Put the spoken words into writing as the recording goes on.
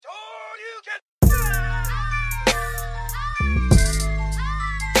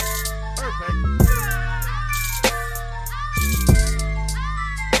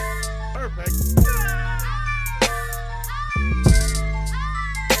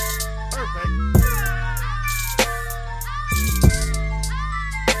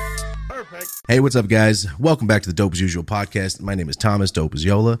Hey, what's up, guys? Welcome back to the Dope as Usual podcast. My name is Thomas Dope as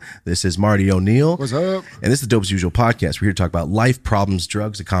Yola. This is Marty O'Neill. What's up? And this is the Dope as Usual podcast. We're here to talk about life, problems,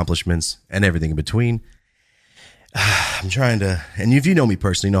 drugs, accomplishments, and everything in between. I'm trying to, and if you know me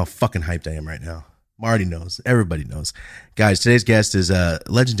personally, you know how fucking hyped I am right now. Marty knows. Everybody knows. Guys, today's guest is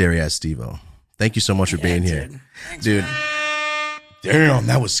legendary ass Steve-O. Thank you so much for being here. Thanks, dude. man. Damn,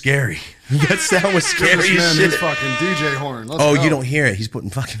 that was scary. That sound was scary This man as shit. is fucking DJ horn. Let's Oh, go. you don't hear it. He's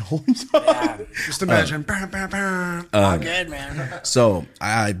putting fucking horns on. Yeah. Just imagine. Bam, bam, bam. All good, man. So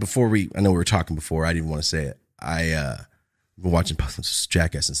I know we were talking before. I didn't even want to say it. I've been watching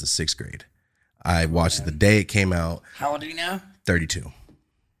Jackass since the 6th grade. I watched it the day it came out. How old are you now? 32.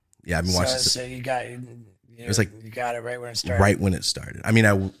 Yeah, I've been watching. So you got it was like you got it right when it started. right when it started. I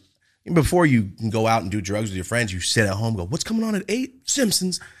mean, before you can go out and do drugs with your friends, you sit at home and go, what's coming on at 8?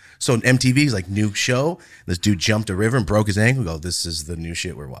 Simpsons. So MTV's like new show. This dude jumped a river and broke his ankle. Go, this is the new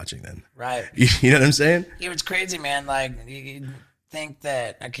shit we're watching then. Right. You know what I'm saying? Yeah, it's crazy, man. Like you think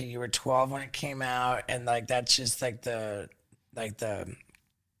that okay, you were 12 when it came out, and like that's just like the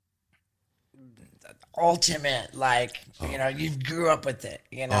ultimate, like you know, you grew up with it,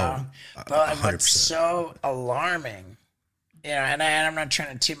 you know. But 100%. what's so alarming, you know, and I'm not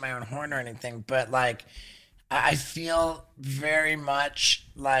trying to toot my own horn or anything, but like I feel very much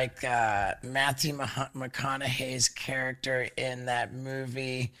like Matthew McConaughey's character in that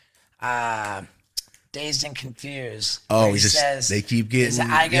movie, Dazed and Confused. Oh, he says, they keep getting. as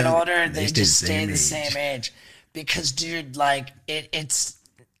I get young, older, they stay just stay the age. same age. Because, dude, like it's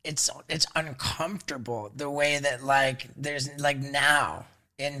uncomfortable the way that like there's like now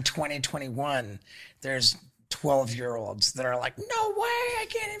in 2021 there's 12-year-olds that are like, no way, I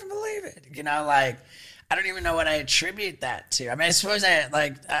can't even believe it. You know, like I don't even know what I attribute that to. I mean, I suppose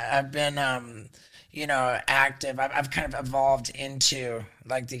I've been you know, active. I've kind of evolved into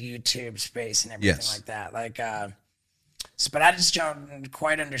like the YouTube space and everything Yes. like that. Like but I just don't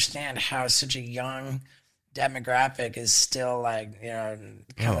quite understand how such a young demographic is still like, you know,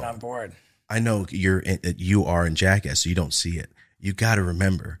 coming on board. I know you are in Jackass, so you don't see it. You got to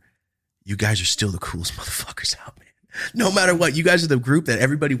remember, you guys are still the coolest motherfuckers out, man. No matter what, you guys are the group that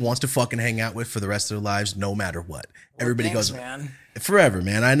everybody wants to fucking hang out with for the rest of their lives, no matter what. Everybody Thanks, goes, man. forever,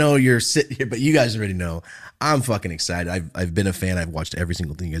 man. I know you're sitting here, but you guys already know. I'm fucking excited. I've been a fan. I've watched every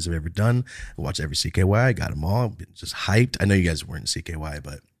single thing you guys have ever done. I watched every CKY. I got them all. I've been just hyped. I know you guys weren't in CKY,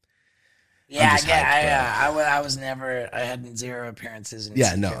 but Yeah, just hyped, bro. I was never. I had 0 appearances. In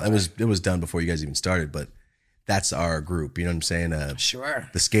yeah, no, CKY. it was done before you guys even started. But that's our group. You know what I'm saying? Sure.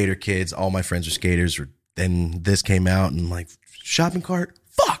 The skater kids. All my friends are skaters. Then this came out, and I'm like, shopping cart.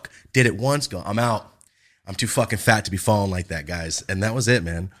 Fuck. Did it once. Go. I'm out. I'm too fucking fat to be falling like that, guys. And that was it,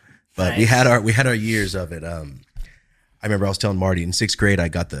 man. But we had our years of it. I remember I was telling Marty in 6th grade I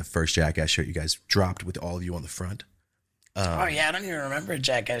got the first Jackass shirt you guys dropped with all of you on the front. Oh yeah, I don't even remember a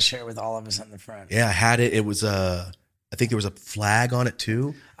Jackass shirt with all of us on the front. Yeah, I had it. It was I think there was a flag on it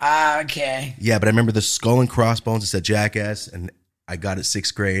too. Okay. Yeah, but I remember the skull and crossbones. It said Jackass, and I got it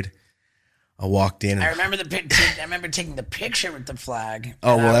 6th grade. I walked in. And, I remember I remember taking the picture with the flag.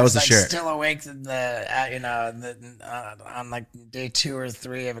 Oh, and well, I that was the like, shirt. Still awake to on like day 2 or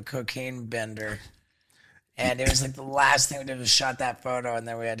 3 of a cocaine bender, and it was like the last thing we did was shot that photo, and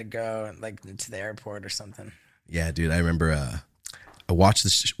then we had to go like to the airport or something. yeah, dude, I remember. I watched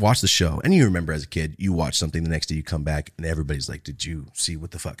the show, and you remember as a kid, you watch something the next day, you come back, and everybody's like, "Did you see what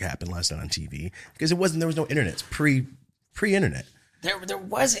the fuck happened last night on TV?" Because there was no internet. It's pre-internet. There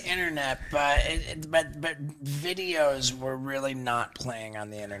was internet, but videos were really not playing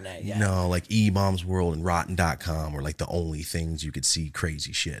on the internet yet. No, like E-Bombs World and Rotten.com were like the only things you could see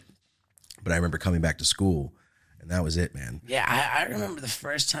crazy shit. But I remember coming back to school, and that was it, man. Yeah, I remember the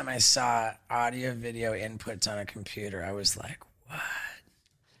first time I saw audio video inputs on a computer, I was like, what?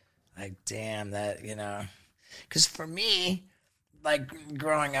 Like, damn, that, you know. Because for me, like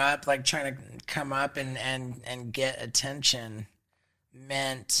growing up, like trying to come up and get attention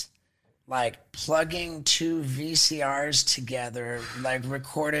meant like plugging 2 VCRs together, like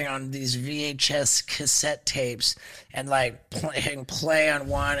recording on these VHS cassette tapes and like hitting play on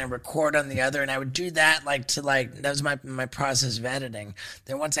one and record on the other. And I would do that that was my process of editing.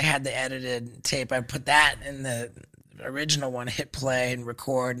 Then once I had the edited tape, I'd put that in the original one, hit play and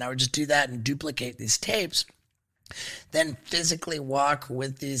record. And I would just do that and duplicate these tapes. Then physically walk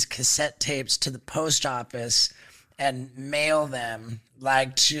with these cassette tapes to the post office and mail them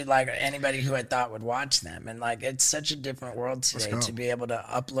like to like anybody who I thought would watch them. And like it's such a different world today to be able to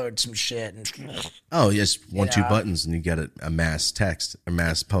upload some shit and yes, two buttons and you get a mass text, a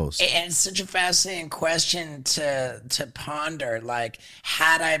mass post. And it's such a fascinating question to ponder. Like,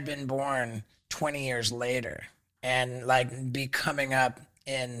 had I been born 20 years later and like be coming up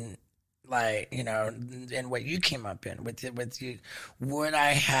in like, you know, in what you came up in with you, would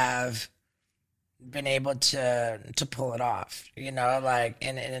I have been able to pull it off, you know, like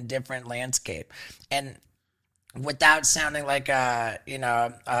in a different landscape? And without sounding like a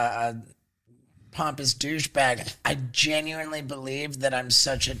pompous douchebag, I genuinely believe that I'm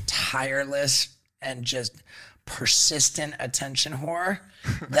such a tireless and just persistent attention whore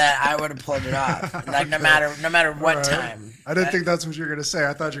that I would have pulled it off, like no matter what time. I didn't think that's what you were gonna say.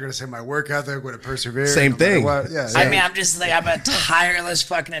 I thought you were gonna say my work ethic would have persevered. Same thing. Yeah. I mean, I'm just like I'm a tireless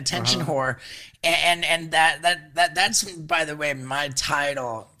fucking attention whore, and that's by the way my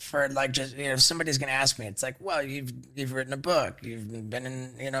title for like just if somebody's gonna ask me, it's like, well, you've written a book, you've been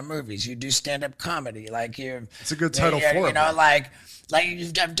in movies, you do stand up comedy, like it's a good title for it. Like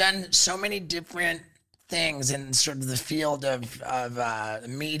I've done so many different things in sort of the field of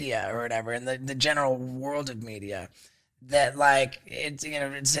media or whatever, in the general world of media, that like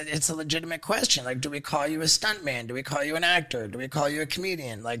it's a legitimate question. Like, do we call you a stuntman? Do we call you an actor? Do we call you a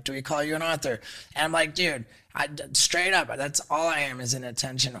comedian? Like, do we call you an author? And I'm like, dude, straight up, that's all I am, is an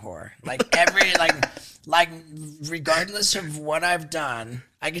attention whore. Like every like regardless of what I've done,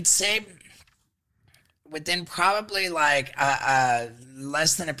 I could say within probably like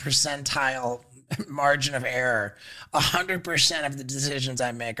less than a percentile margin of error, 100% of the decisions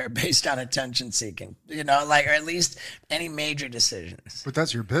I make are based on attention seeking, like, or at least any major decisions. But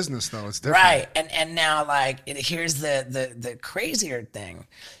that's your business though. It's different. Right. And now like, here's the crazier thing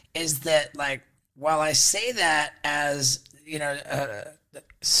is that like, while I say that as,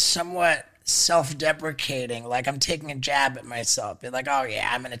 somewhat self-deprecating, like I'm taking a jab at myself, like, oh yeah,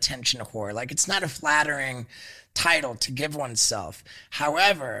 I'm an attention whore. Like, it's not a flattering title to give oneself.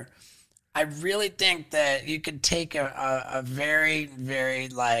 However, I really think that you could take a very, very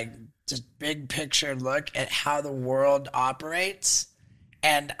like just big picture look at how the world operates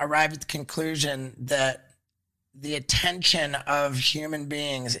and arrive at the conclusion that the attention of human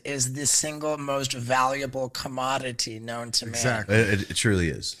beings is the single most valuable commodity known to man. Exactly. It truly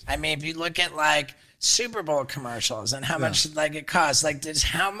is. I mean, if you look at like Super Bowl commercials and how much like it costs, like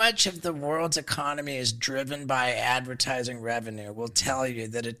how much of the world's economy is driven by advertising revenue will tell you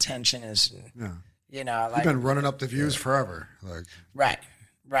that attention is, like you've been running up the views forever. Like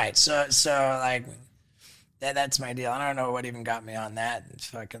right. So like that's my deal. I don't know what even got me on that. It's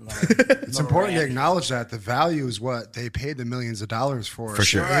fucking. It's important to acknowledge that the value is what they paid the millions of dollars for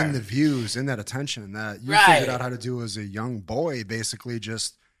sure, in the views, in that attention that you figured out how to do as a young boy, basically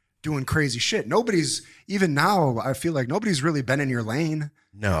just doing crazy shit. Nobody's, even now, I feel like nobody's really been in your lane.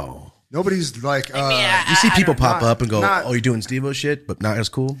 No. Nobody's like, you see people pop up and go, oh, you're doing Steve-O shit, but not as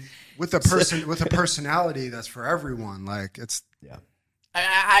cool. With a person, with a personality that's for everyone. Like, it's, yeah.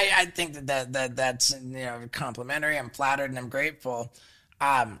 I think that's complimentary. I'm flattered and I'm grateful.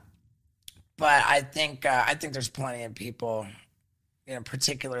 But I think there's plenty of people,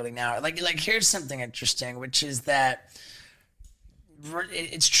 particularly now, like here's something interesting, which is that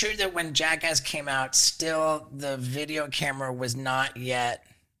it's true that when Jackass came out, still the video camera was not yet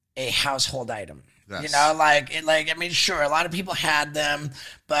a household item. Yes. I mean, sure, a lot of people had them,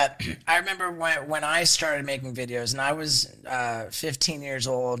 but I remember when I started making videos, and I was 15 years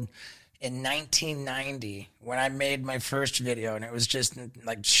old in 1990 when I made my first video, and it was just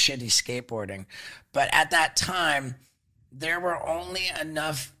like shitty skateboarding. But at that time, there were only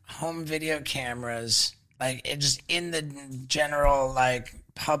enough home video cameras, like it just in the general like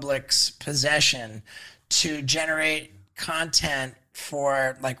public's possession, to generate content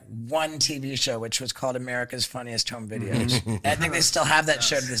for like one TV show, which was called America's Funniest Home Videos. And I think they still have that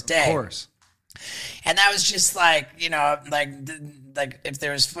show to this day. Of course. And that was just like, like if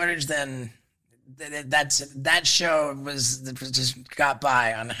there was footage, then that show was just got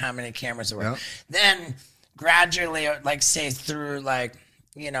by on how many cameras there were. Yep. Then gradually, like say through like,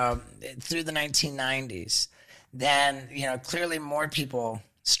 through the 1990s, then, clearly more people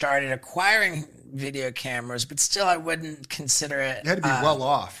started acquiring video cameras, but still I wouldn't consider it. You had to be well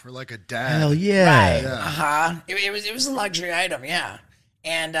off, or like a dad. Hell yeah. Right. Yeah. It was a luxury item, yeah.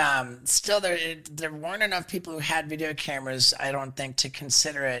 And still there weren't enough people who had video cameras, I don't think, to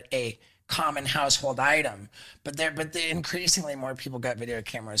consider it a common household item, but increasingly more people got video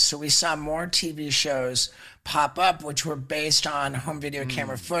cameras. So we saw more TV shows pop up, which were based on home video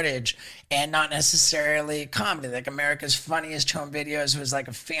camera footage and not necessarily comedy. Like America's Funniest Home Videos was like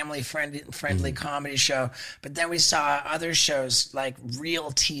a family friendly comedy show. But then we saw other shows like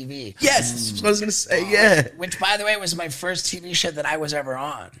Real TV. Yes, that's what I was gonna say. Yeah, which by the way was my first TV show that I was ever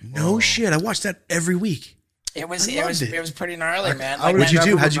on. No shit, I watched that every week. It was pretty gnarly, man. Like, what'd you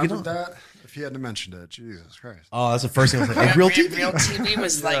do? How'd you get on? That if you hadn't mentioned it, Jesus Christ. Oh, that's the first thing I was like, Real TV. Real TV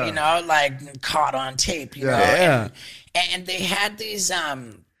was like, you know, like caught on tape, you know. Yeah. And they had these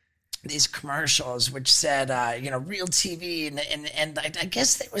commercials which said, you know, Real TV, and I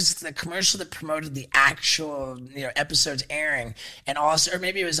guess it was the commercial that promoted the actual, you know, episodes airing, and also, or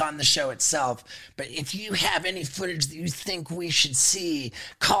maybe it was on the show itself. But if you have any footage that you think we should see,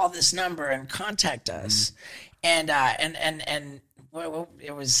 call this number and contact us. And well,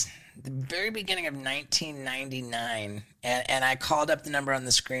 it was the very beginning of 1999, and I called up the number on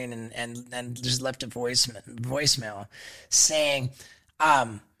the screen and just left a voicemail saying,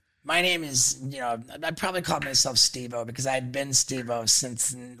 my name is, you know, I probably called myself Steve-O because I had been Steve-O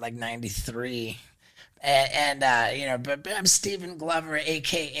since like 93. And you know, but I'm Stephen Glover,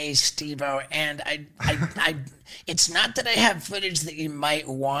 aka Steve-O, and I it's not that I have footage that you might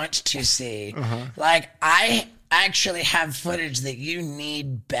want to see. Like I actually have footage that you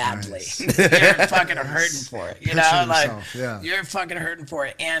need badly. Nice. You're fucking hurting for it, you know, like you're fucking hurting for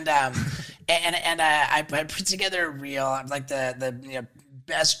it. And I put together a reel, like the you know,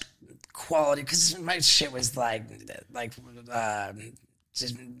 best quality, because my shit was like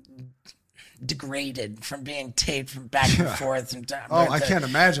just degraded from being taped from back and forth. And, I can't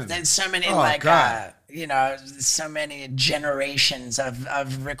imagine. There's so many you know, so many generations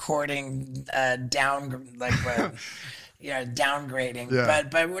of recording you know, downgrading. Yeah.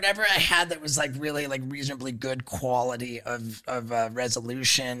 But whatever I had that was like really like reasonably good quality of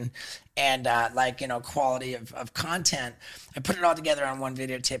resolution and like, you know, quality of content, I put it all together on one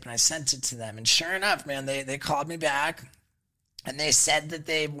videotape and I sent it to them. And sure enough, man, they called me back. And they said that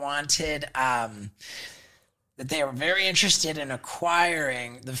they wanted, that they were very interested in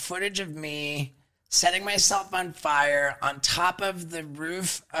acquiring the footage of me setting myself on fire on top of the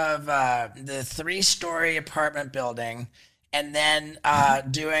roof of the 3-story apartment building, and then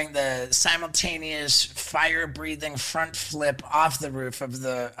doing the simultaneous fire-breathing front flip off the roof of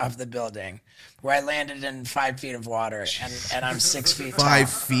the building, where I landed in 5 feet of water, and I'm 6 feet tall. 5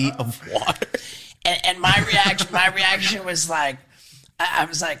 feet of water. And my reaction was like, I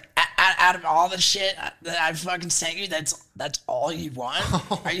was like, out of all the shit that I fucking sent you, that's all you want?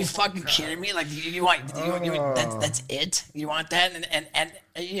 Are you fucking kidding me? Like you want that's it? You want that? And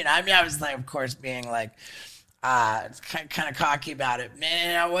you know, I mean, I was like, of course, being like, kind of cocky about it.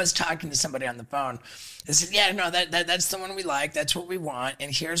 Man, I was talking to somebody on the phone. They said, yeah, no, that's the one we like. That's what we want.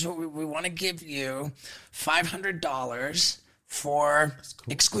 And here's what we want to give you: $500 for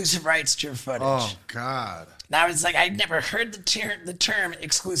exclusive rights to your footage. Oh God! Now it's like I'd never heard the term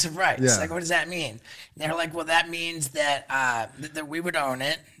exclusive rights. Yeah. Like, what does that mean? And they're like, well, that means that that we would own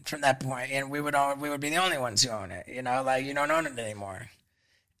it from that point, and we would be the only ones who own it. You know, like you don't own it anymore.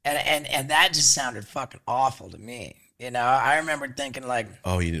 And that just sounded fucking awful to me. You know, I remember thinking like,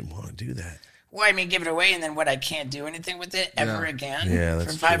 oh, you didn't want to do that. Well, I mean, give it away, and then what? I can't do anything with it ever again. Yeah,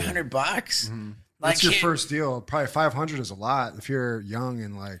 that's for $500. Mm-hmm. Like, that's your first deal. Probably 500 is a lot if you're young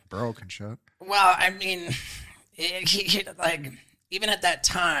and like broke and shit. Well, I mean, like even at that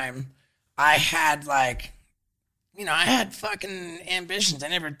time, I had like, you know, I had fucking ambitions. I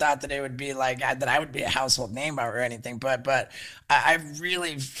never thought that it would be like that I would be a household name or anything. But I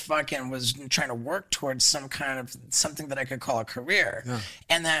really fucking was trying to work towards something that I could call a career. Yeah.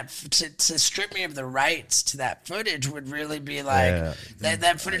 And that to strip me of the rights to that footage would really be like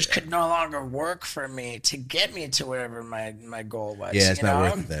that footage could no longer work for me to get me to whatever my goal was. Yeah, it's not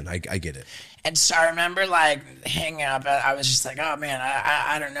worth it then. I get it. And so I remember like hanging up. I was just like, oh man,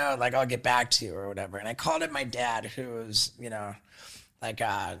 I don't know, like I'll get back to you or whatever. And I called up my dad, who was, you know, like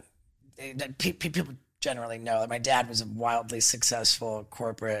people generally know that my dad was a wildly successful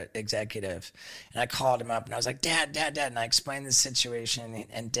corporate executive. And I called him up and I was like, Dad. And I explained the situation,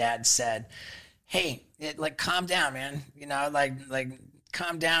 and Dad said, hey, like calm down, man. You know, like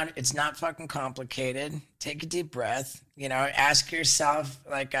calm down. It's not fucking complicated. Take a deep breath. You know, ask yourself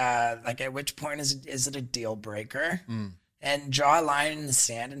like at which point is it a deal breaker? And draw a line in the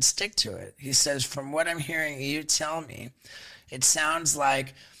sand and stick to it. He says, from what I'm hearing you tell me, it sounds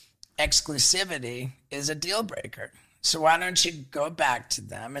like exclusivity is a deal breaker. So why don't you go back to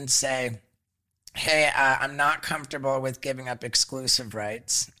them and say, hey, I'm not comfortable with giving up exclusive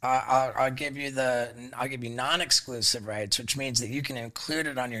rights. I'll give you non-exclusive rights, which means that you can include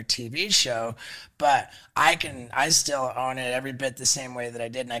it on your TV show, but I still own it every bit the same way that I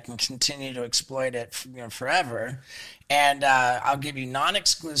did, and I can continue to exploit it, forever. And I'll give you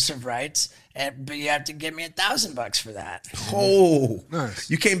non-exclusive rights, but you have to give me $1,000 for that. Oh, nice.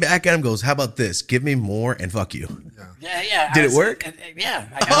 You came back at him, goes, how about this? Give me more and fuck you. Yeah. Did it work? Yeah.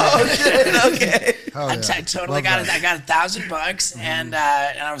 I got it. Shit, okay. I totally got it. I got $1,000, and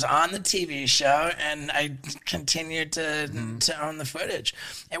I was on the TV show, and I continued to own the footage.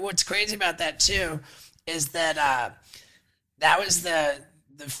 And what's crazy about that too is that that was the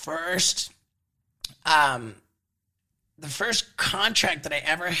first contract that I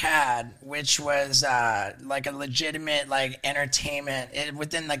ever had, which was like a legitimate like entertainment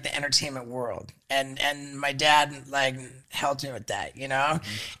within like the entertainment world, and my dad like helped me with that,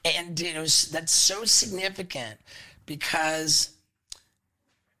 and that's so significant because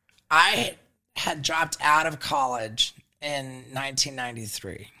I had dropped out of college in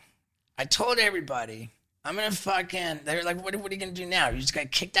 1993. I told everybody I'm gonna they're like, what are you gonna do now? You just got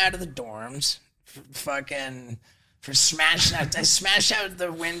kicked out of the dorms, for smashing out. I smashed out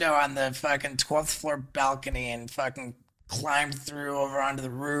the window on the fucking 12th floor balcony and fucking climbed through over onto the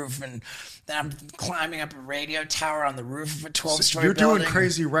roof, and then I'm climbing up a radio tower on the roof of a 12-story You're building. doing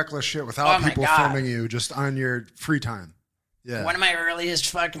crazy reckless shit without people filming you, just on your free time. Yeah. One of my earliest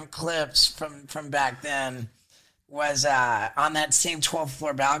fucking clips from back then was on that same 12th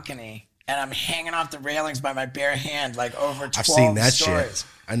floor balcony, and I'm hanging off the railings by my bare hand, like over 12 I've seen that stories. shit.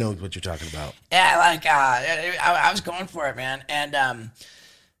 I know what you're talking about. Yeah, like I was going for it, man. And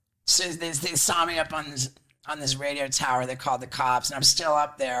so they saw me up on this radio tower. They called the cops, and I'm still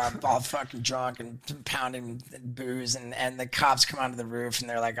up there. I'm all fucking drunk and pounding booze, and the cops come onto the roof, and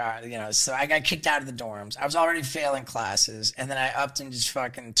they're like, so I got kicked out of the dorms. I was already failing classes, and then I upped and just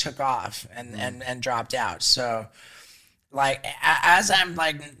fucking took off and dropped out. So, like, as I'm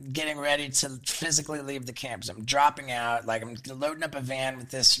like getting ready to physically leave the campus, I'm dropping out. Like, I'm loading up a van with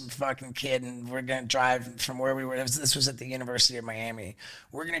this fucking kid, and we're gonna drive from where we were. This was at the University of Miami.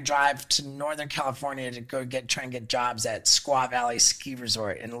 We're gonna drive to Northern California to go try and get jobs at Squaw Valley Ski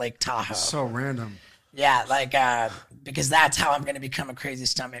Resort in Lake Tahoe. So random. Yeah, like because that's how I'm gonna become a crazy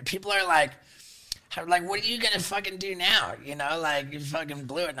stuntman. People are like, what are you gonna fucking do now? Like, you fucking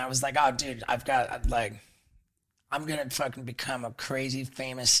blew it. And I was like, oh, dude, I'm going to fucking become a crazy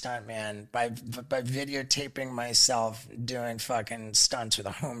famous stuntman by videotaping myself doing fucking stunts with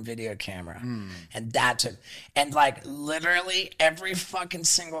a home video camera. And and like literally every fucking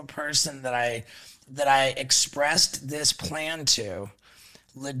single person that I expressed this plan to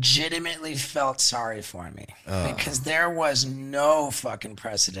legitimately felt sorry for me because there was no fucking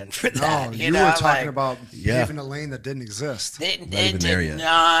precedent for that. No, you were talking about paving a lane that didn't exist. It did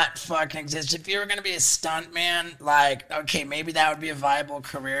not fucking exist. If you were going to be a stuntman, like, okay, maybe that would be a viable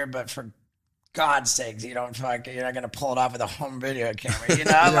career, but for God's sakes, you're not going to pull it off with a home video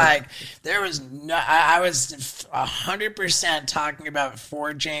camera, like there was no, I was 100% talking about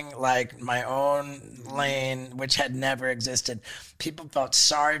forging like my own lane, which had never existed. People felt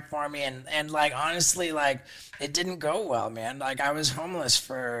sorry for me. And like, honestly, like it didn't go well, man. Like I was homeless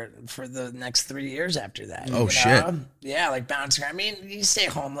for the next 3 years after that. Shit. Yeah. Like bouncing. I mean, you say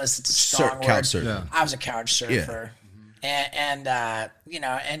homeless, it's a strong word. Couch surfer. Yeah. I was a couch surfer. And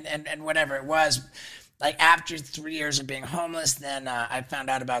whatever it was, like after 3 years of being homeless, then I found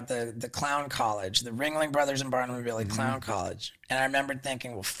out about the clown college, the Ringling Brothers and Barnum and Bailey Clown College. And I remember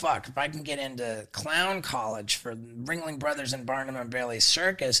thinking, well, fuck, if I can get into clown college for Ringling Brothers and Barnum and Bailey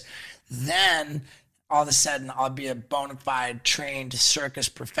Circus, then all of a sudden I'll be a bona fide trained circus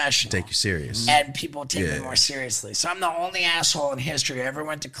professional. Take you serious. And people take me more seriously. So I'm the only asshole in history who ever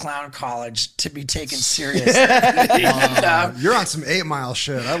went to clown college to be taken seriously. You're on some 8 Mile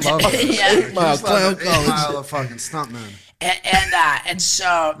shit. I love it. 8 Mile clown college. 8 Mile of fucking stuntman. And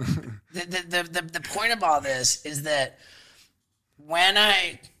so the point of all this is that when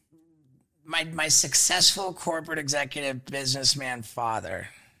my successful corporate executive businessman father,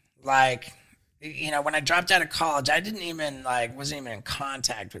 like, when I dropped out of college, I wasn't even in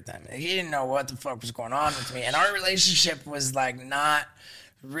contact with him. He didn't know what the fuck was going on with me. And our relationship was like not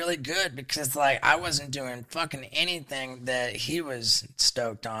really good because like I wasn't doing fucking anything that he was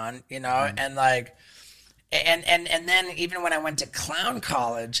stoked on, and like And then even when I went to clown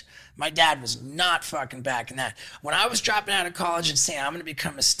college, my dad was not fucking backing that. When I was dropping out of college and saying I'm going to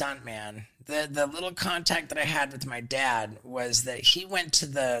become a stuntman, the little contact that I had with my dad was that he went to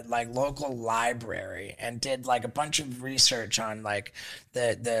the like local library and did like a bunch of research on like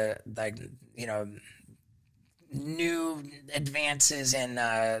the like, you know, new advances in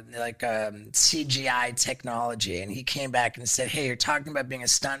CGI technology, and he came back and said, hey, you're talking about being a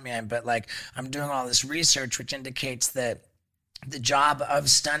stuntman, but like I'm doing all this research which indicates that the job of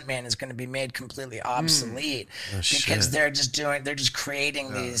stuntman is going to be made completely obsolete because they're just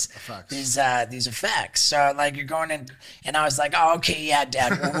creating these effects. So like you're going in, and I was like, oh, okay, yeah,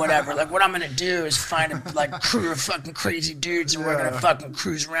 Dad, well, whatever. Like what I'm going to do is find a like crew of fucking crazy dudes, and we're going to fucking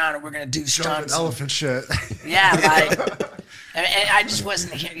cruise around, and we're going to do stunts. Elephant shit. Yeah, like, and I just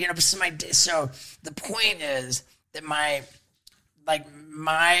wasn't here, you know. So the point is that my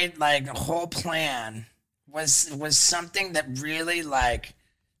whole plan was something that really like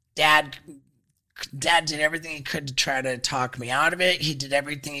Dad did everything he could to try to talk me out of it. He did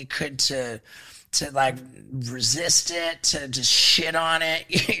everything he could to like resist it, to just shit on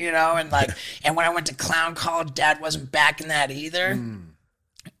it, you know, and like and when I went to clown college, Dad wasn't backing that either.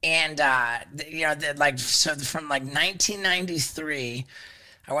 And you know, like so from like 1993,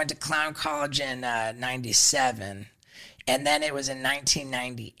 I went to clown college in 97, and then it was in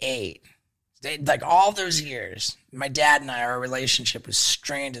 1998. Like all those years, my dad and our relationship was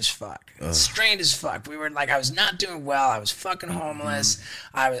strained as fuck. Strained as fuck. We were like, I was not doing well. I was fucking homeless.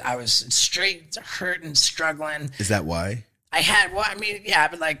 I was straight hurt and struggling. Is that why? I had, well, I mean, yeah,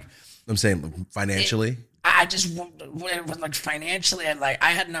 but like. I'm saying financially. I just like financially,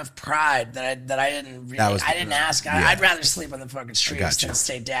 I had enough pride that I didn't really, I didn't ask. I'd rather sleep on the fucking streets than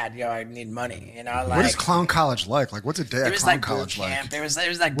say, Dad, yo, I need money. You know, like what is clown college like? Like what's a day at clown college like? There was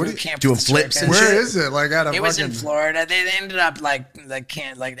like boot camp doing flips. Where is it? Like at a it was in Florida. They ended up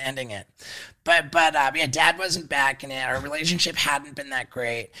ending it. But yeah, Dad wasn't backing it. Our relationship hadn't been that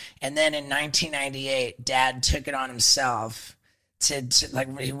great. And then in 1998, Dad took it on himself. To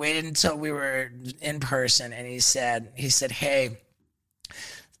like he waited until we were in person, and he said, hey,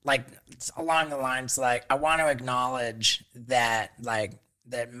 like along the lines like, I want to acknowledge that like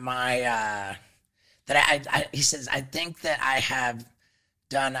that my that I he says, I think that I have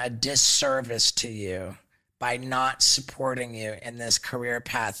done a disservice to you by not supporting you in this career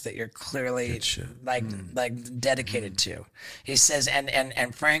path that you're clearly like dedicated to. He says,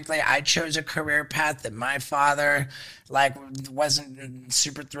 and frankly, I chose a career path that my father like wasn't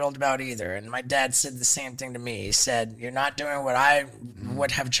super thrilled about either. And my dad said the same thing to me. He said, you're not doing what I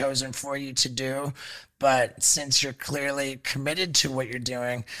would have chosen for you to do, but since you're clearly committed to what you're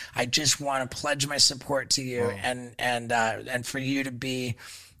doing, I just want to pledge my support to you and for you to be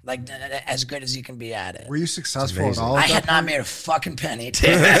like as good as you can be at it. Were you successful at all? I had not made a fucking penny.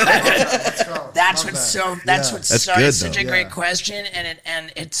 That's what's such a great question,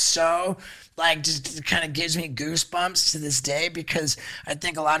 and it's so like just kind of gives me goosebumps to this day, because I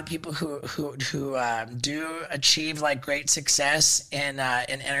think a lot of people who do achieve like great success in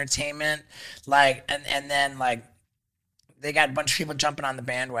entertainment, like and then like they got a bunch of people jumping on the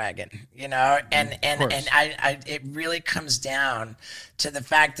bandwagon, you know, and I it really comes down to the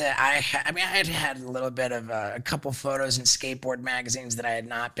fact that I had a little bit of a couple photos in skateboard magazines that I had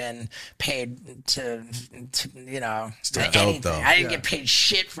not been paid to you know, anything. Though. I didn't get paid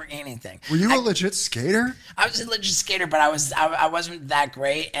shit for anything. Were you a legit skater? I was a legit skater, but I wasn't that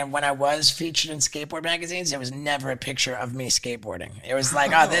great. And when I was featured in skateboard magazines, it was never a picture of me skateboarding. It was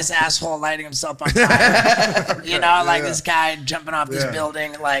like, oh, this asshole lighting himself on fire, you know, like this guy jumping off this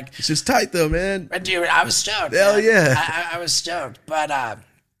building. Like it's just tight though, man. Dude, I was stoked. Hell yeah, I was stoked, but.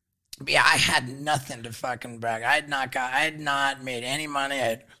 Yeah, I had nothing to fucking brag. I had not made any money.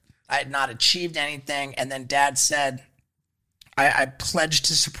 I had not achieved anything. And then Dad said, I pledged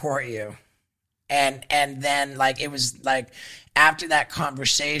to support you. And then like it was like after that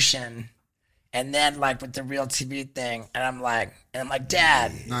conversation, and then like with the Real TV thing, and I'm like,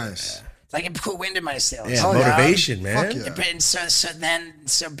 Dad, nice. Like it put wind in my sails. Yeah, motivation, man. Yeah. And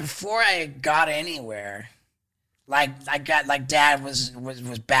so before I got anywhere. Like Dad was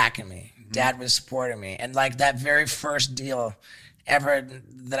backing me. Dad was supporting me, and like that very first deal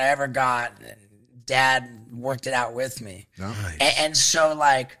that I ever got, Dad worked it out with me. Nice. And so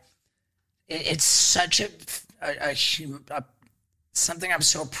like it's such a something I'm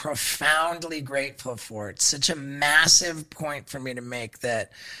so profoundly grateful for. It's such a massive point for me to make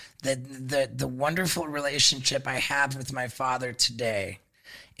that the wonderful relationship I have with my father today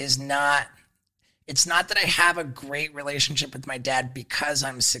is not. It's not that I have a great relationship with my dad because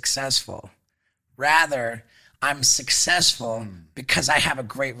I'm successful. Rather, I'm successful because I have a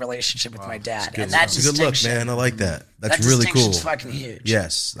great relationship with my dad. And That's a good look, man. I like that. That's really cool. Distinction's fucking huge.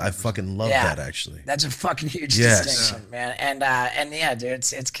 Yes, I fucking love that, actually. That's a fucking huge distinction, man. And yeah, dude,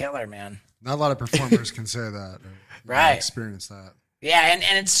 it's killer, man. Not a lot of performers can say that. Right. Experience that. Yeah,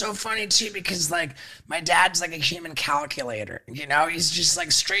 and it's so funny too because like my dad's like a human calculator, you know. He's just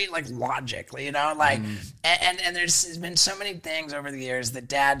like straight like logic, you know, like and there's been so many things over the years that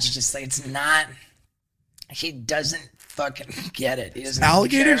dad's just like it's not. He doesn't fucking get it. He doesn't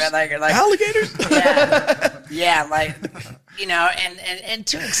alligators. Care about, like alligators. Yeah, like you know, and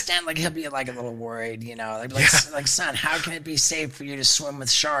to an extent, like he'll be like a little worried, you know, like son, how can it be safe for you to swim with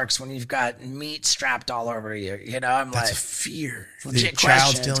sharks when you've got meat strapped all over you? You know, I'm That's like a fear. legit The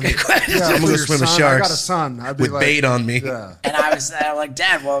child's question. telling you, Yeah, I'm gonna swim with sharks. I got a son. I'd be with like, bait on me. Yeah. And I was like,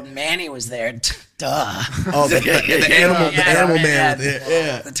 Dad, well, Manny was there. Duh. Oh, the animal man.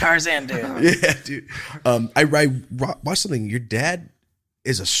 Yeah. The Tarzan dude. Yeah, dude. I watched something. Your dad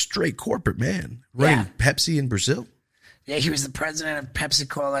is a straight corporate man running Pepsi in Brazil. Yeah, he was the president of Pepsi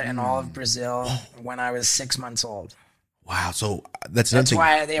Cola in all of Brazil when I was 6 months old. Wow. So that's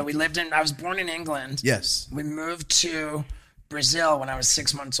why we lived in. I was born in England. Yes. We moved to Brazil when I was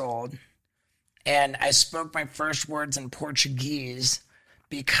 6 months old, and I spoke my first words in Portuguese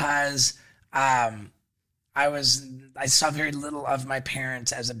because I saw very little of my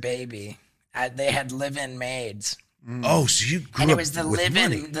parents as a baby. They had live-in maids. Oh, so you grew And it up was the with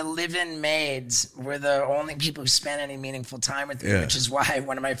money. live-in maids were the only people who spent any meaningful time with me, which is why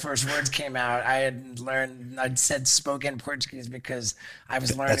when my first words came out, I'd said spoken Portuguese because I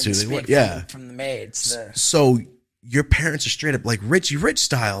was learning to speak from the maids. So your parents are straight up like Richie Rich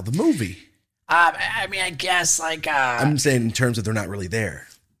style, the movie. I mean, I guess like I'm saying in terms of they're not really there.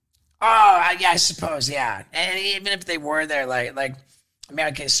 Oh, yeah, I suppose, yeah. And even if they were there, like I mean,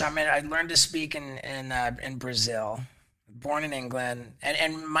 okay, so I learned to speak in Brazil, born in England,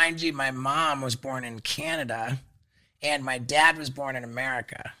 and mind you, my mom was born in Canada, and my dad was born in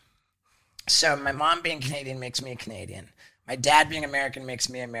America. So my mom being Canadian makes me a Canadian. My dad being American makes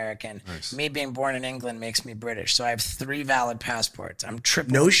me American. Nice. Me being born in England makes me British. So I have 3 valid passports. I'm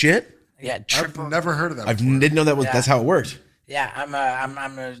triple. No shit. Yeah, triple. I've never heard of that. I didn't know that was that's how it worked. Yeah,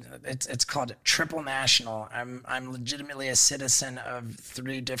 it's called triple national. I'm legitimately a citizen of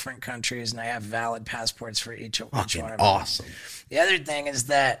 3 different countries, and I have valid passports for each one of them. Awesome. The other thing is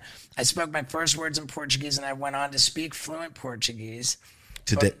that I spoke my first words in Portuguese, and I went on to speak fluent Portuguese.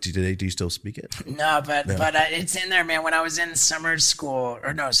 Today, do you still speak it? No, but it's in there, man. When I was in summer school,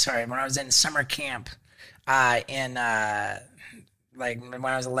 when I was in summer camp, like when I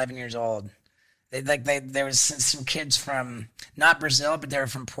was 11 years old. There was some kids from not Brazil, but they were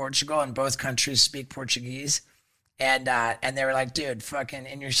from Portugal, and both countries speak Portuguese. And they were like, dude, fucking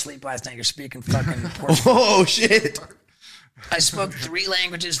in your sleep last night, you're speaking fucking Portuguese. Oh shit! I spoke 3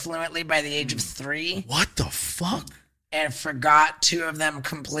 languages fluently by the age of 3. What the fuck? And forgot 2 of them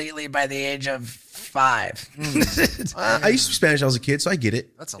completely by the age of 5. I used to speak Spanish when I was a kid, so I get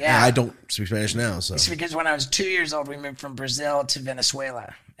it. That's a lot. I don't speak Spanish now, so. It's because when I was 2 years old, we moved from Brazil to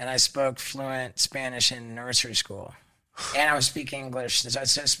Venezuela, and I spoke fluent Spanish in nursery school, and I was speaking English. So I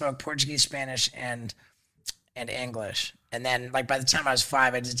spoke Portuguese, Spanish, and English. And then, like, by the time I was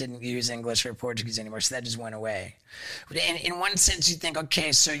 5, I just didn't use English or Portuguese anymore, so that just went away. But in one sense, you think,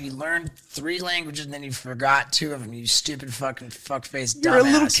 okay, so you learned 3 languages and then you forgot 2 of them, you stupid fucking fuckface dumbass. You're a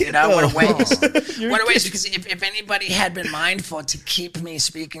little kid, you know, what a waste. You're what a waste, because if anybody had been mindful to keep me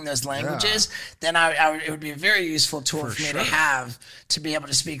speaking those languages, then it would be a very useful tool for me to have to be able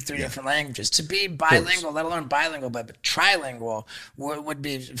to speak 3 different languages. To be bilingual, let alone bilingual, but trilingual would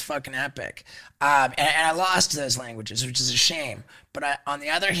be fucking epic. And I lost those languages, which is a shame. But on the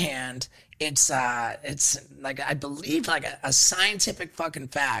other hand, it's like, I believe, like a scientific fucking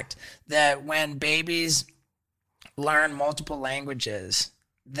fact that when babies learn multiple languages,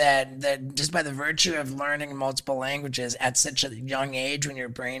 that just by the virtue of learning multiple languages at such a young age when your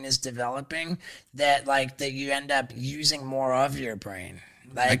brain is developing, that you end up using more of your brain.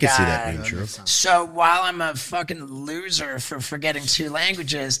 I can see that being true. So while I'm a fucking loser for forgetting 2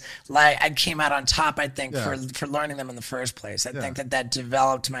 languages, like I came out on top, I think, for learning them in the first place. I think that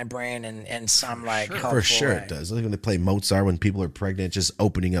developed my brain in some helpful For sure way. it does. Like when they play Mozart when people are pregnant, just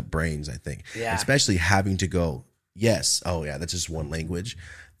opening up brains, I think. Yeah. Especially having to go, yes, oh yeah, that's just one language.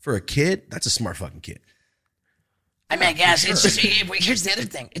 For a kid, that's a smart fucking kid. I mean, I guess it's just, here's the other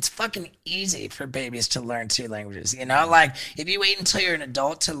thing. It's fucking easy for babies to learn 2 languages. You know, like if you wait until you're an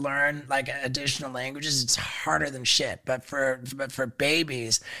adult to learn like additional languages, it's harder than shit. But for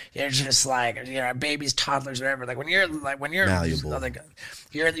babies, you're just like, you know, babies, toddlers, whatever. Like when you're malleable. Like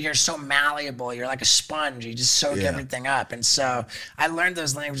you're so malleable. You're like a sponge. You just soak everything up. And so I learned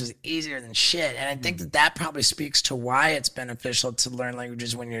those languages easier than shit. And I think that probably speaks to why it's beneficial to learn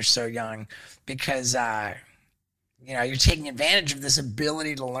languages when you're so young, because you know, you're taking advantage of this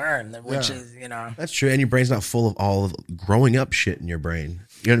ability to learn, which is, you know. That's true. And your brain's not full of all of growing up shit in your brain.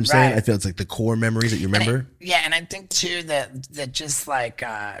 You know what I'm saying? I feel it's like the core memories that you remember. And I think too that just like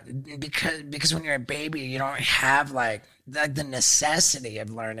because when you're a baby, you don't have like the necessity of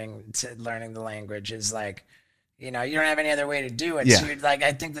learning the language is like, you know, you don't have any other way to do it. Yeah. So like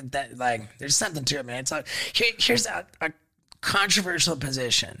I think that like there's something to it, man. It's like here's a controversial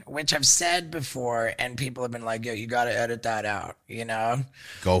position, which I've said before, and people have been like, yo, you got to edit that out, you know?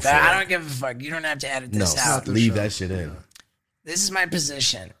 Go for it. I don't give a fuck. You don't have to edit this out. Leave that shit in. This is my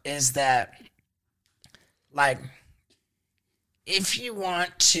position, is that, like, if you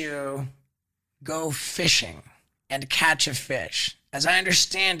want to go fishing and catch a fish, as I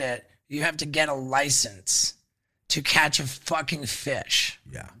understand it, you have to get a license to catch a fucking fish.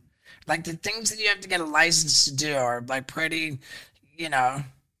 Yeah. Like the things that you have to get a license to do are like pretty, you know.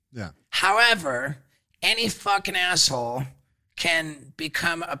 Yeah. However, any fucking asshole can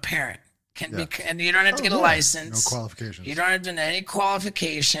become a parent. And you don't have to get a license. No qualifications. You don't have to do any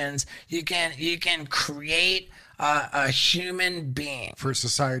qualifications. You can create a human being for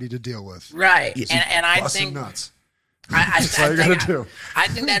society to deal with. Right. And I think nuts. That's all you gotta do. I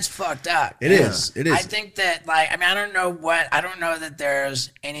think that's fucked up. It is. I think that, like, I mean, I don't know that there's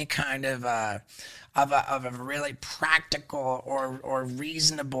any kind of a really practical or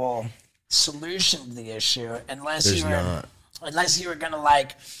reasonable solution to the issue unless you were gonna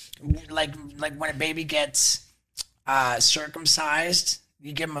like when a baby gets circumcised,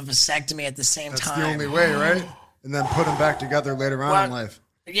 you give them a vasectomy at the same time. That's the only way, right? And then put them back together later on in life.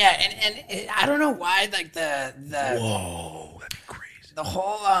 Yeah, and I don't know why, like the whoa, that'd be crazy. The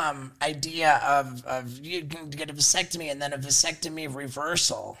whole idea of you can get a vasectomy and then a vasectomy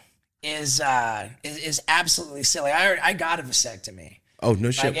reversal is absolutely silly. I got a vasectomy. Oh, no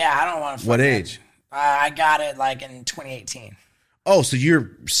shit. Like, yeah, I don't want to. What age? I got it like in 2018. Oh, so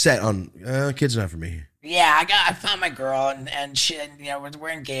you're set on kids not for me. Yeah, I found my girl and she, you know, we're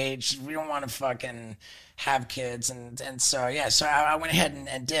engaged. We don't want to fucking have kids, and so yeah, so I went ahead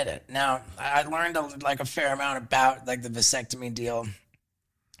and did it. Now I learned a fair amount about like the vasectomy deal,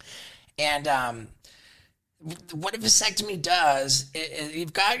 and what a vasectomy does is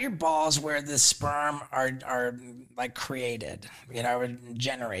you've got your balls where the sperm are like created, you know,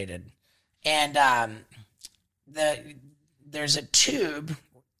 generated, and there's a tube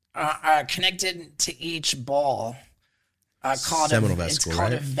connected to each ball. Called a vas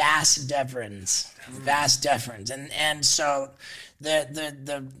deferens. Vas deferens. And so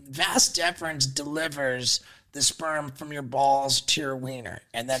the vas deferens delivers the sperm from your balls to your wiener.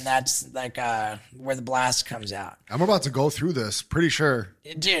 And then that's like where the blast comes out. I'm about to go through this, pretty sure.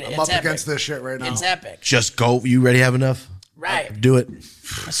 Dude, I'm up against this shit right now. It's epic. Just go. You ready? Have enough? Right. Do it.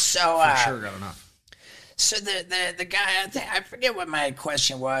 So for sure got enough. So the guy, I forget what my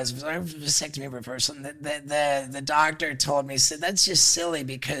question was. It was a vasectomy reversal. And the doctor told me, said that's just silly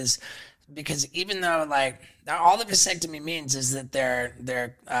because even though like all the vasectomy means is that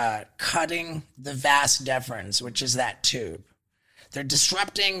they're cutting the vas deferens, which is that tube. They're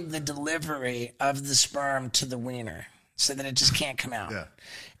disrupting the delivery of the sperm to the wiener so that it just can't come out. Yeah.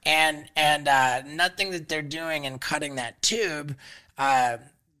 And nothing that they're doing in cutting that tube,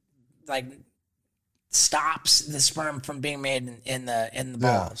 like, stops the sperm from being made in the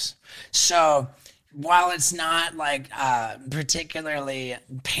balls. So while it's not like particularly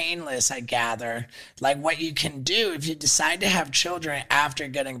painless, I gather, like what you can do if you decide to have children after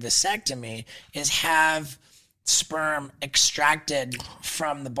getting vasectomy is have sperm extracted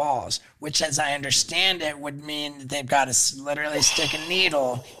from the balls, which, as I understand it, would mean that they've got to literally stick a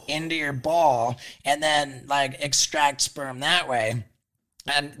needle into your ball and then like extract sperm that way.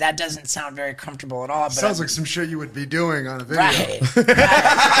 And that doesn't sound very comfortable at all. But sounds like some shit you would be doing on a video. Right, for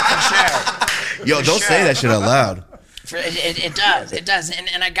sure. Yo, don't say that shit out loud. It does.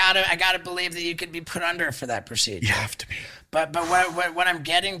 And I gotta believe that you could be put under for that procedure. You have to be. But what I'm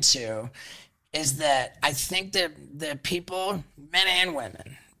getting to is that I think that the people, men and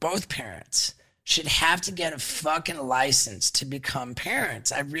women, both parents, should have to get a fucking license to become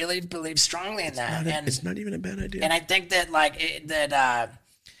parents. I really believe strongly in that. It's not even a bad idea. And I think that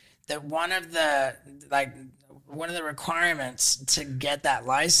that one of the requirements to get that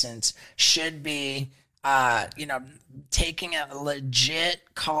license should be, taking a legit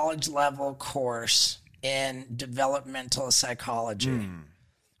college level course in developmental psychology.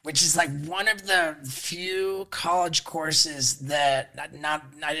 Which is like one of the few college courses that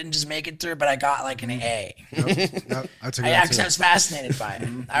I didn't just make it through, but I got like an A. Yep, I was fascinated by it.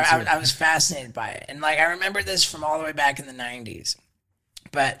 I was fascinated by it, and like I remember this from all the way back in the '90s.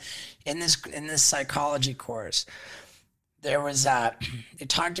 But in this psychology course, there was it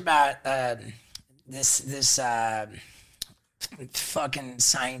talked about this fucking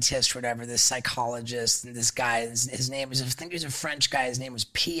scientist, whatever, this psychologist, and this guy, his name was, I think he was a French guy, his name was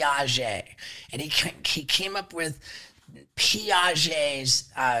Piaget, and he came up with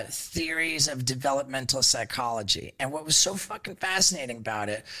Piaget's theories of developmental psychology. And what was so fucking fascinating about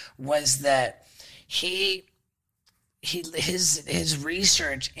it was that his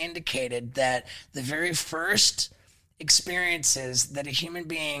research indicated that the very first experiences that a human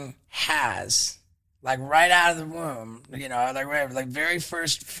being has, like right out of the womb, like very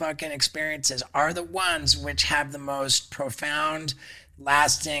first fucking experiences are the ones which have the most profound,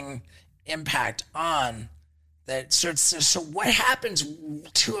 lasting impact on that. So what happens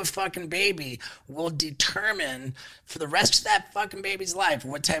to a fucking baby will determine for the rest of that fucking baby's life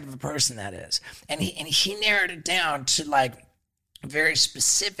what type of a person that is. And he narrowed it down to like very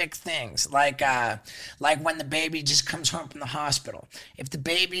specific things, like when the baby just comes home from the hospital. If the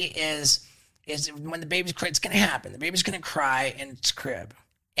baby is when the baby's crying, it's going to happen. The baby's going to cry in its crib.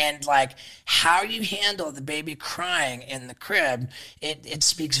 And like how you handle the baby crying in the crib, it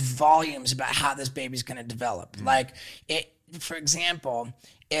speaks volumes about how this baby's going to develop. Like for example,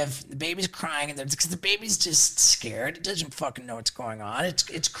 if the baby's crying, because the baby's just scared, it doesn't fucking know what's going on.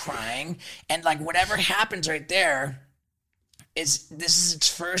 It's crying. And like whatever happens right there this is its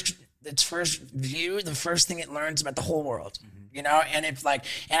first view, the first thing it learns about the whole world. And and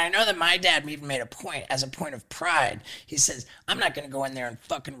I know that my dad even made a point of pride. He says, I'm not going to go in there and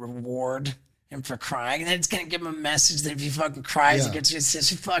fucking reward him for crying. And then it's going to give him a message that if he fucking cries,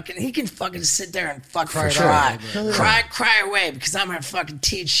 he can fucking sit there and fucking cry away, because I'm going to fucking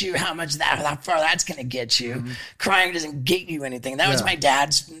teach you how far that's going to get you. Crying doesn't get you anything. That was my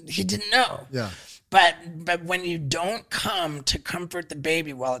dad's, he didn't know. Yeah. But when you don't come to comfort the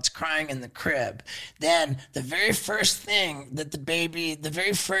baby while it's crying in the crib, then the very first thing that the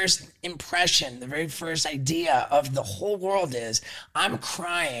very first impression, the very first idea of the whole world is, I'm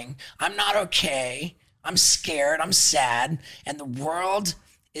crying, I'm not okay, I'm scared, I'm sad, and the world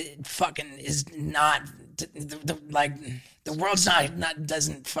fucking is not the world's not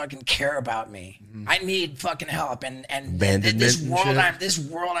doesn't fucking care about me. I need fucking help, and this world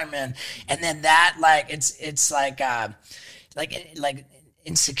I'm in, and then that it's like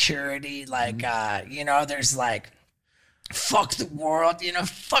insecurity, there's like, fuck the world,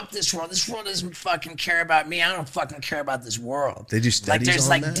 fuck this world. This world doesn't fucking care about me. I don't fucking care about this world. They do studies there's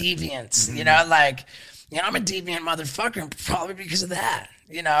on that? Deviance, I'm a deviant motherfucker probably because of that.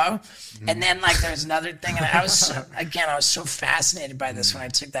 And then there's another thing, and I was so fascinated by this when I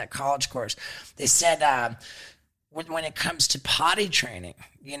took that college course. They said when it comes to potty training,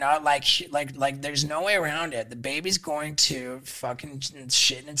 there's no way around it. The baby's going to fucking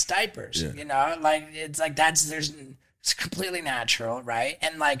shit in its diapers. It's completely natural, right?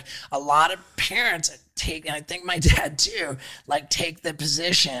 And a lot of parents take, and I think my dad too, take the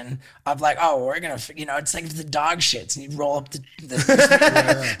position of we're gonna, it's like the dog shits, and you roll up the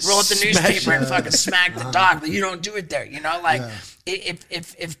newspaper and fucking smack the dog, but you don't do it there,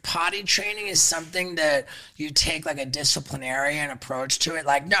 If potty training is something that you take a disciplinarian approach to it,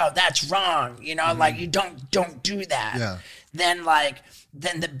 no, that's wrong, you don't do that. Yeah. Then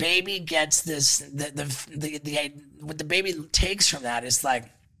the baby gets this, what the baby takes from that is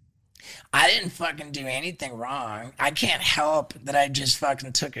I didn't fucking do anything wrong. I can't help that I just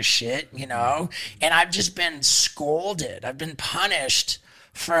fucking took a shit, and I've just been scolded. I've been punished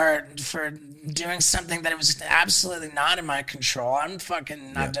for doing something that it was absolutely not in my control. I'm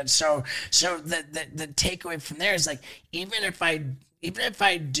fucking not done. So the takeaway from there is even if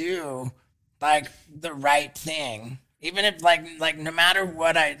I do the right thing, even if no matter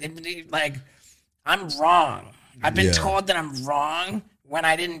what I'm wrong. I've been told that I'm wrong when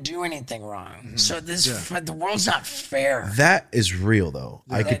I didn't do anything wrong. So the world's not fair. That is real though.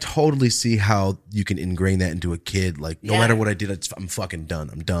 I could totally see how you can ingrain that into a kid. No matter what I did, I'm fucking done.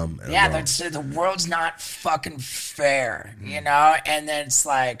 I'm dumb. The world's not fucking fair, And then it's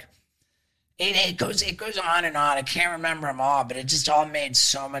It goes on and on. I can't remember them all, but it just all made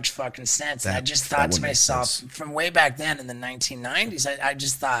so much fucking sense. And I just thought to myself, from way back then in the 1990s, I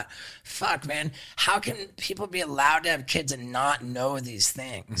just thought, fuck, man, how can people be allowed to have kids and not know these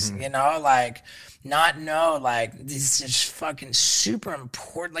things? You know, like, not know, like, this is fucking super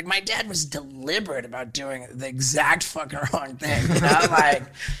important. Like, my dad was deliberate about doing the exact fucking wrong thing, you know, like,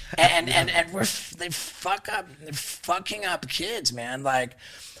 and they're fucking up kids, man. Like,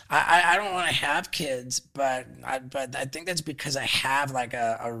 I don't want to have kids, but I think that's because I have like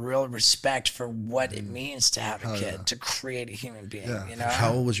a real respect for what it means to have a kid, to create a human being. Yeah. You know,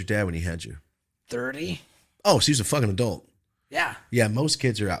 How old was your dad when he had you? 30. Oh, so he was a fucking adult. Yeah. Yeah, most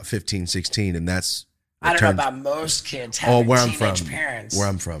kids are out 15, 16, and that's. I don't know about most kids having where I'm teenage from. parents. Where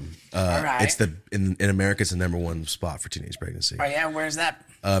I'm from, All right. it's in America, it's the #1 spot for teenage pregnancy. Oh yeah, where's that?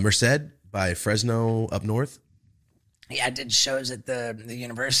 Merced by Fresno up north. Yeah, I did shows at the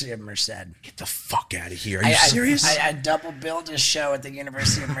University of Merced. Get the fuck out of here! Are you serious? I double billed a show at the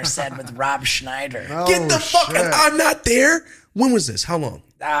University of Merced with Rob Schneider. Get the fuck! I'm not there. When was this? How long?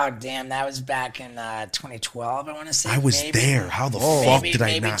 Oh damn, that was back in 2012. I want to say. I was there. How the fuck did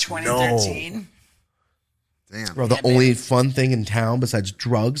I not 2013. know? Damn. Bro, the only fun thing in town besides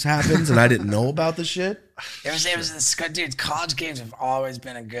drugs happens, and I didn't know about the shit. It was this good, dude. College games have always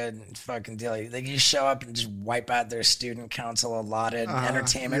been a good fucking deal. Like, you show up and just wipe out their student council allotted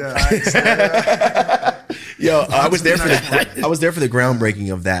entertainment funds. Yo, I was there for the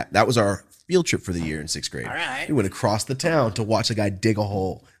groundbreaking of that. That was our field trip for the year in 6th grade. All right. We went across the town to watch a guy dig a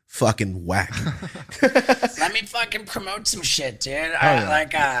hole. Fucking whack. Let me fucking promote some shit, dude.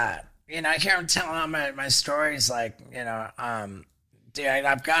 You know, here I'm telling all my stories, like, you know, dude,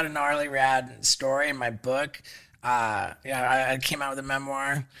 I've got a gnarly rad story in my book. You know, I came out with a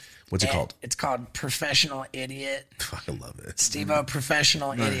memoir. What's it called? It's called Professional Idiot. Fucking love it. Steve-O,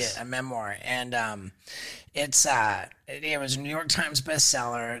 Professional Idiot, a memoir. And it was a New York Times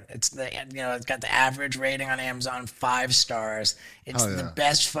bestseller. It's got the average rating on Amazon 5 stars. It's the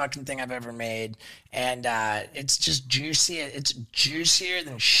best fucking thing I've ever made. And it's just juicy. It's juicier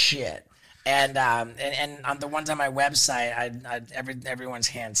than shit. And on the ones on my website, everyone's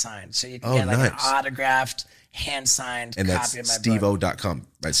hand signed, so you can get like an autographed, hand signed copy of my book. And that's Steve-O.com.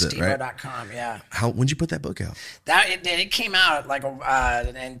 That's it, right? Steve-O.com, yeah. When'd you put that book out? It came out like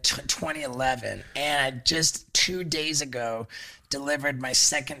in 2011, and I just 2 days ago delivered my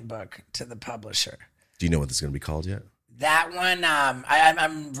second book to the publisher. Do you know what this is going to be called yet? That one,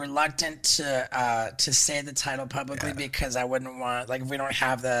 I'm reluctant to say the title publicly because I wouldn't want, like, if we don't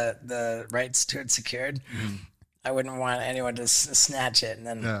have the rights to it secured, I wouldn't want anyone to snatch it. And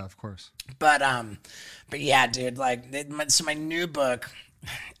then, yeah, of course. But yeah, dude, like, so my new book,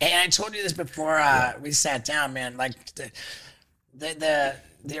 and I told you this before we sat down, man. Like, the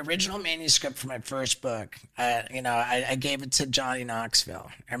original manuscript for my first book, you know, I gave it to Johnny Knoxville.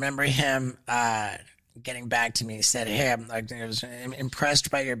 I remember him getting back to me. He said, "Hey, I was impressed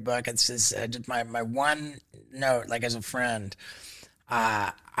by your book. It's just my one note, like, as a friend.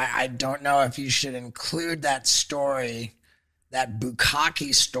 I don't know if you should include that story, that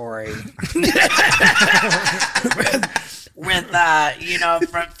bukkake story, with you know,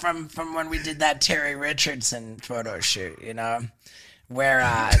 from when we did that Terry Richardson photo shoot, you know." Where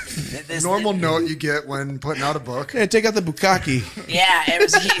this normal note you get when putting out a book. Yeah, take out the bukkake. Yeah, it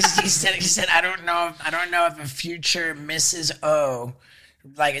was. He said I don't know if a future Mrs. O,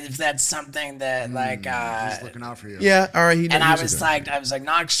 like, if that's something that like He's looking out for you. Yeah, all right. And I was like,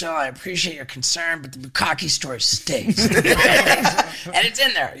 Knoxville, I appreciate your concern, but the bukkake story stays. And it's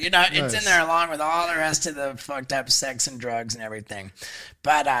in there, you know, it's in there along with all the rest of the fucked up sex and drugs and everything.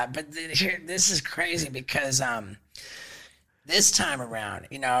 But here, this is crazy because this time around,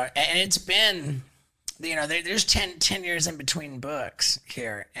 you know, and it's been, you know, there's 10 years in between books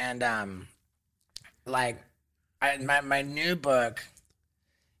here. And, like, my new book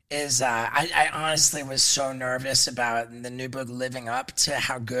is, I honestly was so nervous about the new book living up to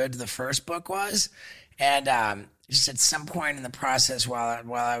how good the first book was. And, just at some point in the process while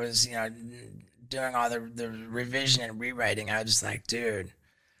I was, you know, doing all the revision and rewriting, I was just like, dude,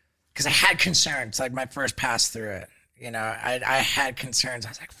 because I had concerns, like, my first pass through it. You know, I had concerns. I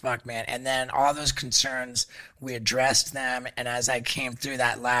was like, fuck, man. And then all those concerns, we addressed them. And as I came through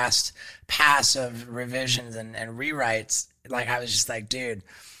that last pass of revisions and rewrites, like, I was just like, dude,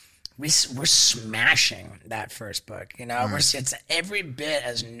 we're smashing that first book. You know, it's every bit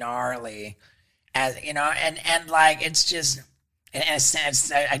as gnarly as, you know, and like, it's just, in a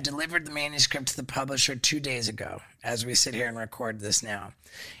sense, I delivered the manuscript to the publisher 2 days ago as we sit here and record this now.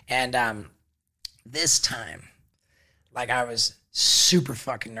 And this time, like, I was super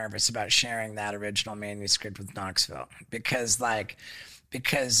fucking nervous about sharing that original manuscript with Knoxville because I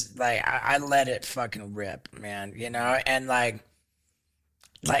let it fucking rip, man, you know, and like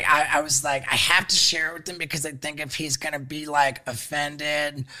I was like, I have to share it with him because I think if he's gonna be like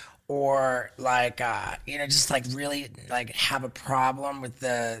offended or like you know, just like really like have a problem with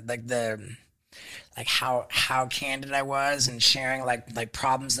how candid I was and sharing like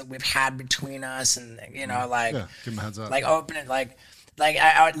problems that we've had between us, and you know, like give him a heads up, like open it, like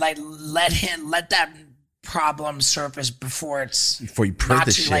I would like let that problem surface before you print not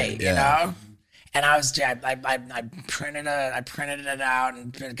the too shit, late, you know. And I printed it out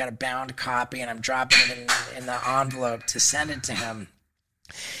and got a bound copy, and I'm dropping it in the envelope to send it to him.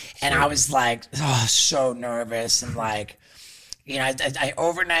 And I was like, oh, so nervous, and like, you know, I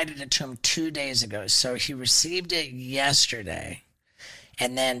overnighted it to him 2 days ago, so he received it yesterday,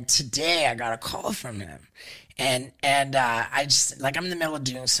 and then today I got a call from him, and I just like I'm in the middle of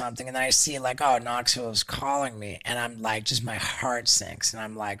doing something, and then I see like, oh, Knoxville is calling me, and I'm like, just my heart sinks, and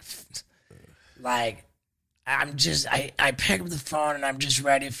I'm like I'm just I pick up the phone, and I'm just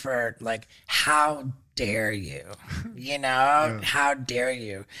ready for like, how dare you, you know, how dare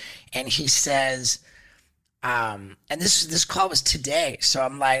you? And he says, and this call was today, so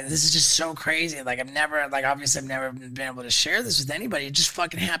I'm like, this is just so crazy. Like I've never been able to share this with anybody. It just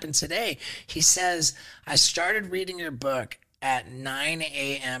fucking happened today. He says, I started reading your book at 9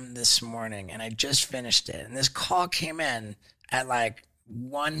 a.m. this morning, and I just finished it. And this call came in at like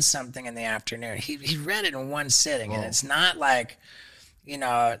 1 something in the afternoon. He read it in one sitting. And it's not like, you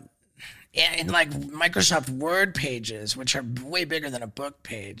know, in like Microsoft Word pages, which are way bigger than a book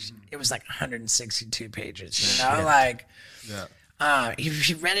page, it was like 162 pages, you know, like,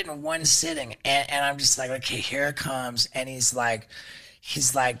 he read it in one sitting, and I'm just like, okay, here it comes. And he's like,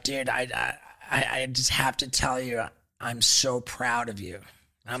 dude, I just have to tell you, I'm so proud of you.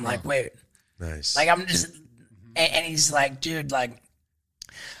 I'm like, wait, nice. Like, I'm just, and he's like, dude, like,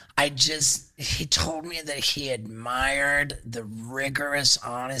 he told me that he admired the rigorous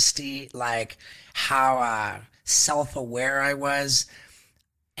honesty, like how self-aware I was.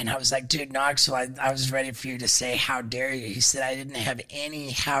 And I was like, dude, Knoxville, I was ready for you to say, how dare you? He said, I didn't have any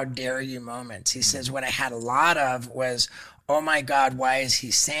how dare you moments. He says, what I had a lot of was, oh my God, why is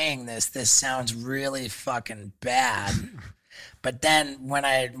he saying this? This sounds really fucking bad. But then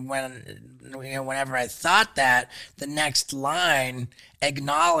whenever I thought that, the next line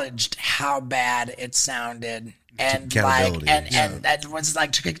acknowledged how bad it sounded, and like, and that was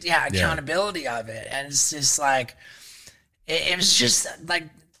like, accountability of it. And it's just like, it was just like,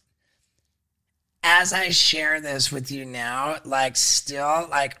 as I share this with you now, like still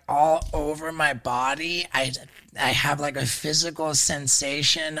like all over my body, I have like a physical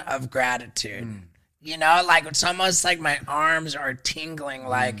sensation of gratitude. You know, like it's almost like my arms are tingling,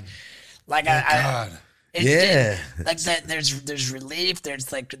 like God. Like that. There's relief.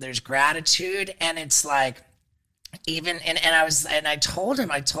 There's gratitude, and it's like even and I told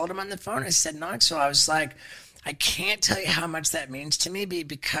him on the phone. I said, Knoxville, I was like, I can't tell you how much that means to me,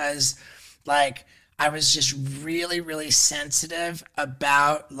 because like I was just really, really sensitive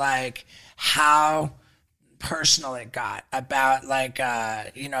about like how personal it got, about like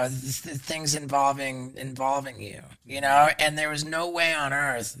you know, things involving you, you know. And there was no way on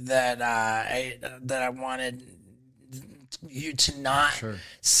earth that I wanted you to not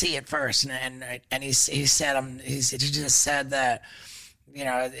see it first. And he said, he just said that, you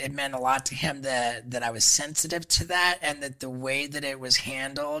know, it meant a lot to him that I was sensitive to that, and that the way that it was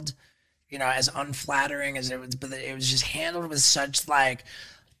handled, you know, as unflattering as it was, but it was just handled with such like,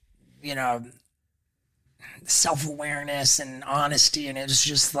 you know, self-awareness and honesty. And it was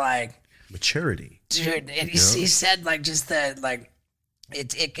just like maturity, dude. And he said like, just that, like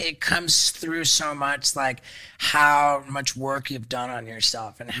it comes through so much, like how much work you've done on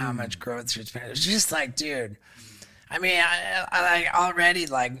yourself and how much growth there's been. It was just like, dude, I mean, I already,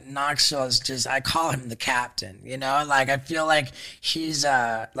 like, Knoxville is just, I call him the captain, you know? Like, I feel like he's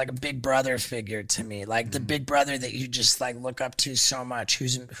like a big brother figure to me, like the big brother that you just, like, look up to so much,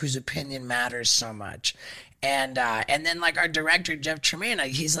 whose opinion matters so much. And then, like, our director, Jeff Tremaine,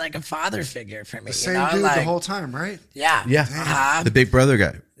 he's like a father figure for me. The same dude like, the whole time, right? Yeah. Yeah. The big brother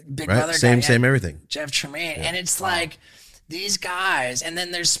guy. Brother guy. Same everything. Jeff Tremaine. Yeah. And it's like, these guys, and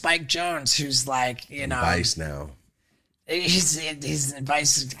then there's Spike Jonze, who's like, you know. Vice now. He's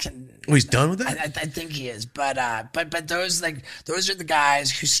Vice. Oh, he's done with that? I think he is, but those are the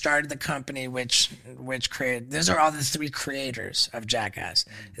guys who started the company, which created. Those are all the three creators of Jackass: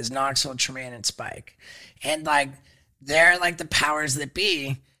 is Knoxville, Tremaine, and Spike, and like they're like the powers that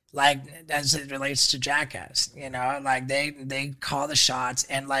be, like as it relates to Jackass, you know, like they call the shots,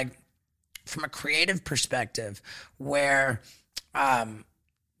 and like from a creative perspective, where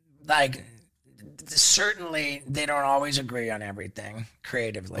like certainly they don't always agree on everything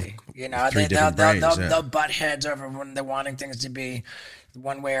creatively, you know. They'll butt heads over when they're wanting things to be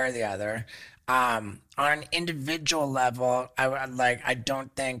one way or the other. On an individual level, I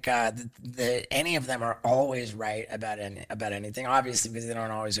don't think that any of them are always right about anything, obviously, because they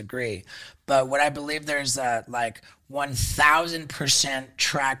don't always agree. But what I believe there's like 1,000%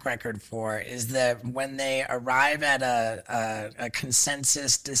 track record for is that when they arrive at a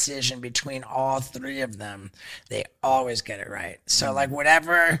consensus decision between all three of them, they always get it right. So like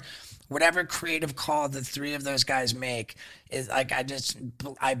whatever creative call the three of those guys make is like,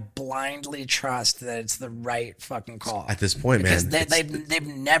 I blindly trust that it's the right fucking call at this point, because man. They've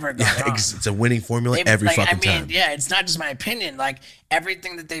never gone wrong. It's a winning formula every fucking time. Yeah, it's not just my opinion. Like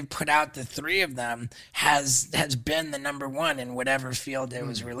everything that they've put out, the three of them has been the number one in whatever field it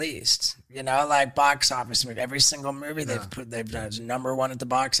was released. You know, like box office movie. Every single movie they've done is number one at the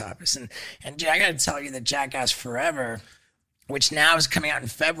box office. And dude, I got to tell you that Jackass Forever, which now is coming out in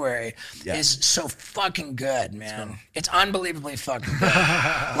February, is so fucking good, man. It's unbelievably fucking good.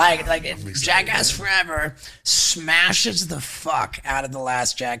 like Jackass Forever smashes the fuck out of the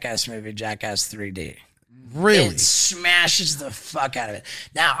last Jackass movie, Jackass 3D. Really? It smashes the fuck out of it.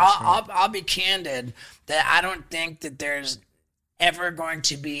 Now, I'll be candid that I don't think that there's ever going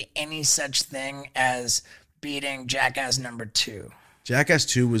to be any such thing as beating Jackass number 2. Jackass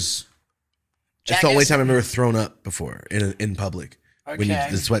 2 was... That's the only time I've ever thrown up before in public. Okay. When the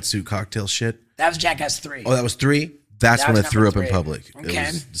sweatsuit cocktail shit. That was Jackass 3. Oh, that was 3? That's when I threw up 3. in public. Okay. It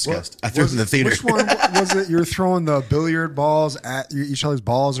was disgusting. I threw it in the theater. Which one was it? You're throwing the billiard balls at each other's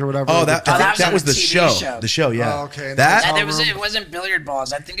balls or whatever? Oh, that was the TV show. The show, yeah. Oh, okay. It wasn't billiard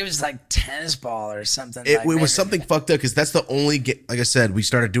balls. I think it was like tennis ball or something. It was something fucked up because that's the only like I said, we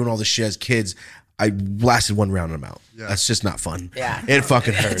started doing all this shit as kids. I lasted one round and I'm out. Yeah. That's just not fun. Yeah. It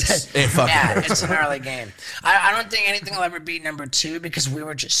fucking hurts. It fucking hurts. It's an early game. I don't think anything will ever beat number 2 because we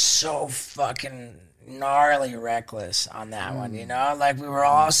were just so fucking gnarly reckless on that one, you know? Like we were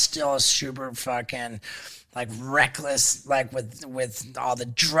all still super fucking like reckless, like with all the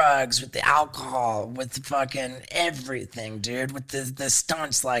drugs, with the alcohol, with fucking everything, dude, with the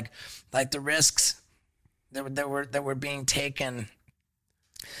stunts, like the risks that were being taken.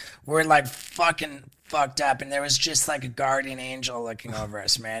 We're like fucking fucked up, and there was just like a guardian angel looking over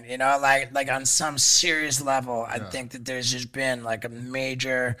us, man. You know, like on some serious level, I think that there's just been like a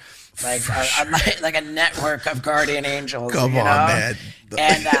major, like like a network of guardian angels. Come on, man.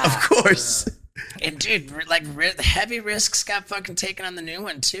 And of course. And dude, like heavy risks got fucking taken on the new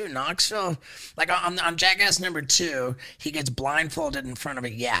one too. Knoxville, like on Jackass number 2, he gets blindfolded in front of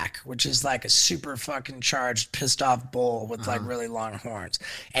a yak, which is like a super fucking charged, pissed off bull with like really long horns.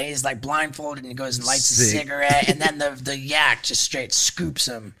 And he's like blindfolded and he goes and lights a cigarette, and then the yak just straight scoops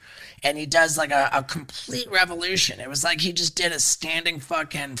him. And he does like a complete revolution. It was like he just did a standing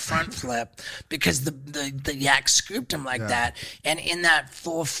fucking front flip because the yak scooped him like that. And in that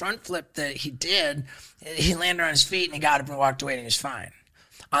full front flip that he did, he landed on his feet and he got up and walked away and he was fine.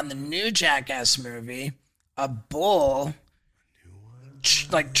 On the new Jackass movie, a bull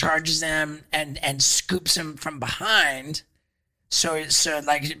like charges him and scoops him from behind. So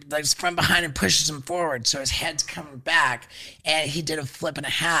like from behind and pushes him forward. So his head's coming back, and he did a flip and a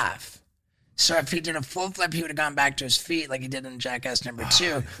half. So if he did a full flip, he would have gone back to his feet like he did in Jackass number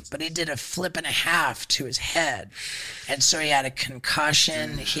 2. But he did a flip and a half to his head. And so he had a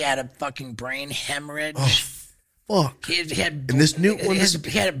concussion. He had a fucking brain hemorrhage. Fuck. He had and this new one,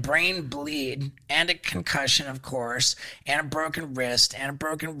 he had a brain bleed and a concussion, of course, and a broken wrist and a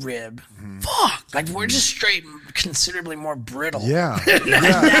broken rib. Fuck. Like we're just straight considerably more brittle. Yeah.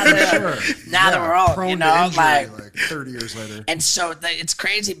 Now that we're all, you know, injury, like 30 years later. And so it's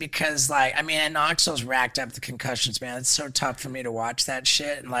crazy because like, I mean, and Knoxville's racked up the concussions, man. It's so tough for me to watch that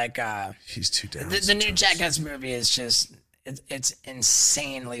shit. And like, he's too down. The new Jackass movie is just, it's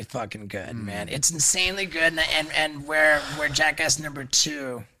insanely fucking good, man. It's insanely good, and where Jackass number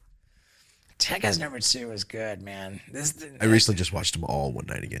 2 was good, man. I recently just watched them all one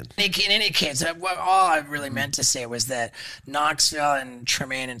night again. In any case, all I really meant to say was that Knoxville and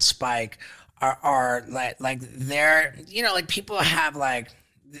Tremaine and Spike are like they're, you know, like people have like,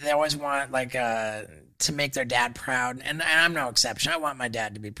 they always want like to make their dad proud, and I'm no exception. I want my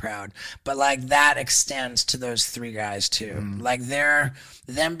dad to be proud, but like that extends to those 3 guys too. Like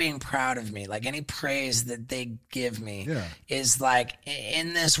them being proud of me, like any praise that they give me is like,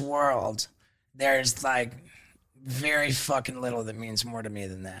 in this world there's like very fucking little that means more to me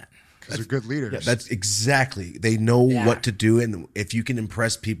than that. Because they're good leaders. Yeah, that's exactly. They know what to do, and if you can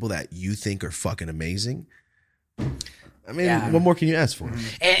impress people that you think are fucking amazing, I mean, what more can you ask for?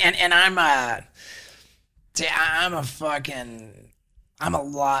 And I'm a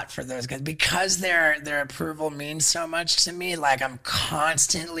lot for those guys because their approval means so much to me. Like I'm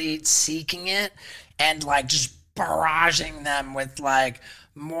constantly seeking it and like just barraging them with like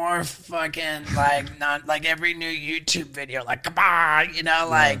more fucking like not like every new YouTube video like come on, you know,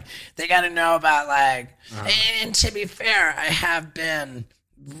 like they got to know about like and to be fair, I have been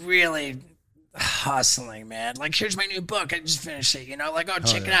really hustling, man. Like here's my new book, I just finished it, you know, like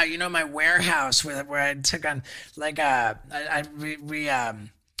check it out, you know, my warehouse where I took on like we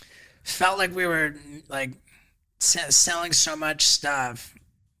felt like we were like selling so much stuff,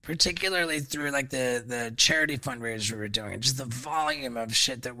 particularly through like the charity fundraiser we were doing, and just the volume of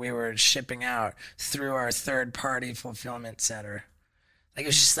shit that we were shipping out through our third party fulfillment center. Like, it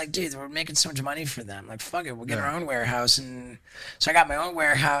was just like, dude, we're making so much money for them. Like, fuck it, we'll get our own warehouse. And so I got my own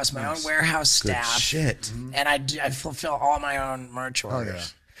warehouse, my own warehouse staff. Good shit. And I fulfill all my own merch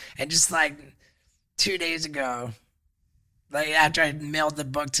orders. And just like 2 days ago, like after I mailed the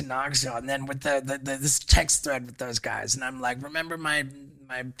book to Knoxville, and then with this text thread with those guys, and I'm like, remember my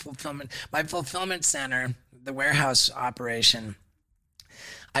fulfillment center, the warehouse operation,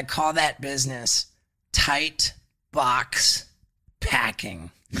 I call that business Tight Box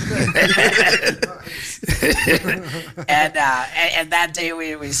Packing. And that day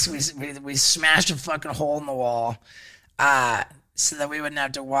we smashed a fucking hole in the wall so that we wouldn't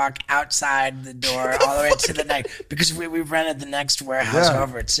have to walk outside the door all the way to the next, because we rented the next warehouse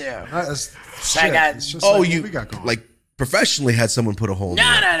over too. So I got you like professionally had someone put a hole in it.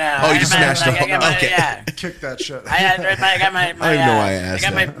 No. Oh, you just smashed the hole. Okay. Kick that shit. I got my I don't even know why I asked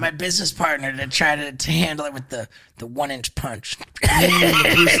that. my business partner to try to handle it with the 1-inch punch.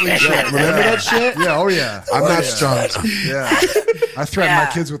 Remember that shit? Yeah, oh yeah. I'm not strong. Yeah. I threaten my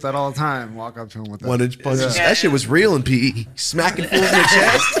kids with that all the time. Walk up to them with that. 1-inch punches. That shit was real in PE. Smacking fools in the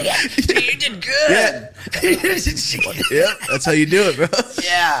chest. Dude, you did good. Yeah, that's how you do it, bro.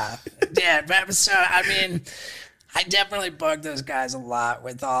 Yeah. But so, I mean, I definitely bug those guys a lot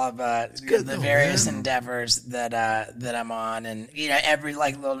with all of the various endeavors that I'm on, and you know, every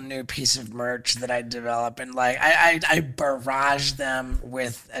like little new piece of merch that I develop, and like I barrage them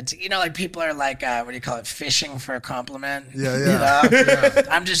with you know, like people are like what do you call it, fishing for a compliment? Yeah. You know?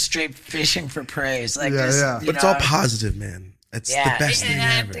 I'm just straight fishing for praise. Like But it's all positive, man. It's the best thing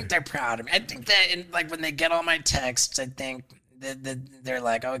ever. I think they're proud of me. I think that like when they get all my texts, I think they're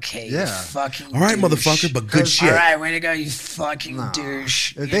like, okay, you fucking all right, douche. motherfucker, but good shit. All right, way to go, you fucking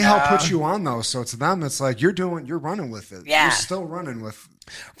douche. They help put you on though, so to them it's like you're running with it. Yeah, you're still running with.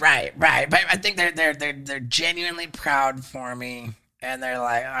 Right. But I think they're genuinely proud for me, and they're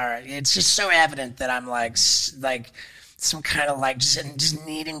like, all right. It's just so evident that I'm like some kind of like just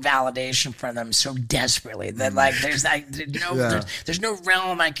needing validation from them so desperately that like there's no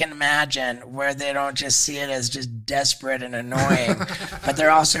realm I can imagine where they don't just see it as just desperate and annoying, but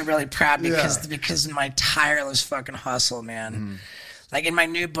they're also really proud because of my tireless fucking hustle, man. Like in my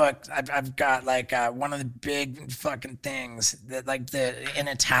new book, I've got like one of the big fucking things that like in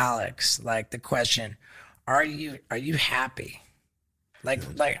italics, like the question, are you happy? Like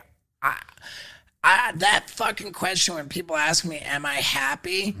I that fucking question when people ask me, am I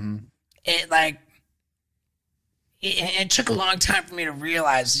happy? It took a long time for me to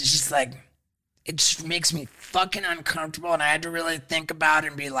realize. It's just like, it just makes me fucking uncomfortable, and I had to really think about it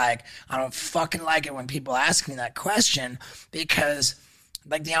and be like, I don't fucking like it when people ask me that question, because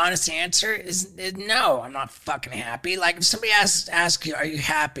like the honest answer is no, I'm not fucking happy. Like if somebody asks you, are you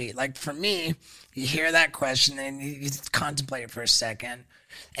happy? Like for me, you hear that question and you contemplate it for a second.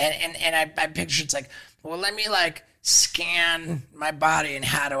 And I picture it's like, well, let me like scan my body and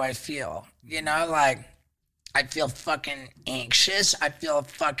how do I feel? You know, like I feel fucking anxious. I feel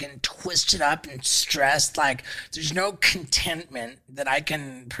fucking twisted up and stressed. Like there's no contentment that I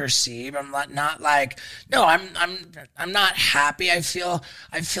can perceive. I'm not like, no, I'm not happy. I feel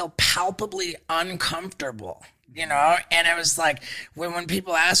palpably uncomfortable, you know? And it was like, when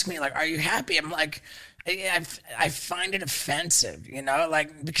people ask me like, are you happy? I'm like, I find it offensive, you know,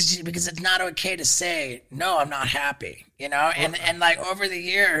 like because it's not okay to say no, I'm not happy, you know, and like over the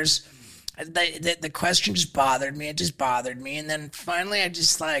years, the question just bothered me. It just bothered me, and then finally, I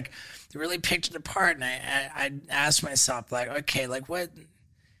just like really picked it apart, and I asked myself like, okay, like what?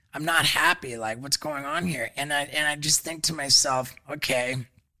 I'm not happy. Like what's going on here? And I just think to myself, okay,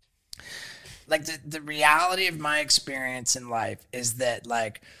 like the reality of my experience in life is that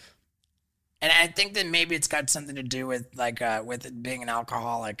like And I think that maybe it's got something to do with with it being an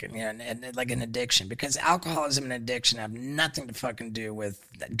alcoholic and, and like an addiction, because alcoholism and addiction have nothing to fucking do with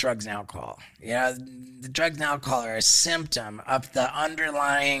drugs and alcohol. The drugs and alcohol are a symptom of the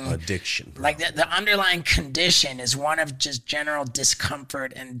underlying addiction. Like the underlying condition is one of just general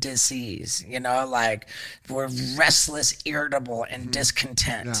discomfort and disease. Like we're restless, irritable, and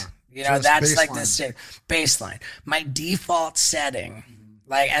discontent. Yeah. That's baseline. like this baseline. My default setting.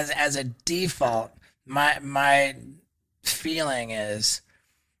 Like as a default, my feeling is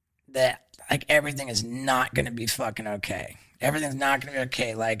that like everything is not gonna be fucking okay. Everything's not gonna be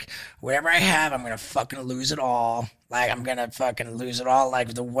okay. Like whatever I have, I'm gonna fucking lose it all. Like I'm gonna fucking lose it all.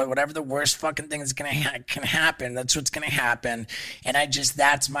 Like whatever the worst fucking thing is can happen, that's what's gonna happen. And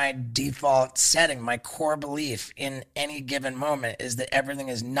that's my default setting. My core belief in any given moment is that everything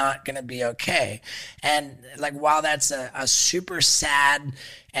is not gonna be okay. And like while that's a super sad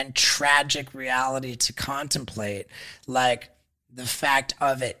and tragic reality to contemplate, like the fact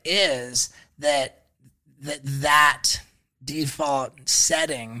of it is that default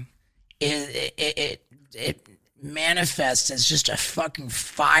setting it manifests as just a fucking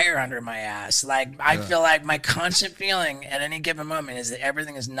fire under my ass. Like I feel like my constant feeling at any given moment is that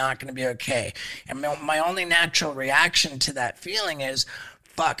everything is not going to be okay, and my only natural reaction to that feeling is,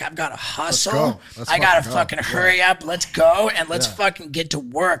 fuck, I've got to hustle. I got to fucking hurry up. Let's go. And let's fucking get to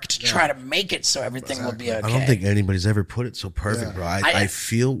work to try to make it so everything will be okay. I don't think anybody's ever put it so perfect, bro. I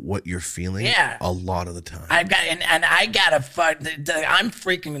feel what you're feeling a lot of the time. I've got, and I got to I'm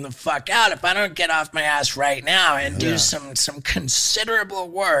freaking the fuck out if I don't get off my ass right now and do some considerable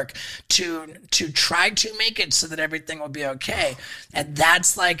work to try to make it so that everything will be okay. And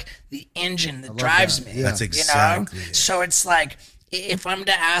that's like the engine that drives me. Yeah. That's exactly it. So it's like, if I'm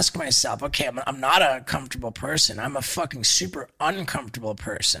to ask myself, okay, I'm not a comfortable person. I'm a fucking super uncomfortable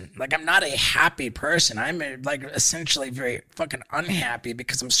person. Like, I'm not a happy person. I'm essentially very fucking unhappy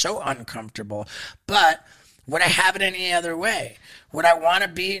because I'm so uncomfortable. But would I have it any other way? Would I want to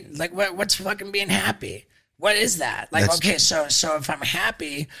be, like, what's fucking being happy? What is that? Like, okay, so if I'm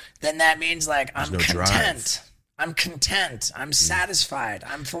happy, then that means, like, I'm content. Drive. I'm content. I'm satisfied.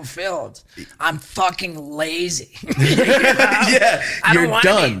 I'm fulfilled. I'm fucking lazy. Yeah, you're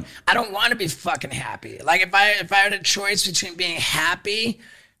done. I don't want to be fucking happy. Like if I had a choice between being happy,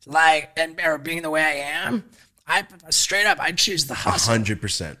 or being the way I am, I'd choose the hustle.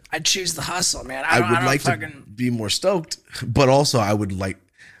 100%. I'd choose the hustle, man. I would like to be more stoked, but also I would like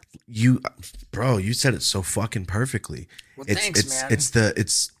you, bro. You said it so fucking perfectly. Well, thanks, man.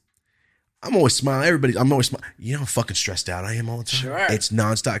 I'm always smiling. I'm always smiling. You know how fucking stressed out I am all the time? Sure. It's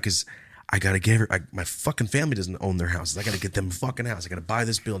nonstop because I got to give her, my fucking family doesn't own their houses. I got to get them a fucking house. I got to buy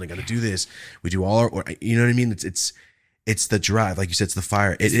this building. I got to do this. We do all you know what I mean? It's the drive. Like you said, it's the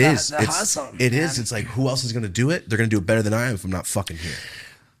fire. It's the hustle. It is. It's like, who else is going to do it? They're going to do it better than I am if I'm not fucking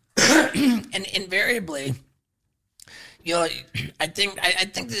here. And invariably, I think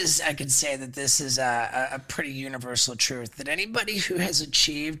this. I could say that this is a pretty universal truth, that anybody who has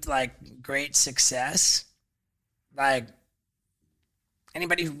achieved like great success, like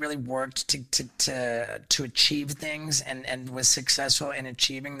anybody who really worked to achieve things and was successful in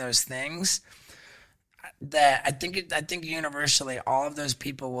achieving those things, that I think universally all of those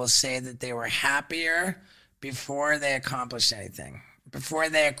people will say that they were happier before they accomplished anything. Before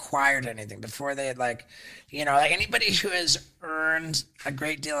they acquired anything, before they like anybody who has earned a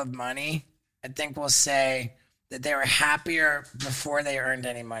great deal of money, I think will say that they were happier before they earned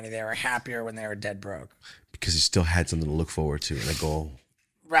any money. They were happier when they were dead broke. Because you still had something to look forward to and a goal.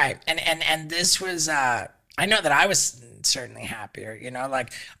 Right. And this was, I know that I was certainly happier,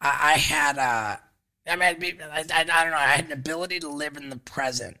 like I had, I don't know, I had an ability to live in the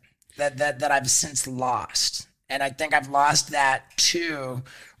present that I've since lost. And I think I've lost that to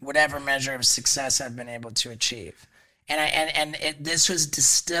whatever measure of success I've been able to achieve. And this was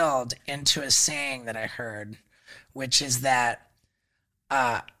distilled into a saying that I heard, which is that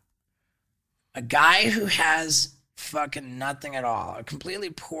a guy who has fucking nothing at all, a completely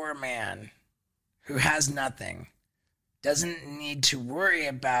poor man who has nothing, doesn't need to worry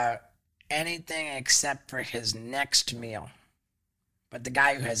about anything except for his next meal. But the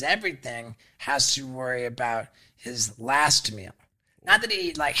guy who has everything has to worry about his last meal. Not that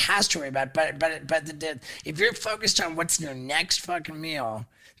he has to worry about it, but if you're focused on what's your next fucking meal,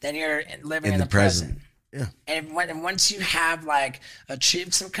 then you're living in the present. Yeah. And once you have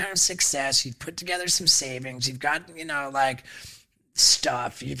achieved some kind of success, you've put together some savings, you've got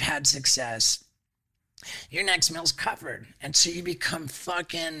stuff, you've had success, your next meal's covered. And so you become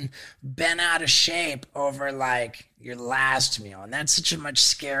fucking bent out of shape over like your last meal. And that's such a much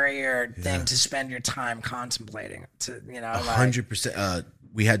scarier thing to spend your time contemplating. To, you know, 100%.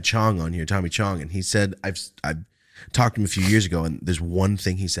 We had Chong on here, Tommy Chong, and he said, I've talked to him a few years ago, and there's one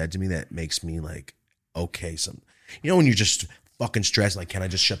thing he said to me that makes me like, okay, you know, when you're just fucking stressed, like, can I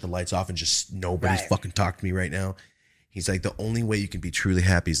just shut the lights off and just nobody's fucking talk to me right now? He's like, the only way you can be truly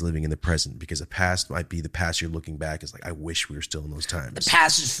happy is living in the present, because the past might be the past. You're looking back. It's like, I wish we were still in those times. The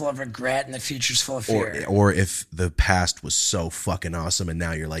past is full of regret and the future's full of fear. Or if the past was so fucking awesome and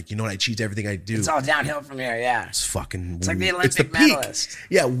now you're like, you know what? I achieved everything I do. It's all downhill from here. Yeah. It's fucking. It's like the Olympic medalist.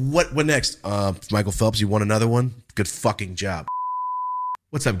 Yeah. What next? Michael Phelps, you won another one? Good fucking job.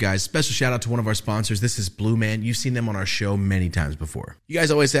 What's up, guys? Special shout out to one of our sponsors. This is Blue Man. You've seen them on our show many times before. You guys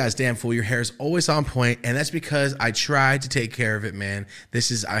always ask, damn fool, your hair is always on point, and that's because I try to take care of it, man.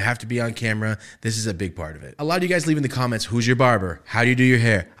 I have to be on camera. This is a big part of it. A lot of you guys leave in the comments, who's your barber? How do you do your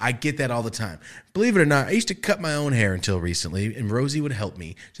hair? I get that all the time. Believe it or not, I used to cut my own hair until recently, and Rosie would help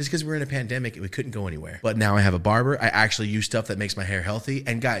me. Just because we're in a pandemic and we couldn't go anywhere. But now I have a barber. I actually use stuff that makes my hair healthy.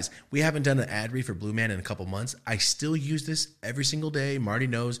 And guys, we haven't done an ad read for Blue Man in a couple months. I still use this every single day. Marty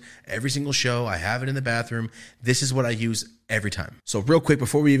knows. Every single show, I have it in the bathroom. This is what I use every time. So real quick,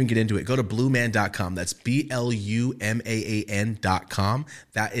 before we even get into it, go to blueman.com. That's BLUMAAN.com.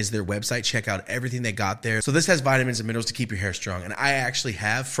 That is their website. Check out everything they got there. So this has vitamins and minerals to keep your hair strong. And I actually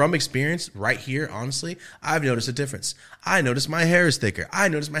have, from experience right here, honestly, I've noticed a difference. I noticed my hair is thicker. I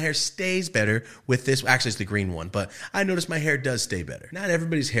noticed my hair stays better with this. Actually, it's the green one, but I noticed my hair does stay better. Not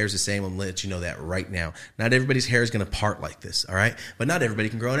everybody's hair is the same. I'm letting you know that right now. Not everybody's hair is going to part like this, all right? But not everybody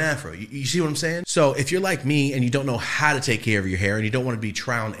can grow an afro. You see what I'm saying? So if you're like me and you don't know how to take care of your hair and you don't want to be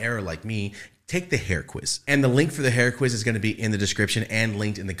trial and error like me, take the hair quiz. And the link for the hair quiz is going to be in the description and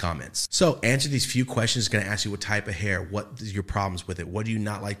linked in the comments. So answer these few questions. It's going to ask you what type of hair, what is your problems with it, what do you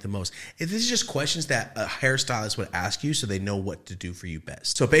not like the most. If this is just questions that a hairstylist would ask you so they know what to do for you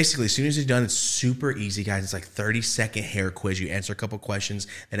best. So basically, as soon as you're done, it's super easy, guys. It's like 30-second hair quiz. You answer a couple questions,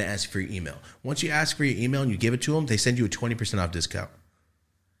 then it asks you for your email. Once you ask for your email and you give it to them, they send you a 20% off discount.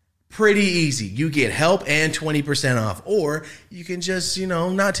 Pretty easy. You get help and 20% off, or you can just,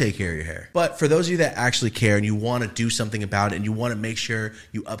 not take care of your hair. But for those of you that actually care and you want to do something about it and you want to make sure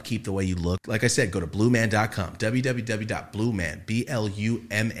you upkeep the way you look, like I said, go to blueman.com, www.blueman,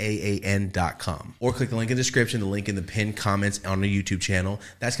 BLUMAAN.com, or click the link in the description, the link in the pinned comments on the YouTube channel.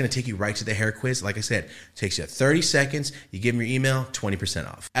 That's going to take you right to the hair quiz. Like I said, it takes you 30 seconds. You give them your email, 20%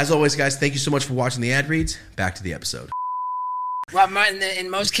 off. As always, guys, thank you so much for watching the ad reads. Back to the episode. Well, in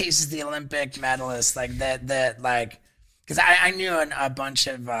most cases, the Olympic medalists, like that, like, because I knew a bunch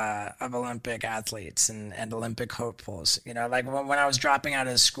of Olympic athletes and Olympic hopefuls. Like when I was dropping out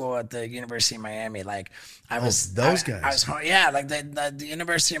of school at the University of Miami, like guys. Like the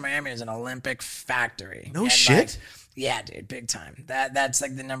University of Miami is an Olympic factory. No shit. Like, yeah, dude, big time. That's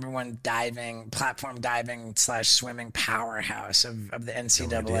like the #1 platform diving / swimming powerhouse of the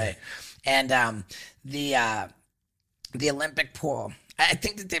NCAA, and the Olympic pool. I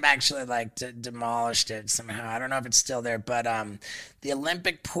think that they've actually demolished it somehow. I don't know if it's still there, but the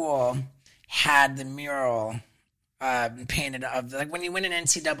Olympic pool had the mural painted of, like, when you win an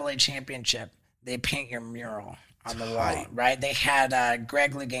NCAA championship, they paint your mural on the wall, right? They had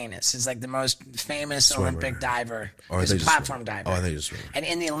Greg Louganis is like the most famous swimmer. Olympic diver. He's a platform diver. Oh, they just swim. And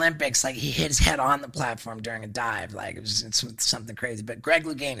in the Olympics, like, he hit his head on the platform during a dive. Like, it's something crazy. But Greg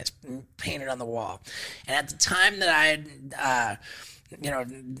Louganis painted on the wall. And at the time that I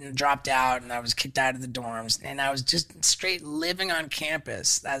had dropped out and I was kicked out of the dorms, and I was just straight living on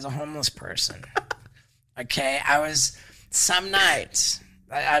campus as a homeless person. Okay, I was some nights.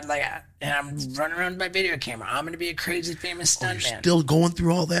 And I'm running around with my video camera. I'm going to be a crazy famous stuntman. You're still going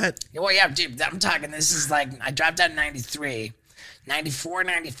through all that? Well, yeah, dude, I'm talking, this is like, I dropped out in 93, 94,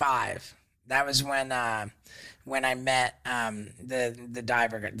 95. That was when I met the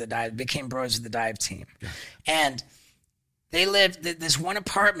diver, became bros with the dive team. Yeah. And they lived this one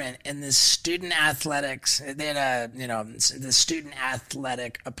apartment in this student athletics. They had the student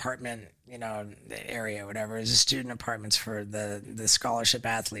athletic apartment, the area, whatever. It was a student apartments for the scholarship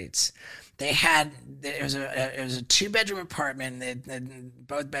athletes. They had, it was a 2-bedroom apartment.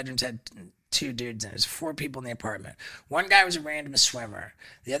 Both bedrooms had 2 dudes in it. It was 4 people in the apartment. One guy was a random swimmer.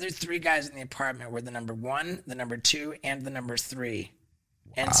 The other 3 guys in the apartment were the #1, the #2, and the #3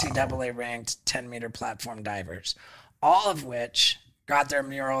 NCAA ranked 10-meter platform divers. All of which got their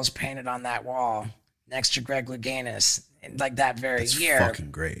murals painted on that wall next to Greg Louganis, like that very year. That's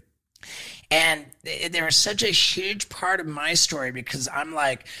fucking great. And they were such a huge part of my story because I'm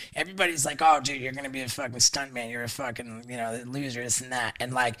like, everybody's like, oh, dude, you're going to be a fucking stuntman. You're a fucking, loser, this and that.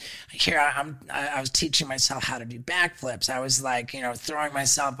 And like, here I was teaching myself how to do backflips. I was like, throwing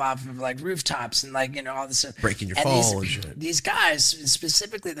myself off of like rooftops and like, all this stuff. Breaking your fall and shit. These guys,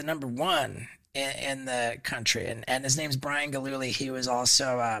 specifically the number one in the country, and his name's Brian Gillooly. He was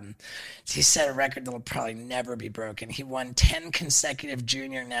also he set a record that will probably never be broken. He won 10 consecutive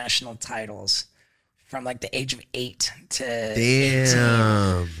junior national titles from like the age of 8 to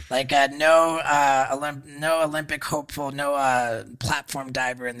 18. Like no Olympic hopeful, no platform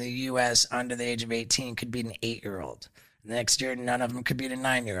diver in the U.S. under the age of 18 could beat an 8-year-old. Next year, none of them could beat a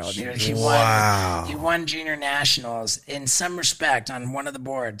 9-year-old. He won junior nationals in some respect on one of the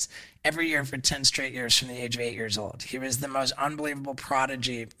boards every year for 10 straight years from the age of 8 years old. He was the most unbelievable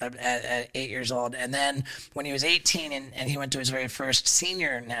prodigy at 8 years old. And then when he was 18 and he went to his very first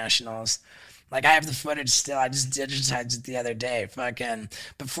senior nationals, like I have the footage still. I just digitized it the other day. Fucking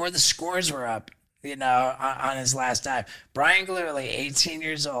before the scores were up, on his last dive. Brian Gillooly, 18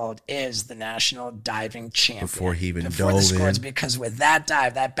 years old, is the national diving champion. Before he even Before dove the scores, in. because with that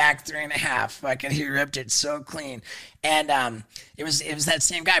dive, that back 3.5, fucking he ripped it so clean. And it was that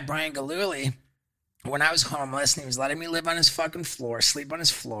same guy, Brian Gillooly, when I was homeless and he was letting me live on his fucking floor, sleep on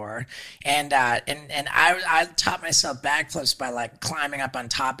his floor. And I taught myself backflips by like climbing up on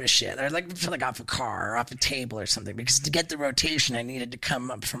top of shit. Or like off a car or off a table or something, because to get the rotation, I needed to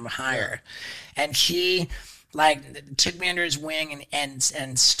come up from higher. Yeah. And he like took me under his wing and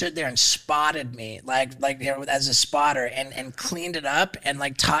stood there and spotted me as a spotter and cleaned it up and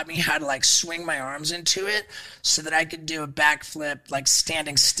like taught me how to like swing my arms into it so that I could do a backflip like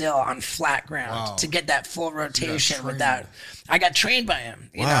standing still on flat ground to get that full rotation without. I got trained by him,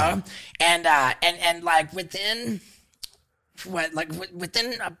 you know, and like within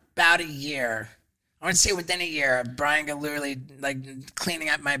about a year. I would say within a year of Brian Gillooly like cleaning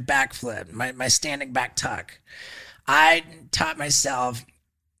up my backflip, my standing back tuck, I taught myself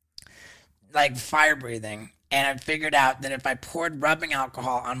like fire breathing, and I figured out that if I poured rubbing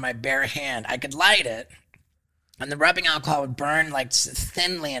alcohol on my bare hand, I could light it, and the rubbing alcohol would burn like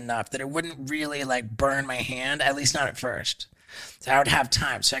thinly enough that it wouldn't really like burn my hand, at least not at first. So I would have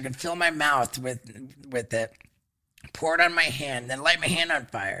time, so I could fill my mouth with it, pour it on my hand, then light my hand on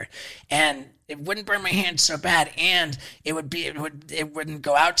fire, and it wouldn't burn my hand so bad, and it wouldn't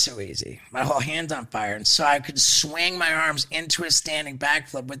go out so easy. My whole hand's on fire, and so I could swing my arms into a standing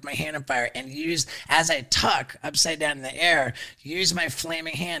backflip with my hand on fire, and use, as I tuck upside down in the air, use my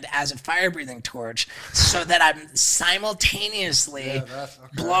flaming hand as a fire breathing torch, so that I'm simultaneously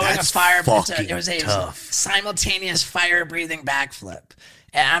blowing a fire. It was a simultaneous fire breathing backflip.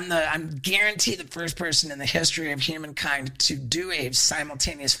 And I'm guaranteed the first person in the history of humankind to do a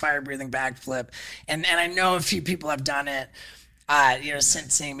simultaneous fire breathing backflip. And I know a few people have done it,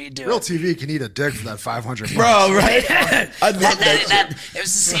 since seeing me do Real it. TV can eat a dick for that $500. Bro, right? I love that. It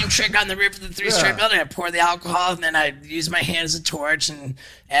was the same trick on the roof of the 3-story building. I pour the alcohol, and then I use my hand as a torch and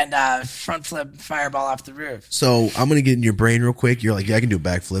front flip fireball off the roof. So I'm going to get in your brain real quick. You're like, yeah, I can do a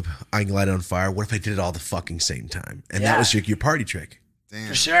backflip. I can light it on fire. What if I did it all the fucking same time? And that was your party trick. Damn.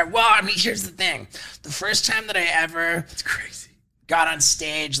 For sure. Well, I mean, here's the thing. The first time that I ever got on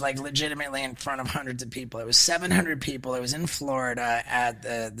stage, like legitimately in front of hundreds of people, it was 700 people. It was in Florida at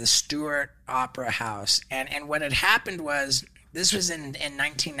the Stewart Opera House. And what had happened was, this was in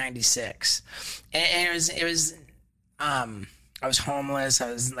 1996. And it was I was homeless. I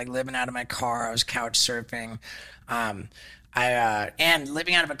was like living out of my car. I was couch surfing. And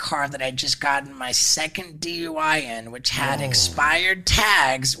living out of a car that I'd just gotten my second DUI in, which had expired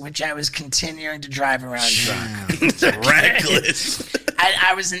tags, which I was continuing to drive around drunk. Reckless.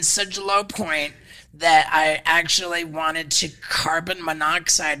 I was in such a low point that I actually wanted to carbon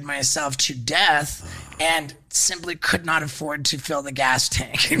monoxide myself to death and simply could not afford to fill the gas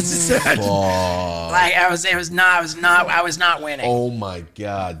tank. Like I was not winning. Oh my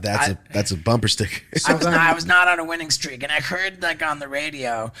God, that's a bumper sticker. I was not on a winning streak, and I heard like on the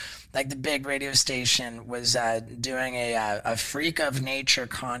radio, like the big radio station was doing a freak of nature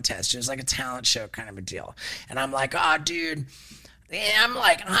contest. It was like a talent show kind of a deal, and I'm like, oh, dude. Yeah,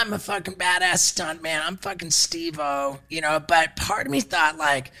 I'm a fucking badass stunt man. I'm fucking Steve-O, but part of me thought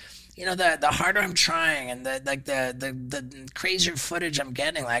like, you know, the harder I'm trying and the crazier footage I'm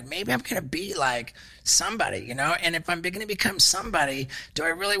getting, like maybe I'm gonna be like somebody, you know. And if I'm gonna become somebody, do I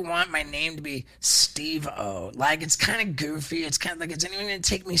really want my name to be Steve-O? Like, it's kind of goofy. It's kind of like, is anyone gonna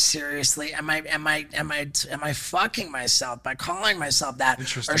take me seriously? Am I fucking myself by calling myself that,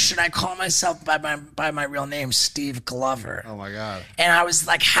 or should I call myself by my real name, Steve Glover? Oh my god! And I was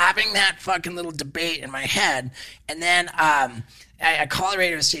like having that fucking little debate in my head, and then I called the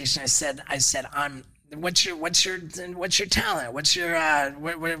radio station. I said, what's your talent? What's your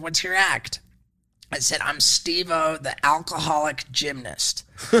act? I said, I'm Steve-O, the alcoholic gymnast.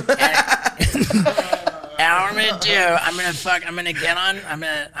 And what I'm gonna do, I'm gonna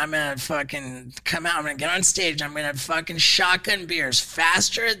fucking come out. I'm gonna get on stage. I'm gonna fucking shotgun beers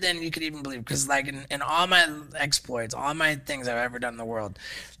faster than you could even believe. Because like in all my exploits, all my things I've ever done in the world,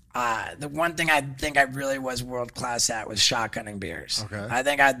 the one thing I think I really was world class at was shotgunning beers. Okay. I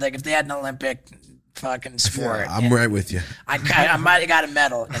think if they had an Olympic fucking sport, I'm right with you. I might have got a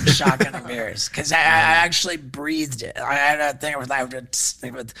medal in shotgunning beers because I actually breathed it. I had a thing with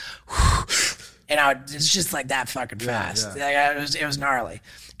you know, it's just like that fucking fast. Yeah. Like, it was gnarly,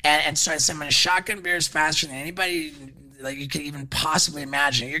 and so I said, I'm gonna shotgun beers faster than anybody like you could even possibly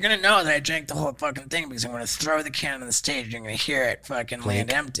imagine. You're gonna know that I drank the whole fucking thing because I'm gonna throw the can on the stage. You're gonna hear it fucking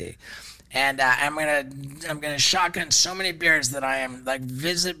land empty, and I'm gonna shotgun so many beers that I am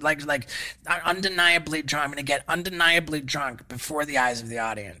undeniably drunk. I'm gonna get undeniably drunk before the eyes of the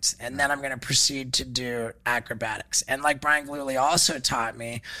audience, and then I'm gonna proceed to do acrobatics. And like Brian Gluley also taught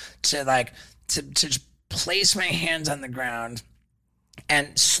me to to place my hands on the ground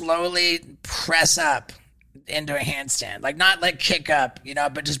and slowly press up into a handstand, like not like kick up, you know,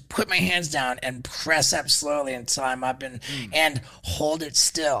 but just put my hands down and press up slowly until I'm up and hold it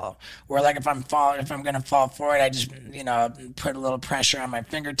still. Where like if I'm gonna fall forward, I just, you know, put a little pressure on my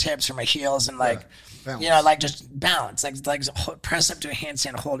fingertips or my heels and like, you know, like just balance, like press up to a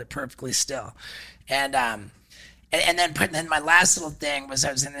handstand, hold it perfectly still, and then my last little thing was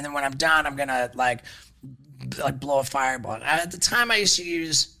and then when I'm done, I'm gonna like blow a fireball. At the time, I used to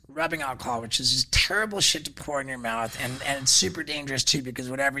use rubbing alcohol, which is just terrible shit to pour in your mouth, and it's super dangerous too because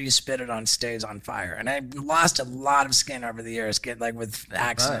whatever you spit it on stays on fire. And I lost a lot of skin over the years, with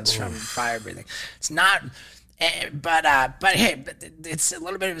accidents from fire breathing. It's not, but hey, it's a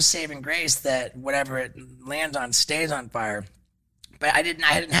little bit of a saving grace that whatever it lands on stays on fire. But I didn't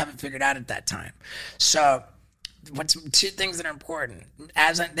have it figured out at that time. So what's two things that are important?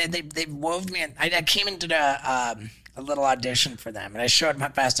 They wove me in. I came into a little audition for them, and I showed them how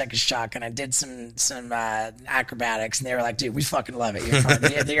fast I could shotgun. I did some acrobatics, and they were like, "Dude, we fucking love it.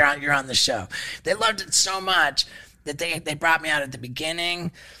 You're on the show." They loved it so much that they brought me out at the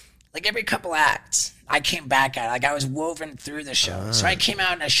beginning. Like every couple acts, I came back at it. Like I was woven through the show. So I came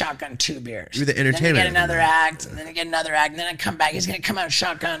out and I shotgunned 2 beers. You're the entertainment. Then I get another act, and then I get another act, and then I come back. He's gonna come out and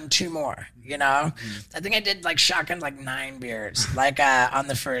shotgun 2 more. You know, I think I did like shotgun like 9 beers, like on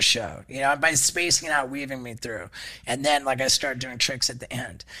the first show. You know, by spacing it out, weaving me through, and then like I started doing tricks at the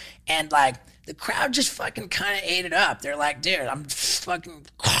end, and like the crowd just fucking kind of ate it up. They're like, "Dude, I'm fucking."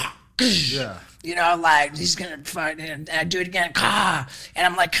 Yeah. You know, like he's gonna fight, and I do it again, and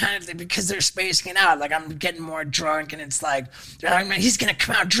I'm like kind of because they're spacing it out, like I'm getting more drunk, and it's like he's gonna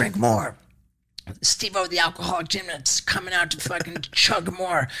come out and drink more. Steve-O, the alcoholic gymnast, coming out to fucking chug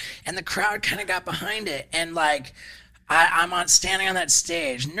more, and the crowd kind of got behind it, and like I'm standing on that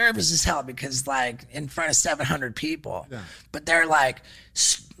stage, nervous as hell because like in front of 700 people, but they're like.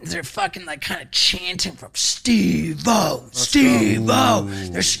 They're fucking like kind of chanting from Steve-O, Steve-O.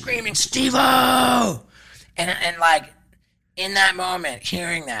 They're screaming Steve-O, and like in that moment,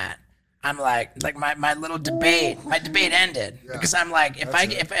 hearing that, I'm like my little debate. My debate ended because I'm like, if I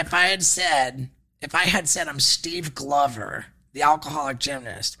had said I'm Steve Glover, the alcoholic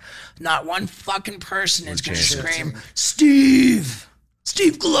gymnast, not one fucking person is gonna scream Steve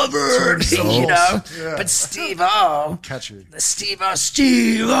Glover, you know, but Steve-O, catchy.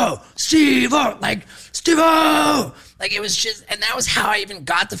 Steve-O, like Steve-O, like it was just, and that was how I even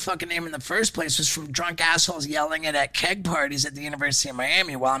got the fucking name in the first place, was from drunk assholes yelling it at keg parties at the University of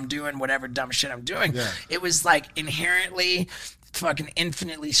Miami while I'm doing whatever dumb shit I'm doing. Yeah. It was like inherently fucking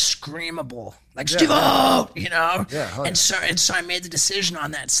infinitely screamable, like Steve-O, you know, and so I made the decision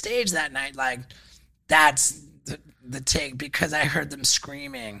on that stage that night, like that's the take, because I heard them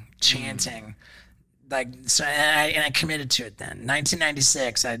screaming, chanting, like so, and I committed to it. Then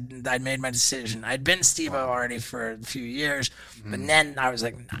 1996, I made my decision. I'd been Steve-O already for a few years, but then I was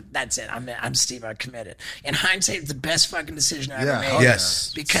like, nah, that's it. I'm Steve-O, committed. In hindsight, it's the best fucking decision I ever made.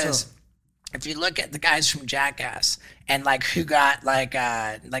 Yes, because if you look at the guys from Jackass and like who got like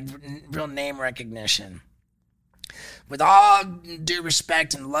real name recognition, with all due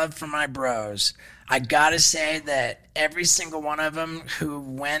respect and love for my bros, I gotta say that every single one of them who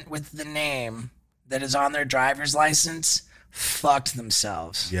went with the name that is on their driver's license fucked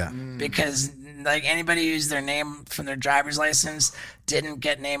themselves. Yeah. Because like anybody who used their name from their driver's license didn't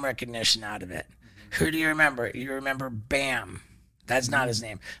get name recognition out of it. Who do you remember? You remember Bam. That's not his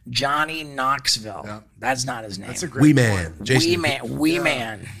name. Johnny Knoxville. Yeah. That's not his name. That's a great Man. Jason. Wee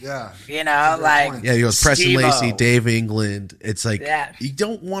Man. Yeah. You know, like point. Yeah, he goes Preston Steve-O. Lacey, Dave England. It's like Yeah. you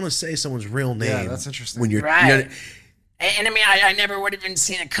don't want to say someone's real name. Yeah, that's interesting. When you're Right. And I mean, I never would have even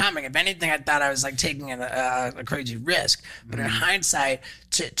seen it coming. If anything, I thought I was like taking a crazy risk. But in hindsight,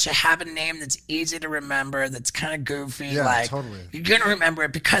 to have a name that's easy to remember, that's kind of goofy, Yeah, like totally. you're gonna remember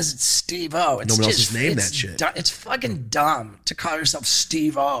it because it's Steve-O. It's Nobody else just, has named it's that shit. It's fucking dumb to call yourself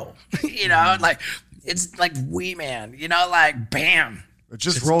Steve-O. You know, like it's like Wee Man. You know, like Bam. It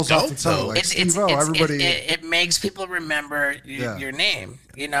just rolls off the dope, tongue. though. Like Steve-O, everybody. It makes people remember your name.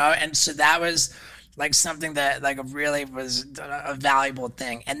 You know, and so that was like something that like really was a valuable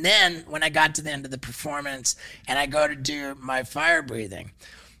thing. And then when I got to the end of the performance and I go to do my fire breathing,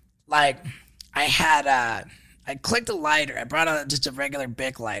 like I had I clicked a lighter. I brought out just a regular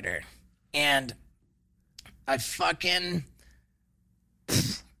Bic lighter, and I fucking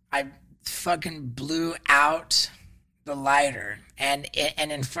blew out the lighter, and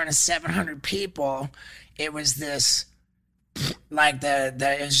in front of 700 people, it was this like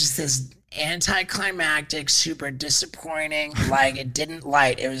it was just this anticlimactic, super disappointing. Like it didn't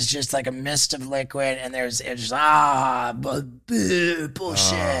light. It was just like a mist of liquid, and it was just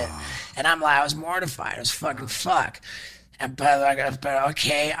bullshit. And I'm like, I was mortified. I was fucking fuck. But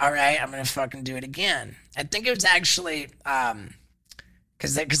okay, all right, I'm gonna fucking do it again. I think it was actually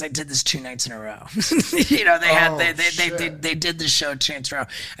because I did this 2 nights in a row. You know, they did the show 2 nights in a row.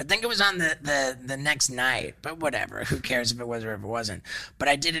 I think it was on the next night, but whatever. Who cares if it was or if it wasn't? But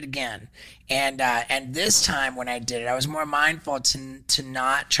I did it again, and this time when I did it, I was more mindful to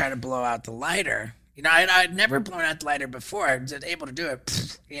not try to blow out the lighter. You know, I'd never blown out the lighter before. I was able to do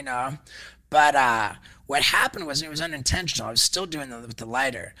it, you know. But what happened was it was unintentional. I was still doing it with the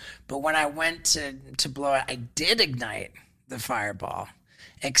lighter. But when I went to blow it, I did ignite the fireball.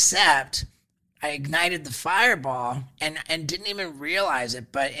 Except I ignited the fireball and didn't even realize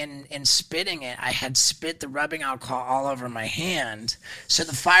it. But in spitting it, I had spit the rubbing alcohol all over my hand. So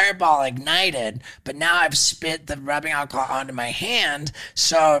the fireball ignited, but now I've spit the rubbing alcohol onto my hand.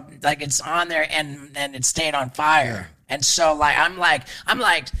 So like it's on there and it stayed on fire. Yeah. And so like I'm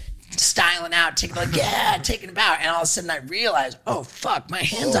like styling out, taking it out, and all of a sudden I realized, oh fuck, my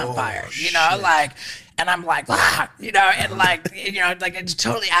hand's on fire. You know, shit. Like, and I'm like, you know, and like, you know, like it's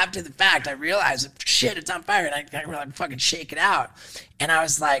totally after the fact I realized, shit, it's on fire, and I like fucking shake it out, and I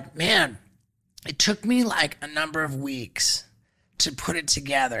was like, man, it took me like a number of weeks to put it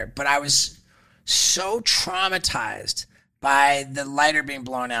together, but I was so traumatized by the lighter being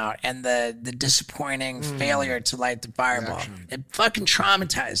blown out and the disappointing failure to light the fireball. It fucking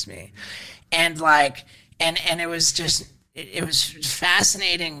traumatized me. And like, and it was just, it was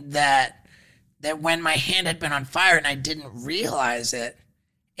fascinating that when my hand had been on fire and I didn't realize it,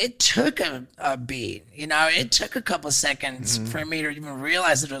 it took a beat, you know, it took a couple seconds for me to even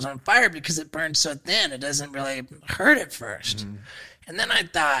realize that it was on fire because it burned so thin, it doesn't really hurt at first. And then I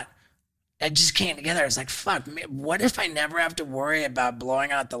thought, I just came together. I was like, fuck, what if I never have to worry about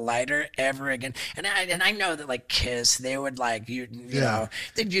blowing out the lighter ever again? And I know that like Kiss, they would like, you know,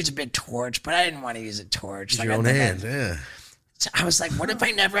 they'd use a big torch, but I didn't want to use a torch. Like, your own hand, yeah. So I was like, what if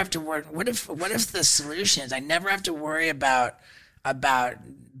I never have to worry? What if the solution is I never have to worry about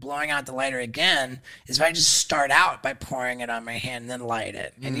blowing out the lighter again? Is if I just start out by pouring it on my hand and then light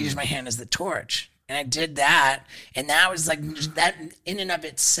it and use my hand as the torch. And I did that, and that was like that in and of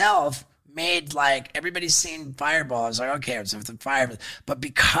itself made like everybody's seen Fireball. I was like, okay, it's with the fire, but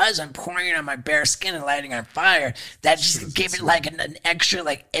because I'm pouring it on my bare skin and lighting on fire, that just gave it like an extra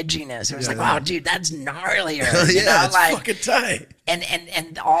like edginess. It was like, wow, dude, that's gnarlier. You know, it's like, fucking tight.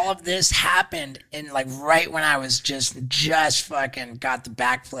 And all of this happened in like right when I was just fucking got the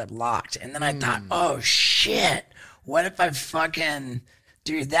backflip locked, and then I thought, oh shit, what if I fucking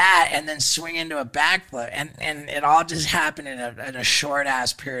do that and then swing into a backflip, and it all just happened in a short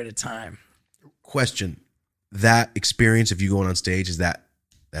ass period of time. Question: that experience of you going on stage, is that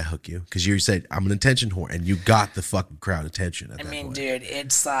hook you? Because you said I'm an attention whore, and you got the fucking crowd attention. At that point. Dude,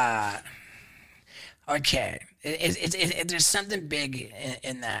 it's okay. There's something big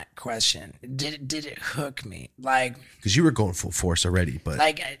in that question. Did it hook me? Like, because you were going full force already, but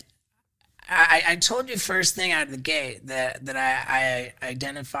like I told you first thing out of the gate that I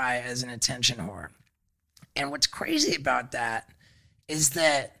identify as an attention whore. And what's crazy about that is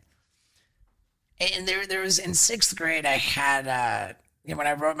that, and there was in 6th grade, I had, when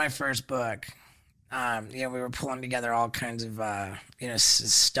I wrote my first book, we were pulling together all kinds of,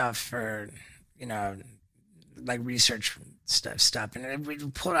 stuff for, like research stuff. And we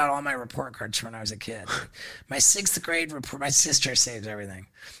pulled out all my report cards from when I was a kid. My 6th grade report, my sister saves everything.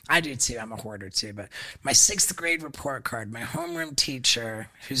 I do too. I'm a hoarder too. But my 6th grade report card, my homeroom teacher,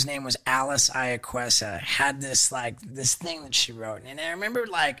 whose name was Alice Iaquesa, had this thing that she wrote. And I remember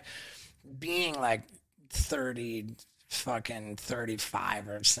being 35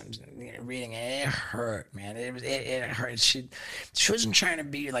 or something, reading it. It hurt, man. It hurt. She wasn't trying to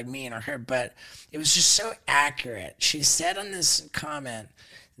be like mean or hurt, but it was just so accurate. She said on this comment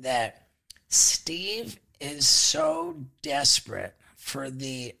that Steve is so desperate for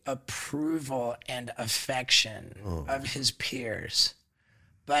the approval and affection of his peers,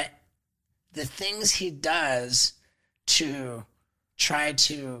 but the things he does to try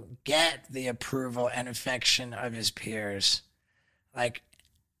to get the approval and affection of his peers,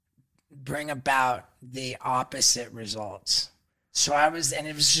 bring about the opposite results. So and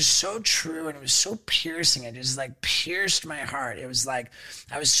it was just so true, and it was so piercing. It just pierced my heart. It was I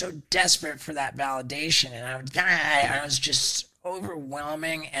was so desperate for that validation, and I was just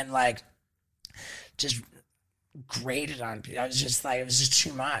overwhelming and just grated on people. I was just it was just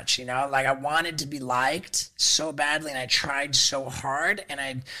too much, I wanted to be liked so badly, and I tried so hard, and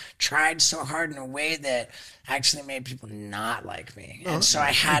I tried so hard in a way that actually made people not like me. And so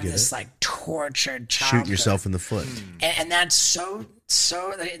I had this tortured childhood. Shoot yourself in the foot. And that's so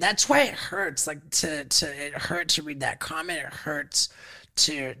that's why it hurts it hurt to read that comment. It hurts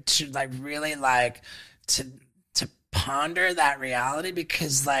to really to ponder that reality,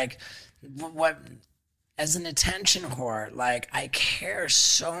 because what as an attention whore, I care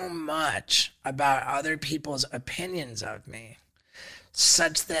so much about other people's opinions of me,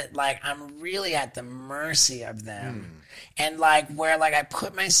 such that I'm really at the mercy of them. And where I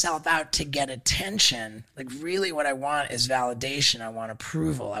put myself out to get attention, really what I want is validation. I want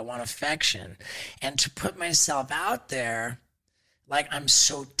approval. I want affection. And to put myself out there, I'm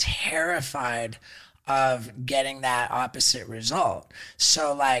so terrified of getting that opposite result.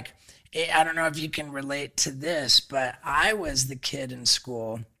 So I don't know if you can relate to this, but I was the kid in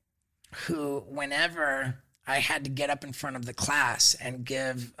school who, whenever I had to get up in front of the class and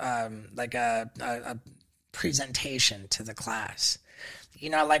give a presentation to the class,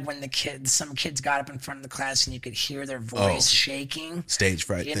 when some kids got up in front of the class and you could hear their voice shaking. Stage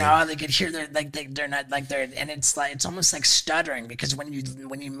fright. They could hear they're not and it's almost like stuttering, because when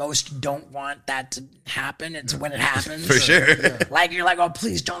you most don't want that to happen, it's when it happens. For sure. Yeah. You're oh,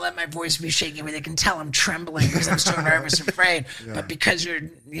 please don't let my voice be shaking. They can tell I'm trembling because I'm so nervous and afraid. Yeah. But because you're,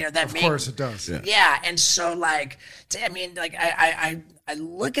 that of course it does. Yeah. And so I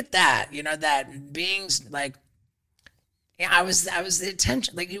look at that, that beings I was the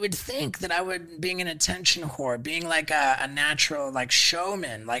attention. You would think that I would, being an attention whore, being a natural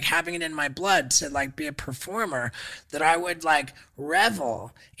showman, having it in my blood to be a performer, that I would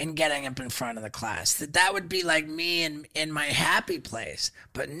revel in getting up in front of the class. That would be me in my happy place.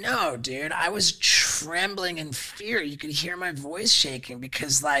 But no, dude, I was trembling in fear. You could hear my voice shaking,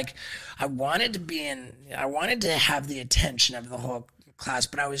 because I wanted to have the attention of the whole class,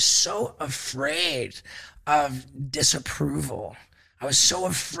 but I was so afraid of disapproval. I was so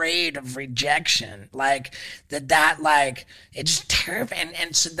afraid of rejection, it just terrified.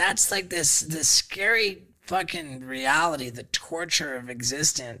 And so that's this scary fucking reality, the torture of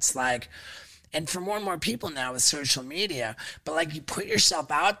existence. And for more and more people now with social media, but you put yourself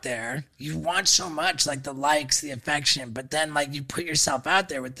out there, you want so much, the likes, the affection, but then you put yourself out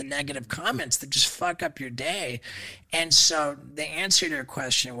there with the negative comments that just fuck up your day. And so the answer to your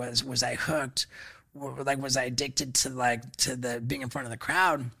question was I hooked? Was I addicted to the being in front of the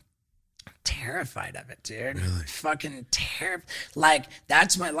crowd? Terrified of it, dude. Really? Fucking terrified.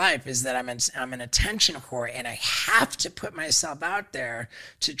 That's my life, is that I'm an attention whore, and I have to put myself out there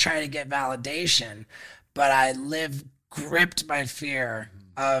to try to get validation, but I live gripped by fear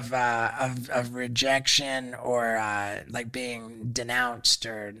of rejection, or being denounced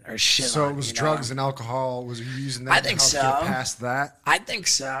or shit. So it was drugs and alcohol. Was you using that? I think so. Get past that. I think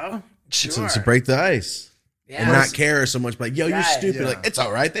so. Sure. To break the ice. Yeah. And not care so much, yo, you're stupid. Yeah. It's all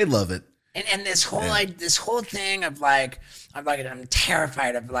right. They love it. And this whole thing of like I'm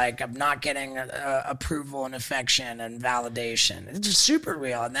terrified of not getting approval and affection and validation. It's just super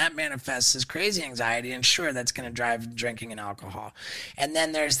real, and that manifests as crazy anxiety. And sure, that's going to drive drinking and alcohol. And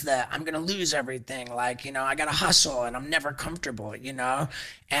then there's I'm going to lose everything. Like, you know, I got to hustle, and I'm never comfortable. You know,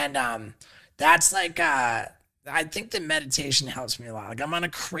 and that's like. I think that meditation helps me a lot. Like I'm on a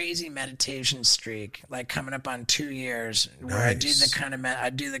crazy meditation streak, like coming up on 2 years, where I do the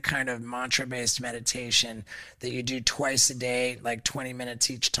kind of mantra-based meditation that you do twice a day, like 20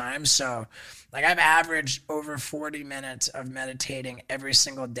 minutes each time. So, like I've averaged over 40 minutes of meditating every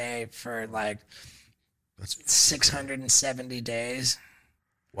single day for like 670 days.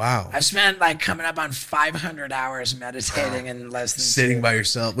 Wow. I've spent like coming up on 500 hours meditating in less than sitting by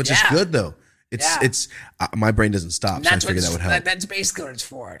yourself, which is good though. It's my brain doesn't stop, so I figured that would help. That's basically what it's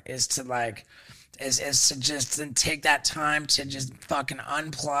for, is to just take that time to just fucking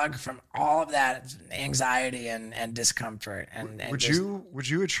unplug from all of that anxiety and discomfort. And would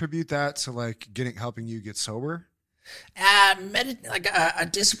you attribute that to like helping you get sober? A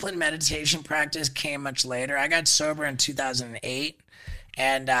disciplined meditation practice came much later. I got sober in 2008.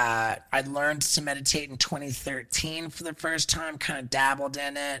 And I learned to meditate in 2013 for the first time, kind of dabbled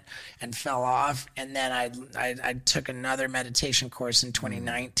in it and fell off. And then I took another meditation course in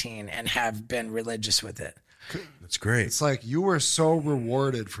 2019 and have been religious with it. That's great. It's like you were so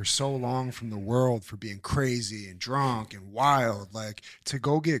rewarded for so long from the world for being crazy and drunk and wild. Like to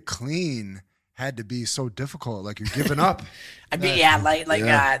go get clean had to be so difficult. Like you're giving up.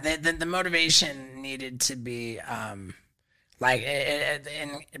 The motivation needed to be...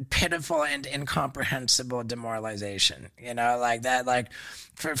 in pitiful and incomprehensible demoralization, you know, like that, like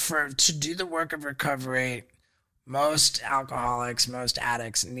to do the work of recovery, most alcoholics, most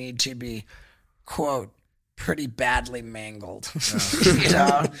addicts need to be, quote, pretty badly mangled, you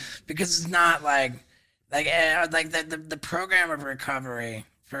know, because it's not like the program of recovery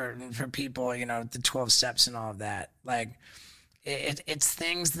for people, you know, the 12 steps and all of that, like it's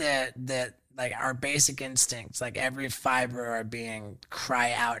things that like our basic instincts, like every fiber of our being,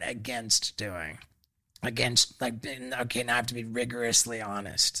 cry out against doing. Against, like, okay, now I have to be rigorously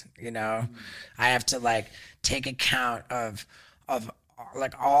honest, you know? I have to, like, take account of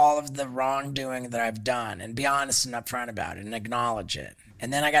like, all of the wrongdoing that I've done and be honest and upfront about it and acknowledge it.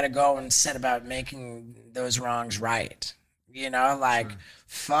 And then I got to go and set about making those wrongs right, you know? Like,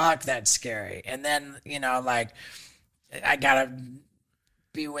 fuck, that's scary. And then, you know, like, I got to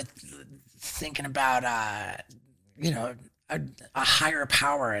be thinking about, you know, a higher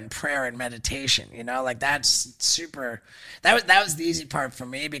power and prayer and meditation, you know, like that's super, that was the easy part for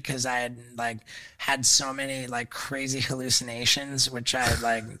me because I had so many like crazy hallucinations, which I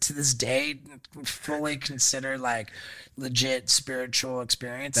like to this day fully consider like legit spiritual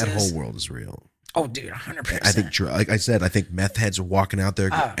experiences. That whole world is real. Oh, dude, 100%. I think, like I said, I think meth heads are walking out there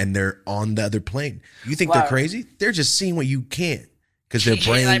and they're on the other plane. You think they're crazy? They're just seeing what you can't. Because their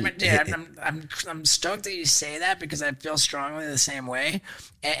brain... I'm stoked that you say that because I feel strongly the same way.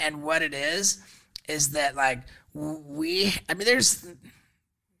 And what it is that like I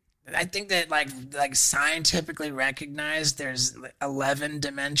think that like scientifically recognized there's 11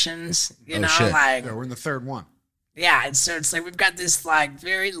 dimensions, you know, shit. like... Yeah, we're in the third one. Yeah, and so it's like we've got this like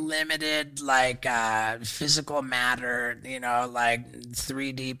very limited like physical matter, you know, like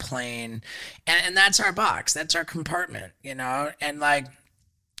 3D plane, and that's our box, that's our compartment, you know, and like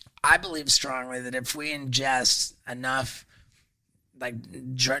I believe strongly that if we ingest enough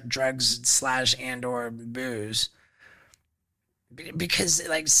like drugs / and or booze, because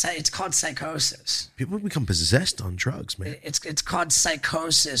like it's called psychosis. People become possessed on drugs, man. It's called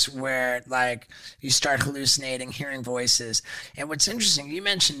psychosis, where like you start hallucinating, hearing voices. And what's interesting, you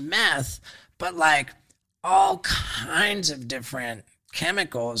mentioned meth, but like all kinds of different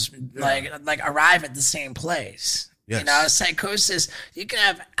chemicals like arrive at the same place. Yes. You know, psychosis. You can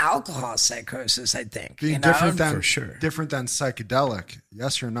have alcohol psychosis, I think. Being different than psychedelic.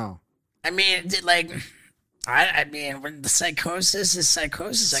 Yes or no? I mean, like. I mean, when the psychosis is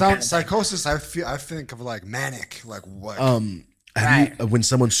psychosis. Psychosis, I think of like manic, like what? When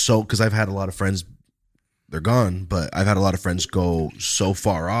someone's so, because I've had a lot of friends, they're gone, but I've had a lot of friends go so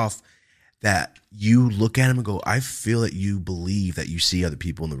far off that you look at them and go, I feel that you believe that you see other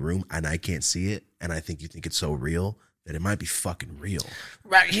people in the room and I can't see it, and I think you think it's so real that it might be fucking real.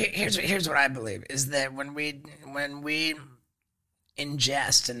 Right. Here's what I believe is that when we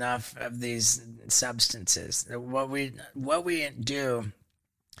ingest enough of these substances, what we do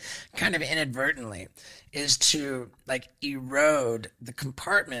kind of inadvertently is to like erode the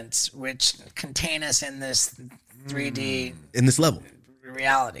compartments which contain us in this 3D in this level,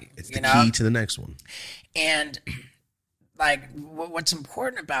 reality. It's you the know? key to the next one. And like what's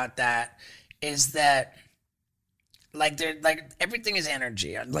important about that is that like everything is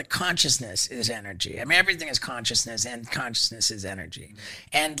energy. Like consciousness is energy. I mean, everything is consciousness, and consciousness is energy.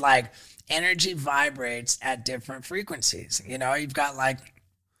 And like energy vibrates at different frequencies. You know, you've got like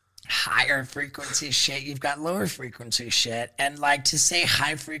higher frequency shit, you've got lower frequency shit. And like to say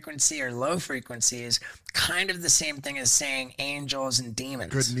high frequency or low frequency is kind of the same thing as saying angels and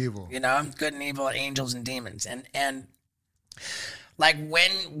demons. Good and evil. You know, good and evil, angels and demons. And like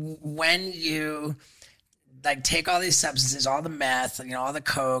when you like take all these substances, all the meth, you know, all the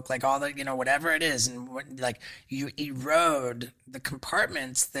coke, like all the, you know, whatever it is, and like you erode the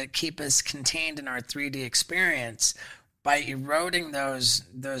compartments that keep us contained in our 3D experience. By eroding those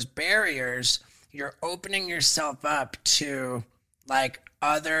barriers, you're opening yourself up to like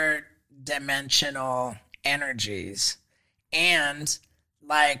other dimensional energies, and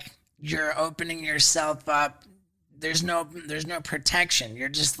like you're opening yourself up. There's no protection. You're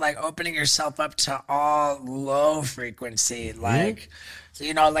just like opening yourself up to all low frequency, like,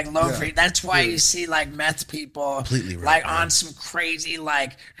 you know, like low frequency. That's why you see like meth people Completely right, like man. on some crazy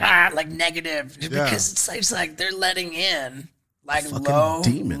like negative, because it's like they're letting in like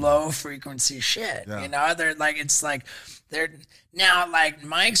demon. low frequency shit. Yeah. You know, they're like, it's like they're now like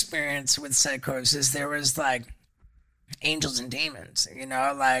my experience with psychosis, there was like angels and demons, you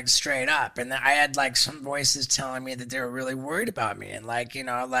know, like straight up. And I had like some voices telling me that they were really worried about me, and like, you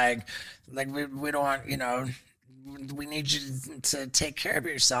know, like we don't want, you know, we need you to take care of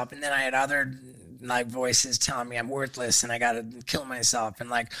yourself. And then I had other like voices telling me I'm worthless and I gotta kill myself and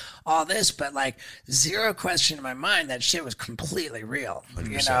like all this, but like zero question in my mind that shit was completely real. 100%.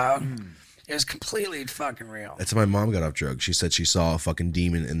 You know, it was completely fucking real. That's how my mom got off drugs. She said she saw a fucking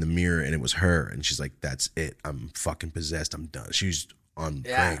demon in the mirror and it was her. And she's like, that's it. I'm fucking possessed. I'm done. She was on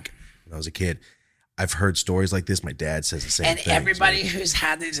crank when I was a kid. I've heard stories like this. My dad says the same thing. And everybody who's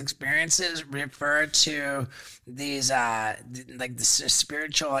had these experiences refer to these like the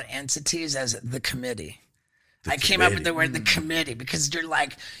spiritual entities as the committee. I came up with the word the committee because you're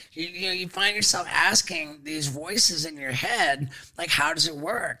like, you find yourself asking these voices in your head, like, how does it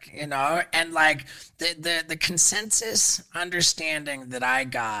work? You know? And like the consensus understanding that I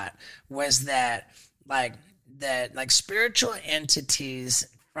got was that spiritual entities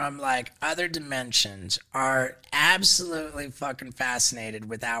from like other dimensions are absolutely fucking fascinated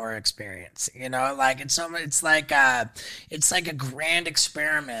with our experience. You know, like it's like a grand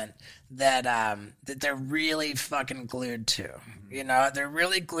experiment that they're really fucking glued to. You know, they're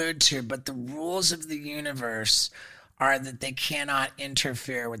really glued to, but the rules of the universe are that they cannot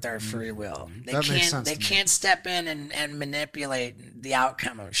interfere with our free will. They can't step in and manipulate the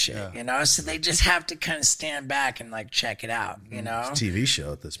outcome of shit, you know? So they just have to kind of stand back and like check it out, you know? It's a TV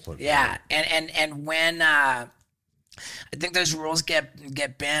show at this point. Yeah. And when I think those rules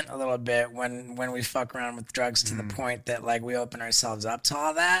get bent a little bit when we fuck around with drugs to the point that like we open ourselves up to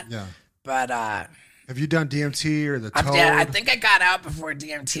all that. Yeah. But have you done DMT or the Toad? I think I got out before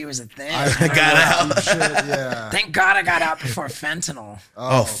DMT was a thing. I got out. Shit, yeah. Thank God I got out before fentanyl.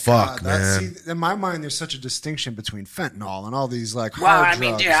 Oh, fuck, man. In my mind, there's such a distinction between fentanyl and all these like hard Well, I drugs.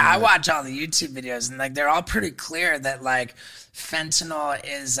 mean, dude, I watch all the YouTube videos and like they're all pretty clear that like fentanyl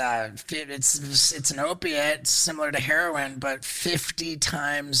is it's an opiate similar to heroin, but 50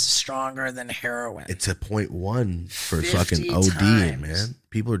 times stronger than heroin. It's a 0.1 for 50 fucking OD, times. man.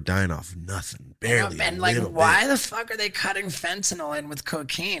 People are dying off nothing, barely. And a like, little why bit. the fuck are they cutting fentanyl in with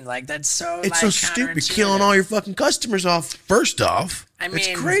cocaine? Like, that's so It's like, so stupid, counterintuitive. killing all your fucking customers off. First off, I it's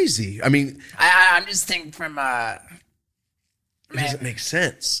mean- crazy. I mean, I'm just thinking from it doesn't make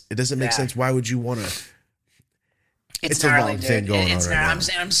sense. It doesn't make Yeah. sense. Why would you want to? It's a gnarly, long thing dude. going It's on right gnarly.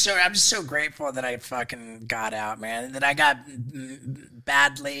 now. I'm just so grateful that I fucking got out, man. That I got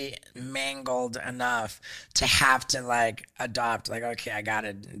badly mangled enough to have to like adopt. Like, okay, I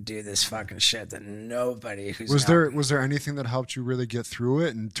gotta do this fucking shit that nobody who's Was there anything that helped you really get through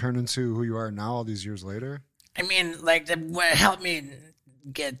it and turn into who you are now all these years later? I mean, like what helped me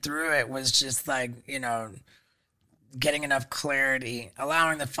get through it was just like, you know, getting enough clarity,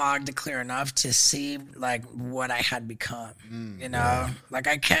 allowing the fog to clear enough to see like what I had become, you know, like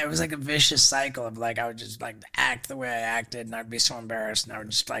it was like a vicious cycle of like, I would just like act the way I acted and I'd be so embarrassed and I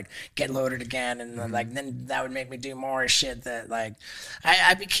would just like get loaded again. And then, like, then that would make me do more shit that like,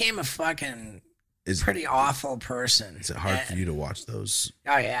 I became a fucking pretty awful person. Is it hard for you to watch those?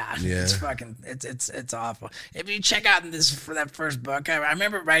 Oh yeah, Yeah. it's fucking, it's awful. If you check out that first book, I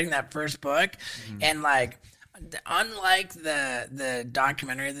remember writing that first book, and like unlike the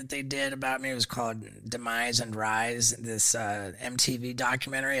documentary that they did about me, it was called Demise and Rise, this MTV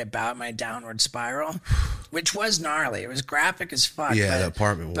documentary about my downward spiral, which was gnarly. It was graphic as fuck. Yeah, but, the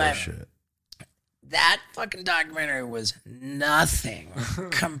apartment but war shit. that fucking documentary was nothing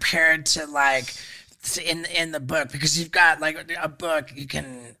compared to like in the book, because you've got like a book, you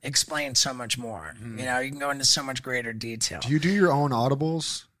can explain so much more. You know, you can go into so much greater detail. Do you do your own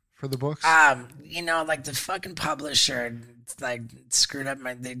audibles for the books? You know, like the fucking publisher like screwed up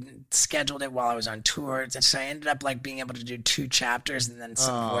they scheduled it while I was on tour, so I ended up like being able to do 2 chapters and then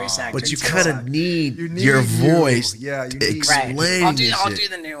some voice acting. But you kind of need your voice. Yeah, you to need explain. Right. I'll do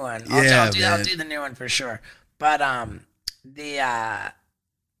shit. the new one. Yeah, I'll do the new one for sure. But when I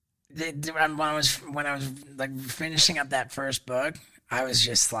was like finishing up that first book, I was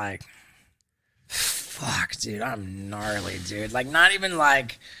just like, fuck, dude, I'm gnarly, dude. Like not even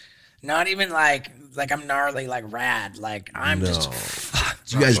like I'm gnarly, like rad. Like I'm just fuck.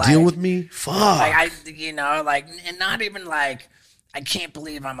 Do you guys deal with me? Fuck. Like and not even like I can't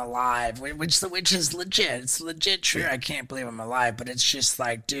believe I'm alive, which is legit. It's legit true. I can't believe I'm alive, but it's just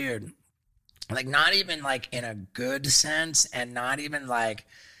like, dude, like not even like in a good sense, and not even like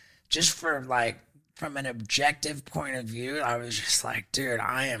just for like from an objective point of view. I was just like, dude,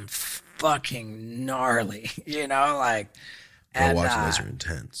 I am fucking gnarly, you know, like. I watch those are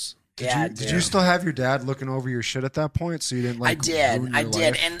intense. Did you still have your dad looking over your shit at that point? So you didn't like. I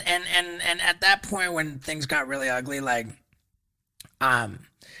did, and at that point when things got really ugly, like, I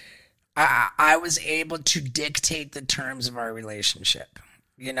was able to dictate the terms of our relationship.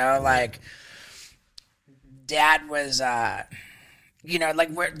 You know, like, Dad was, you know,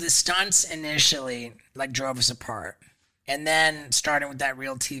 like where the stunts initially like drove us apart. And then starting with that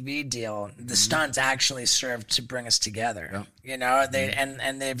Real TV deal, the stunts actually served to bring us together. Yep. You know,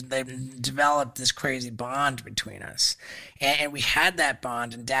 they've developed this crazy bond between us, and we had that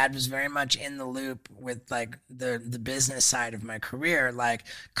bond. And Dad was very much in the loop with like the business side of my career, like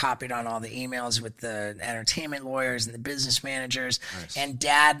copied on all the emails with the entertainment lawyers and the business managers. Nice. And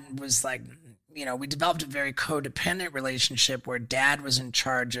Dad was like, you know, we developed a very codependent relationship where Dad was in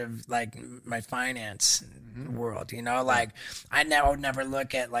charge of like my finance world, you know, like I would never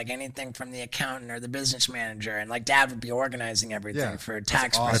look at like anything from the accountant or the business manager, and like Dad would be organizing everything for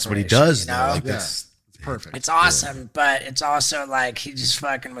tax. Awesome. That's what he does, you know? Like that's perfect. It's awesome, but it's also like he just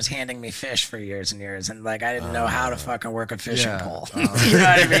fucking was handing me fish for years and years, and like I didn't know how to fucking work a fishing pole. You know what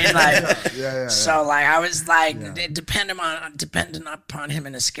I mean? Like, so like I was like dependent upon him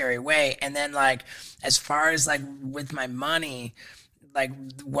in a scary way, and then like as far as like with my money, like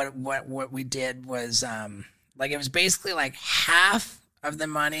what we did was like it was basically like half of the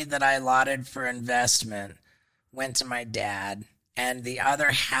money that I allotted for investment went to my dad, and the other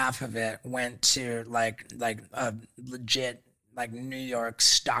half of it went to like a legit like New York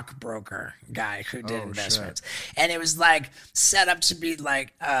stockbroker guy who did investments. Shit. And it was like set up to be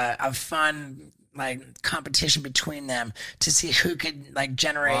like a fun like competition between them to see who could like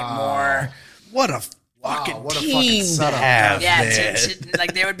generate more. What a fucking team setup. Yeah,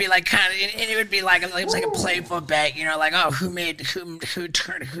 like they would be like kind of, and it would be like it was like a playful bet, you know, like who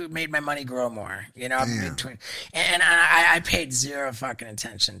made my money grow more, you know, between, and I paid zero fucking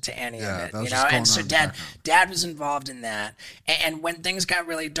attention to any of it, you know, and so dad was involved in that, and when things got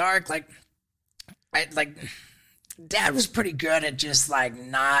really dark, Dad was pretty good at just like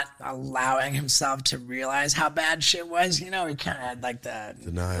not allowing himself to realize how bad shit was. You know, he kind of had like the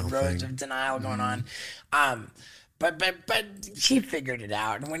roads of denial going on. But he figured it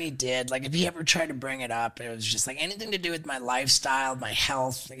out. And when he did, like if he ever tried to bring it up, it was just like anything to do with my lifestyle, my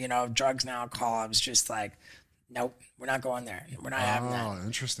health, you know, drugs and alcohol. I was just like, nope, we're not going there. We're not having that. Oh,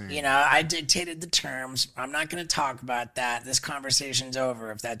 interesting. You know, I dictated the terms. I'm not going to talk about that. This conversation's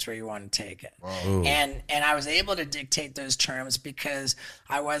over if that's where you want to take it. Wow. And I was able to dictate those terms because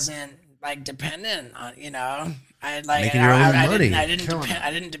I wasn't like dependent on, you know, I like making your own money. I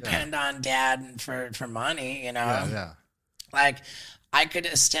didn't depend on Dad for money, you know. Yeah. Like I could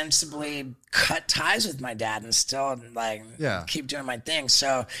ostensibly cut ties with my dad and still like keep doing my thing.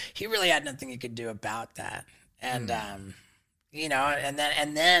 So he really had nothing he could do about that. And you know,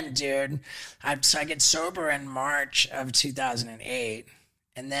 and then dude, I get sober in March of 2008,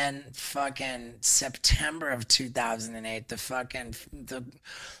 and then fucking September of 2008, the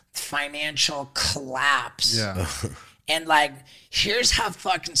financial collapse. Yeah. And like, here's how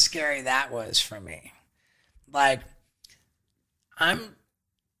fucking scary that was for me. Like, I've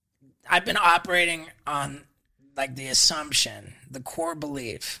been operating on like the assumption, the core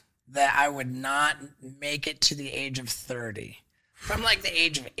belief that I would not make it to the age of 30 from like the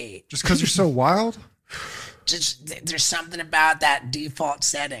age of 8. Just because you're so wild? there's something about that default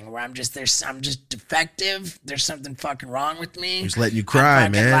setting where I'm just defective. There's something fucking wrong with me. Just letting you cry,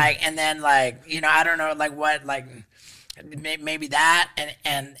 man. Like, and then like, you know, I don't know, like what, like maybe that,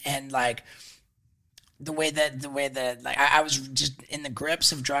 and like the way that like I was just in the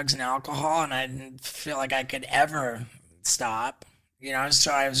grips of drugs and alcohol, and I didn't feel like I could ever stop. You know,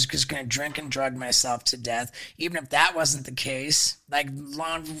 so I was just going to drink and drug myself to death. Even if that wasn't the case, like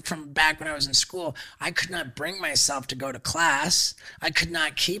long from back when I was in school, I could not bring myself to go to class. I could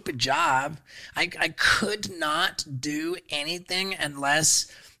not keep a job. I could not do anything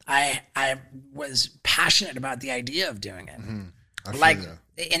unless I was passionate about the idea of doing it. Like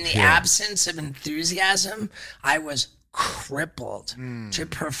in the absence of enthusiasm, I was crippled to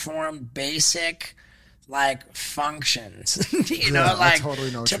perform basic like functions, you know, like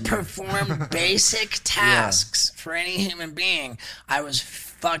totally know to perform basic tasks for any human being. I was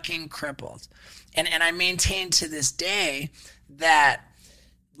fucking crippled. And I maintain to this day that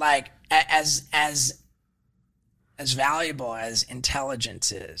like as valuable as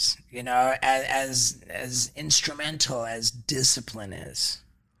intelligence is, you know, as instrumental as discipline is,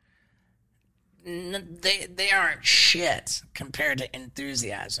 they aren't shit compared to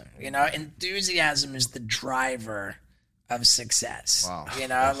enthusiasm. You know, enthusiasm is the driver of success. Wow. You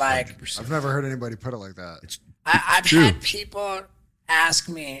know, like 100%. I've never heard anybody put it like that. I've had people ask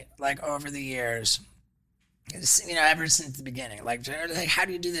me like over the years, you know, ever since the beginning, like how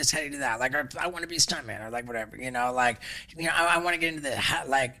do you do this? How do you do that? Like, I want to be a stuntman or like whatever, you know, like, you know, I want to get into this.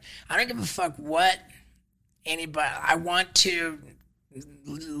 Like, I don't give a fuck what anybody, I want to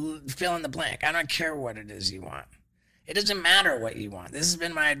fill in the blank. I don't care what it is you want. It doesn't matter what you want. This has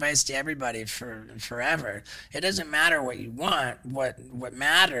been my advice to everybody for forever. It doesn't matter what you want. What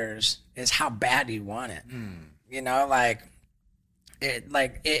matters is how bad you want it. You know, like it.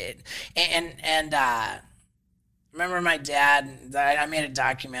 Remember my dad. I made a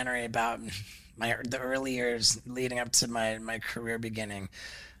documentary about the early years leading up to my career beginning,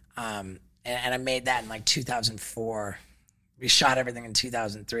 and I made that in like 2004. We shot everything in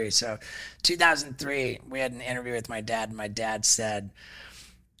 2003. So 2003, we had an interview with my dad, and my dad said,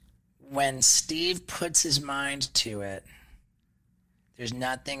 when Steve puts his mind to it, there's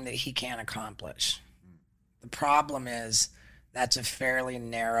nothing that he can't accomplish. The problem is that's a fairly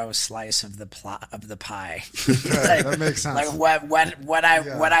narrow slice of the pie. Like, that makes sense. Like what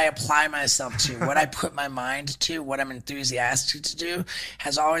I apply myself to, what I put my mind to, what I'm enthusiastic to do,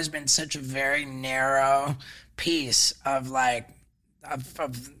 has always been such a very narrow piece of like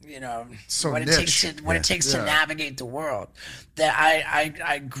of you know so what niche. it takes to navigate the world, that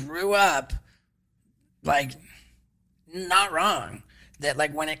I grew up like not wrong, that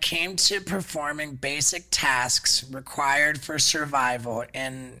like when it came to performing basic tasks required for survival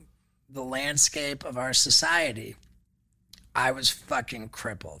in the landscape of our society, I was fucking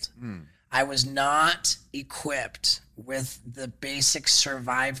crippled. I was not equipped with the basic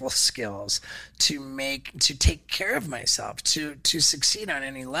survival skills to take care of myself, to succeed on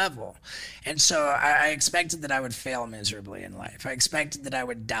any level. And so I expected that I would fail miserably in life. I expected that I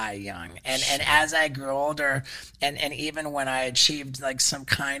would die young. And as I grew older, and even when I achieved like some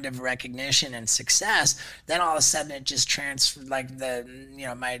kind of recognition and success, then all of a sudden it just transferred, like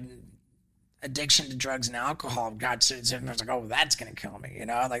my addiction to drugs and alcohol got to, I was like, oh, that's going to kill me, you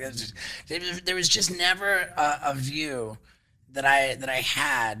know? Like, there was just never a view that I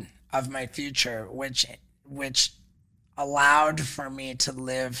had of my future, which allowed for me to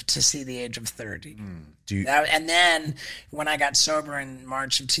live to see the age of 30. And then when I got sober in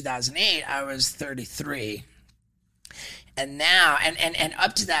March of 2008, I was 33. And now, and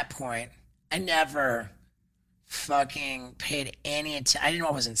up to that point, I never fucking paid any attention.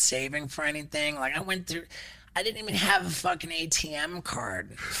 I wasn't saving for anything. Like, I didn't even have a fucking ATM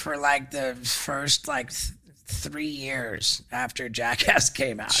card for like the first like 3 years after Jackass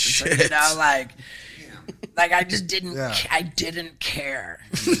came out. So, you know, like I just didn't, I didn't care,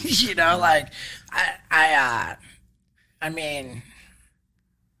 you know, like I mean,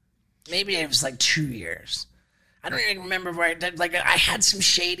 maybe it was like 2 years. I don't even remember where I had some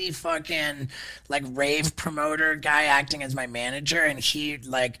shady fucking like rave promoter guy acting as my manager, and he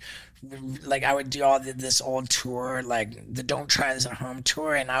like I would do all this old tour, like the Don't Try This at Home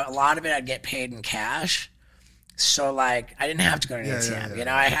tour, and a lot of it I'd get paid in cash. So like I didn't have to go to an ATM, you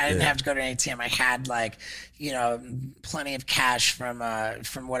know. I didn't have to go to an ATM. I had like, you know, plenty of cash from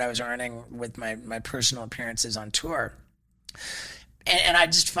what I was earning with my personal appearances on tour. And I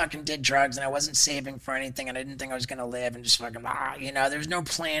just fucking did drugs, and I wasn't saving for anything, and I didn't think I was going to live, and just fucking, you know, there was no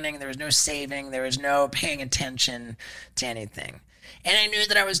planning, there was no saving, there was no paying attention to anything. And I knew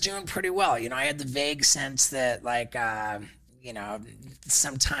that I was doing pretty well. You know, I had the vague sense that, like, you know,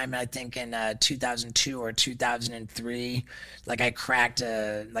 sometime I think in 2002 or 2003, like I cracked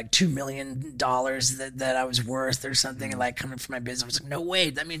like $2 million that I was worth or something, and like coming from my business. I was like, no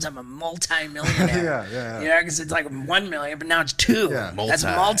way, that means I'm a multi-millionaire. Yeah. You know, because it's like 1 million, but now it's 2. Yeah. That's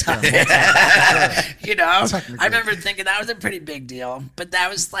multi. You know, I remember thinking that was a pretty big deal, but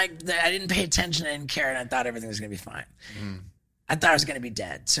that was like, I didn't pay attention, I didn't care, and I thought everything was going to be fine. I thought I was going to be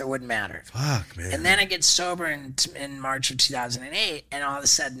dead, so it wouldn't matter. Fuck, man. And then I get sober in March of 2008, and all of a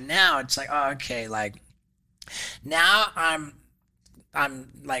sudden now it's like, oh, okay, like now I'm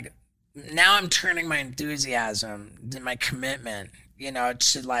like, now I'm turning my enthusiasm, my commitment, you know,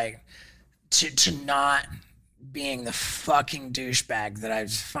 to like to not being the fucking douchebag that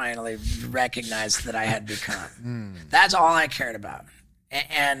I've finally recognized that I had become. That's all I cared about,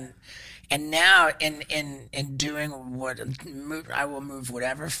 and now, in doing what I will move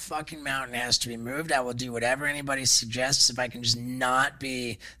whatever fucking mountain has to be moved. I will do whatever anybody suggests if I can just not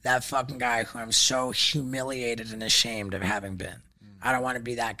be that fucking guy who I'm so humiliated and ashamed of having been. I don't want to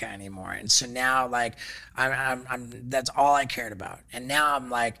be that guy anymore. And so now, like, I'm that's all I cared about. And now I'm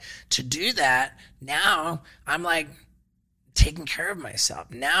like, to do that, now I'm like taking care of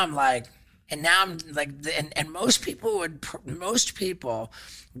myself. Now I'm like, and now I'm like, and most people would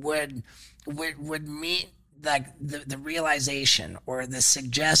meet like the realization or the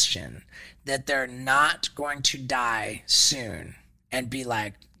suggestion that they're not going to die soon and be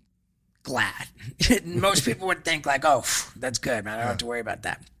like glad. Most people would think like, oh, that's good, man, I don't have to worry about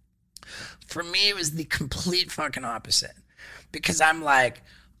that. For me, it was the complete fucking opposite, because I'm like,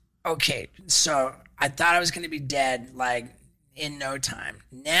 okay, so I thought I was going to be dead like in no time.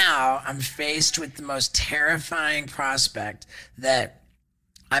 Now I'm faced with the most terrifying prospect that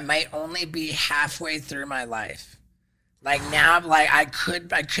I might only be halfway through my life. Like now, like I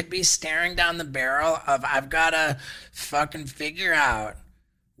could be staring down the barrel of, I've got to fucking figure out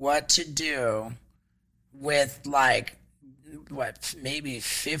what to do with like, what, maybe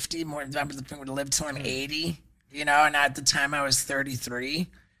 50 more. I would live till I'm 80, you know, and at the time I was 33.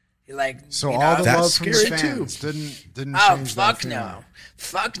 Like, so you all know, the love that's from his scary, fans didn't oh, change fuck that no.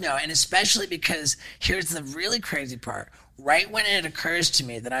 Fuck no. And especially because here's the really crazy part. Right when it occurs to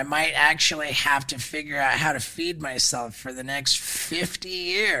me that I might actually have to figure out how to feed myself for the next 50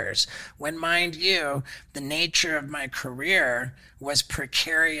 years, when, mind you, the nature of my career was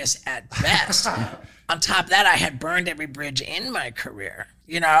precarious at best. On top of that, I had burned every bridge in my career.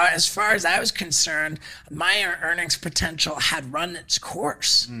 You know, as far as I was concerned, my earnings potential had run its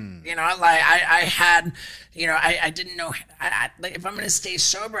course. You know, like I had, you know, I didn't know, like if I'm going to stay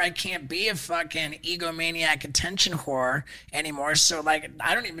sober, I can't be a fucking egomaniac attention whore anymore. So like,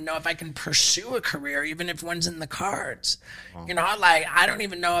 I don't even know if I can pursue a career, even if one's in the cards. You know, like I don't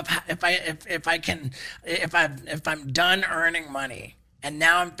even know if I'm done earning money. And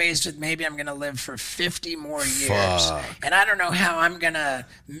now I'm faced with, maybe I'm going to live for 50 more years. Fuck. And I don't know how I'm going to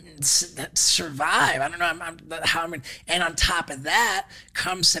survive. I don't know how I'm going to. And on top of that,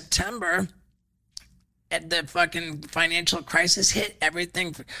 come September, the fucking financial crisis hit,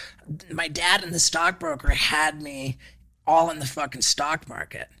 everything. My dad and the stockbroker had me all in the fucking stock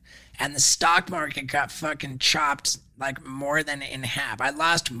market. And the stock market got fucking chopped like more than in half. I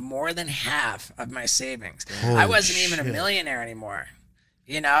lost more than half of my savings. I wasn't even a millionaire anymore.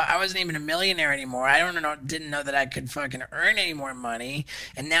 You know, I wasn't even a millionaire anymore. Didn't know that I could fucking earn any more money.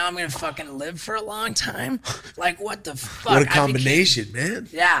 And now I'm going to fucking live for a long time. Like, what the fuck? What a combination, man.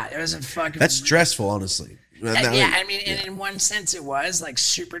 Yeah, it was a fucking... That's stressful, honestly. Yeah, I mean, and in one sense it was like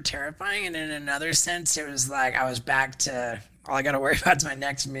super terrifying. And in another sense, it was like I was back to, all I got to worry about is my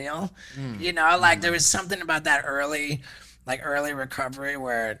next meal. You know, like there was something about that early recovery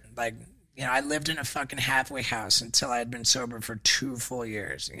where like, you know, I lived in a fucking halfway house until I had been sober for 2 full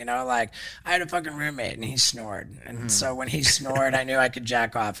years. You know, like I had a fucking roommate and he snored. And so when he snored, I knew I could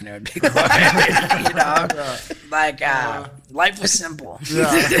jack off and it would be quiet. You know, like life was simple.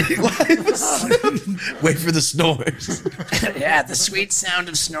 Wait for the snores. Yeah, the sweet sound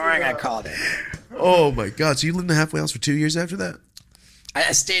of snoring, I called it. Oh my God. So you lived in the halfway house for 2 years after that?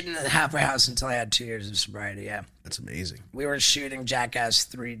 I stayed in the halfway house until I had 2 years of sobriety, yeah. That's amazing. We were shooting Jackass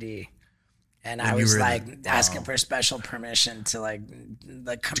 3D. And I was like asking for special permission to like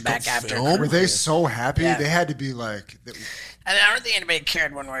come back after. Were they so happy? Yeah. They had to be like. I don't think anybody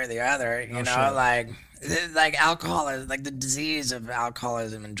cared one way or the other. You know, like alcohol is like the disease of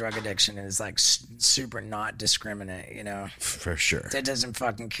alcoholism and drug addiction is like super not discriminate. You know, for sure. It doesn't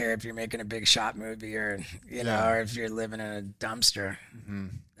fucking care if you're making a big shot movie or you know, or if you're living in a dumpster.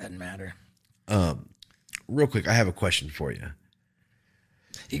 Doesn't matter. Real quick, I have a question for you.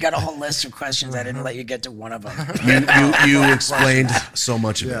 You got a whole list of questions. I didn't let you get to one of them. You explained so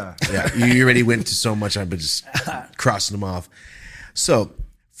much of Yeah. it. Yeah, you already went to so much. I've been just crossing them off. So,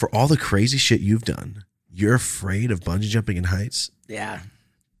 for all the crazy shit you've done, you're afraid of bungee jumping in heights? Yeah.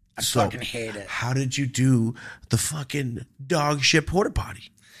 I So, fucking hate it. How did you do the fucking dog shit porta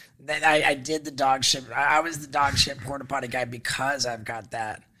potty? I did the dog shit. I was the dog shit porta potty guy because I've got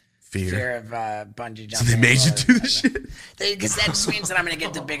that fear of bungee jumping. So they made you do the shit? Because that just means that I'm going to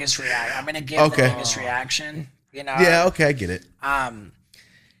get the biggest reaction. I'm going to give Okay. the biggest reaction. You know? Yeah, okay, I get it.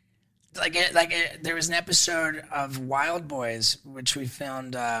 There was an episode of Wild Boys, which we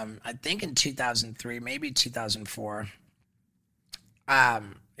filmed, I think in 2003, maybe 2004.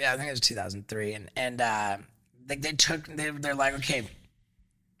 Yeah, I think it was 2003. And they're like, okay,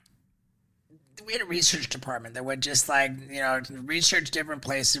 we had a research department that would just research different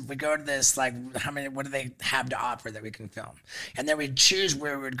places. If we go to this, what do they have to offer that we can film? And then we'd choose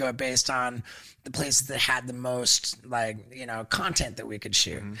where we would go based on the places that had the most content that we could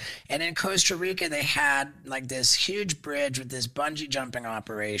shoot. Mm-hmm. And in Costa Rica, they had this huge bridge with this bungee jumping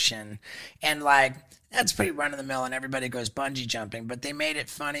operation. And that's pretty run of the mill and everybody goes bungee jumping, but they made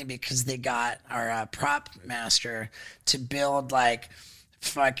it funny because they got our prop master to build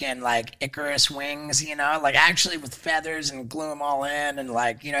fucking Icarus wings, actually with feathers and glue them all in, and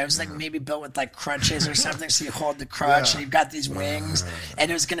it was maybe built with crutches or something, so you hold the crutch and you've got these wings, and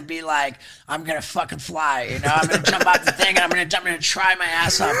it was gonna be I'm gonna fucking fly, I'm gonna jump off the thing and I'm gonna try my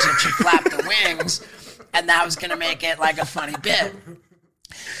ass off to flap the wings, and that was gonna make it a funny bit.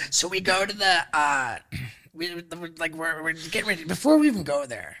 So we go to the we're getting ready. Before we even go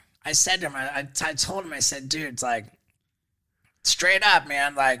there, I said to him, I told him, I said, dude, it's straight up,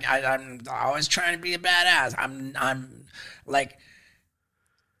 man. I'm always trying to be a badass. I'm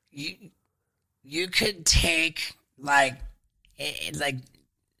you could take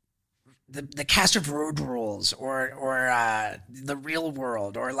the cast of Road Rules or The Real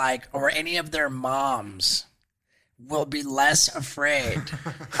World or any of their moms will be less afraid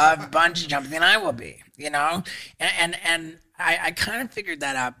of bungee jumping than I will be, and I kind of figured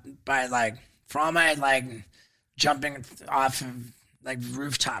that out by for all my jumping off of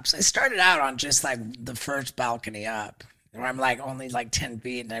rooftops. I started out on just the first balcony up, where I'm only 10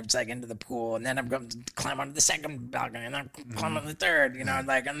 feet, and I was into the pool, and then I'm going to climb onto the second balcony, and then climb on the third, and then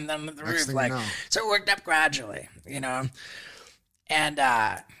the roof. So it worked up gradually, and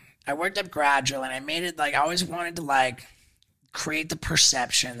I worked up gradually, and I made it I always wanted to create the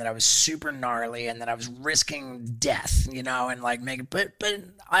perception that I was super gnarly and that I was risking death, and make it. But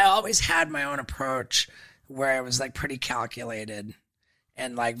I always had my own approach where I was pretty calculated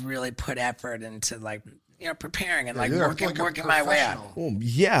and really put effort into preparing and working my way up. Well,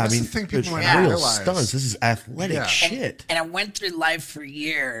 yeah, That's I mean, the thing people might there's not real realize. stunts. This is athletic shit. And I went through life for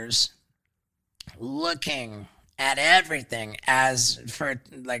years looking at everything as for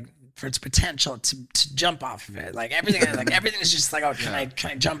its potential to jump off of it. Everything is just can I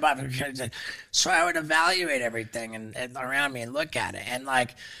jump off of it? So I would evaluate everything and around me and look at it. And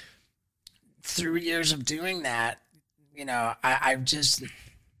through years of doing that, I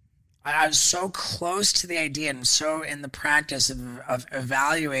was so close to the idea and so in the practice of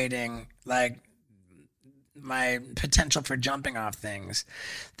evaluating my potential for jumping off things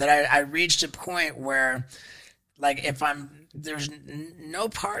that I reached a point where there's no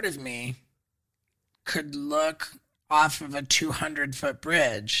part of me could look off of a 200-foot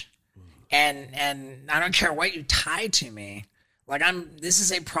bridge and I don't care what you tie to me. This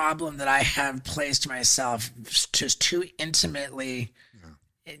is a problem that I have placed myself just too intimately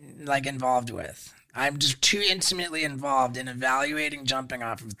involved with. I'm just too intimately involved in evaluating jumping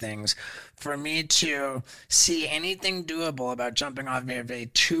off of things for me to see anything doable about jumping off of a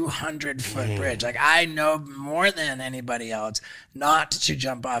 200-foot bridge. I know more than anybody else not to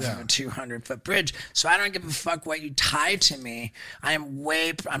jump off of a 200-foot bridge. So I don't give a fuck what you tie to me.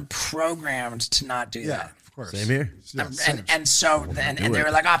 I'm programmed to not do that. Of course. Same here. Yeah, and so they were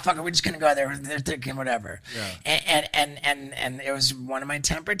like, oh fuck it, we're just gonna go there. They're thinking whatever. Yeah. And it was one of my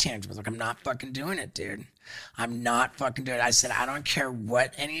temper tantrums. I'm not fucking doing it, dude. I'm not fucking doing it. I said, I don't care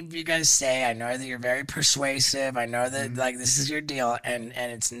what any of you guys say. I know that you're very persuasive. I know that this is your deal, and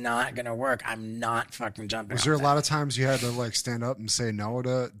it's not gonna work. I'm not fucking jumping. Was there a lot of times you had to stand up and say no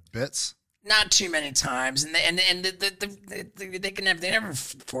to bits? Not too many times, and they never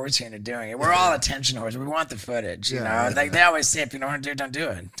force you into doing it. We're all attention whores. We want the footage, you know. They always say, if you don't want to do it, don't do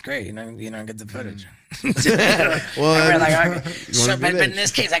it. It's great, you don't get the footage. Well, but in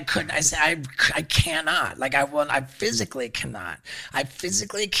this case, I couldn't. I said, I cannot. I physically cannot. I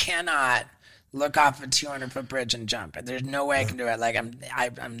physically cannot look off a 200-foot bridge and jump. There's no way I can do it. Like I'm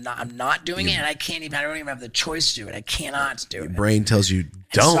not doing it, and I can't even. I don't even have the choice to do it. I cannot do it. Brain tells you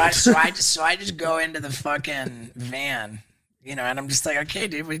don't. So I just go into the fucking van, and I'm just like, okay,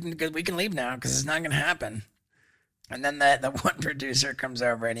 dude, we can leave now because it's not gonna happen. And then the one producer comes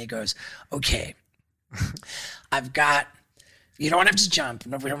over and he goes, okay, I've got. You don't have to jump.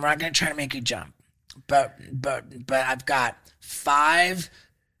 No, we're not gonna try to make you jump, but I've got 5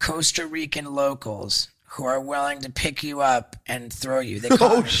 Costa Rican locals who are willing to pick you up and throw you. They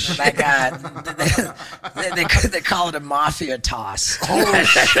call they call it a mafia toss. Oh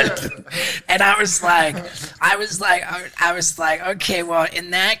shit! And I was like, okay, well, in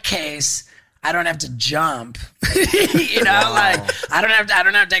that case, I don't have to jump. Like I don't have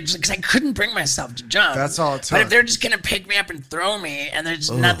to actually, because I couldn't bring myself to jump. That's all it took. But if they're just gonna pick me up and throw me, and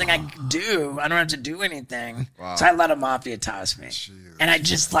there's nothing I can do, I don't have to do anything. Wow. So I let a mafia toss me, and I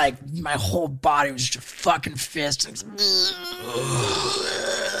just like my whole body was just a fucking fist,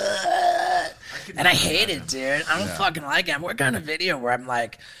 and I hate it, dude. I don't fucking like it. I'm working on a video where I'm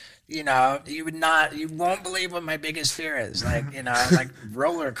like. You won't believe what my biggest fear is. Like, like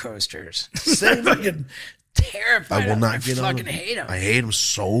roller coasters. I'm fucking terrified. I will not get on them. I fucking hate them. I hate them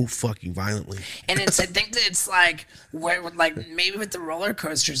so fucking violently. And I think that it's like, maybe with the roller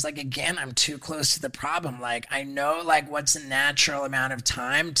coasters, like, again, I'm too close to the problem. Like, I know, like, what's a natural amount of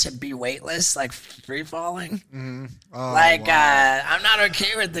time to be weightless, like free falling. Mm-hmm. Oh, wow. I'm not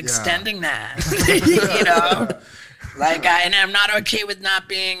okay with extending that, Like, and I'm not okay with not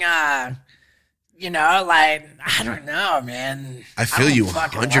being, like, I don't know, man. I feel you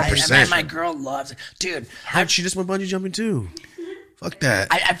 100%. My girl loves it. Dude. She just went bungee jumping too. Fuck that.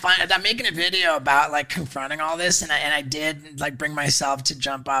 I'm making a video about, like, confronting all this, and I did, like, bring myself to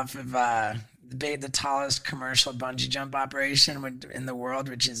jump off of, the tallest commercial bungee jump operation in the world,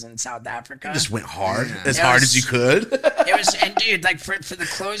 which is in South Africa. You just went hard, hard as you could. It was, and dude, like, for the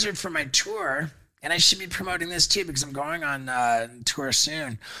closer for my tour... And I should be promoting this too because I'm going on tour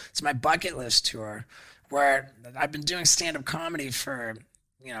soon. It's my bucket list tour where I've been doing stand-up comedy for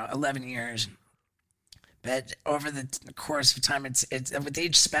 11 years. But over the course of time, it's with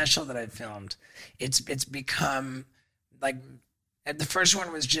each special that I've filmed, it's become like the first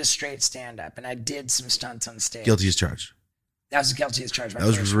one was just straight stand-up, and I did some stunts on stage. Guilty as charged. That was Guilty as charged. That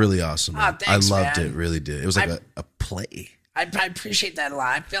was really awesome. Oh, thanks, I loved man. it. Really did. It was like a play. I appreciate that a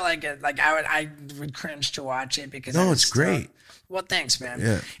lot. I feel like I would cringe to watch it because it's great. Well, thanks, man.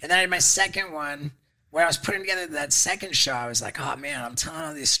 Yeah. And then I had my second one where I was putting together that second show. I was like, oh man, I'm telling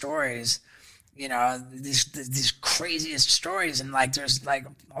all these stories, these craziest stories, and like there's like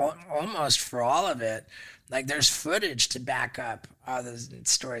almost for all of it, like there's footage to back up all the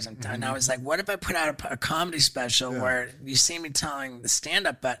stories I'm telling. And I was like, what if I put out a comedy special where you see me telling the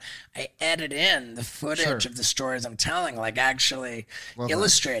stand-up, but I edit in the footage of the stories I'm telling, like actually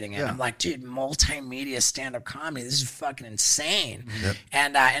illustrating it. I'm like, dude, multimedia stand-up comedy, this is fucking insane. Yep.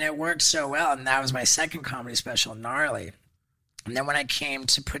 And it worked so well. And that was my second comedy special, Gnarly. And then when I came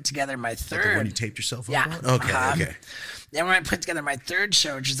to put together my third... When you taped yourself up? Yeah. Okay. Then when I put together my third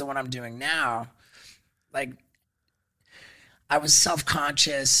show, which is the one I'm doing now, like, I was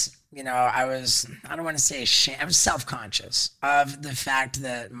self-conscious, I don't want to say ashamed, I was self-conscious of the fact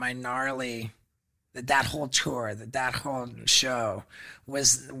that my Gnarly, that whole tour, that whole show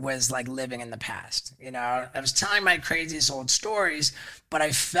was like living in the past. I was telling my craziest old stories, but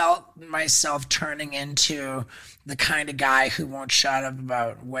I felt myself turning into the kind of guy who won't shut up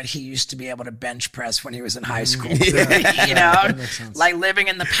about what he used to be able to bench press when he was in high school. Like living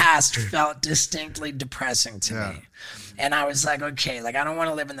in the past felt distinctly depressing to me. And I was like, okay, like I don't want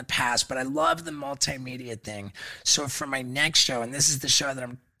to live in the past, but I love the multimedia thing. So for my next show, and this is the show that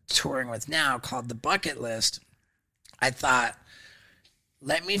I'm touring with now called The Bucket List, I thought,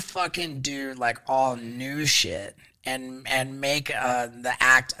 let me fucking do like all new shit and make the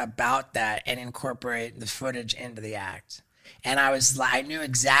act about that and incorporate the footage into the act. And I knew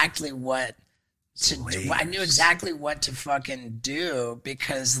exactly what to do. I knew exactly what to fucking do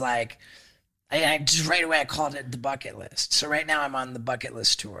because like I just right away I called it The Bucket List. So right now I'm on the Bucket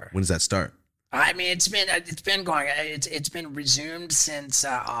List tour. When does that start? I mean, it's been going. It's been resumed since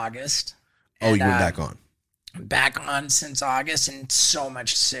August. Oh, you went back on. Back on since August, and so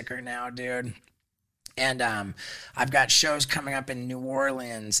much sicker now, dude. And I've got shows coming up in New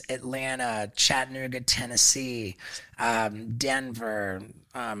Orleans, Atlanta, Chattanooga, Tennessee, Denver.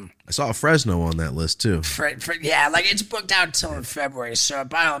 I saw Fresno on that list too. Yeah, like it's booked out till February. So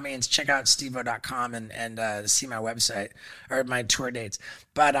by all means, check out stevo.com and see my website or my tour dates.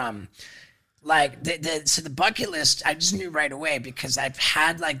 But like so the bucket list, I just knew right away because I've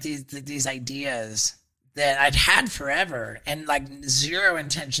had like these ideas that I'd had forever and like zero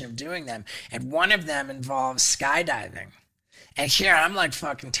intention of doing them. And one of them involves skydiving. And here I'm like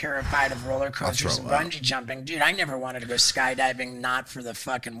fucking terrified of roller coasters and bungee jumping. Dude, I never wanted to go skydiving, not for the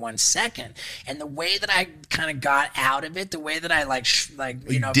fucking 1 second. And the way that I kind of got out of it, the way that I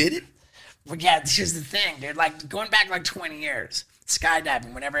you know. did it? Well, yeah, here's the thing, dude. Like going back like 20 years,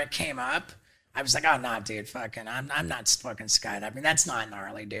 skydiving, whenever it came up, I was like, oh, nah, dude, fucking, I'm not fucking skydiving. That's not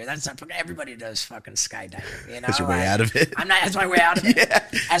gnarly, dude. That's not fucking, everybody does fucking skydiving, you know? That's your way out of it? That's my way out of it. Yeah.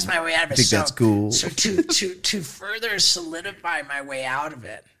 That's my way out of it. I think that's cool. So to further solidify my way out of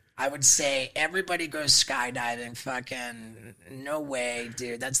it, I would say everybody goes skydiving. Fucking, no way,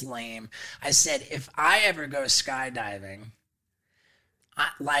 dude. That's lame. I said, if I ever go skydiving,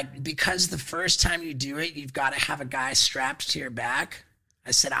 because the first time you do it, you've got to have a guy strapped to your back. I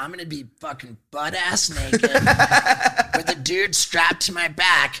said, I'm going to be fucking butt-ass naked with a dude strapped to my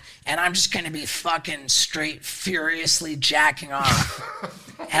back, and I'm just going to be fucking straight furiously jacking off.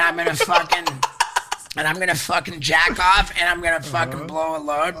 And I'm going to fucking jack off, and I'm going to fucking blow a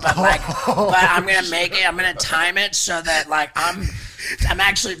load, but I'm going to make it, I'm going to time it so that, like, I'm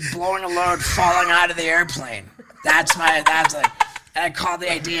actually blowing a load falling out of the airplane. That's and I call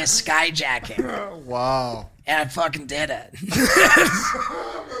the idea skyjacking. Wow. And I fucking did it.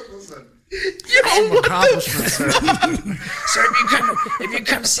 Some accomplishments. So if you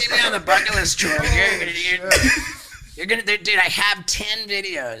come see me on the bucket list tour, you're gonna, dude. I have 10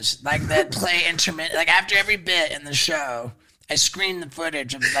 videos like that play intermittent. Like after every bit in the show, I screen the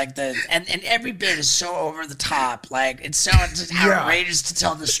footage of like and every bit is so over the top. Like it's so outrageous to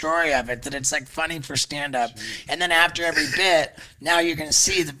tell the story of it that it's like funny for stand up. And then after every bit, now you're gonna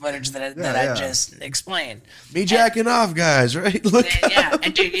see the footage that I just explained. Me jacking off, guys, right? Look. Yeah,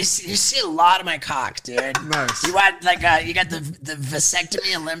 and dude, you see a lot of my cock, dude. Nice. You got you got the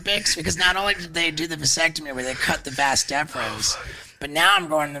vasectomy Olympics, because not only did they do the vasectomy where they cut the vas deferens, but now I'm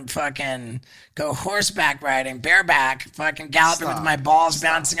going to fucking go horseback riding, bareback, fucking galloping with my balls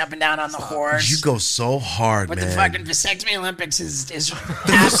bouncing up and down on the horse. You go so hard, But man. the fucking vasectomy Olympics is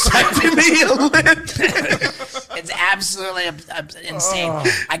Vasectomy Olympics. it's absolutely insane.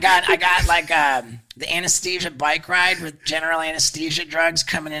 I got like the anesthesia bike ride with general anesthesia drugs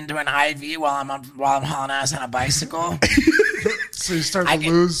coming into an IV while I'm hauling ass on a bicycle. So you start to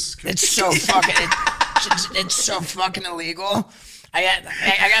lose. It's so fucking illegal.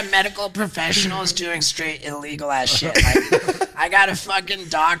 I got medical professionals doing straight illegal ass shit. Like, I got a fucking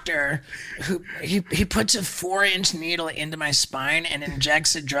doctor who he puts a 4-inch needle into my spine and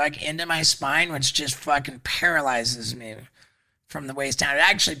injects a drug into my spine, which just fucking paralyzes me from the waist down. It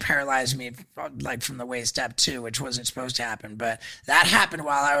actually paralyzed me like from the waist up too, which wasn't supposed to happen. But that happened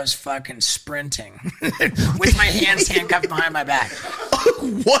while I was fucking sprinting with my hands handcuffed behind my back.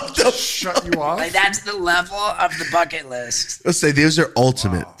 What the? Shut you off? Like that's the level of the bucket list. Let's say these are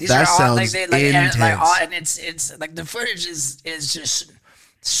ultimate. These That are all, sounds intense. And it's like the footage is just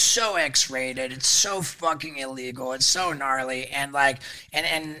so X-rated. It's so fucking illegal. It's so gnarly, and like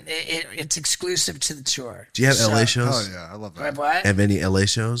it's exclusive to the tour. Do you have LA Oh shows? yeah, I love that. What? Have any LA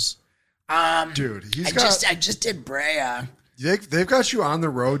shows? Dude, I just did Brea. They've got you on the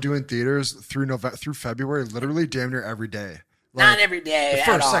road doing theaters through February, literally damn near every day. Not every day. The first,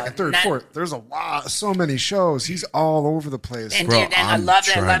 at all. second, third, fourth. There's a lot, so many shows. He's all over the place. And Bro, dude, and I I'm love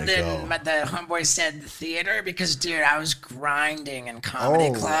that. trying to go. The homeboy said the theater because, dude, I was grinding in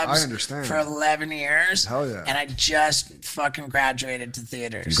comedy clubs I understand. for 11 years. Hell yeah. And I just fucking graduated to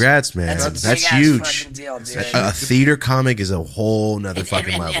theaters. Congrats, man. That's a That's big-ass huge. fucking deal, dude. A theater comic is a whole nother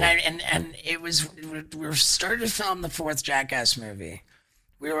fucking level. And it was, we were starting to film the 4th Jackass movie.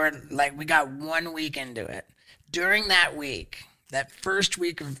 We got 1 week into it. During that week, that first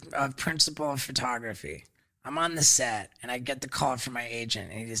week of principal of photography, I'm on the set and I get the call from my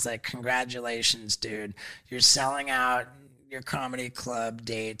agent and he's like, congratulations, dude. You're selling out your comedy club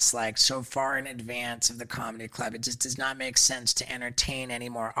dates like so far in advance of the comedy club. It just does not make sense to entertain any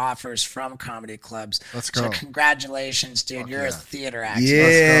more offers from comedy clubs. Let's go. So congratulations, dude. You're a theater actor.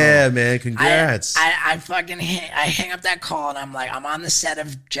 Yeah, man. Congrats. I fucking hang up that call and I'm like, I'm on the set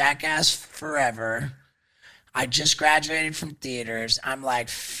of Jackass Forever. I just graduated from theaters. I'm like,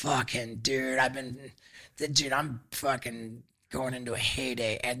 fucking, dude, I'm fucking going into a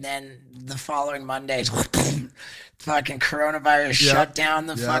heyday. And then the following Monday, fucking coronavirus shut down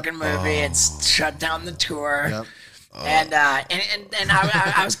the fucking movie. It's shut down the tour. Yep. And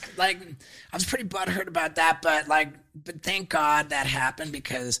I was like, I was pretty butthurt about that, but thank God that happened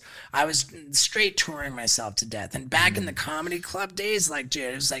because I was straight touring myself to death. And back in the comedy club days, like,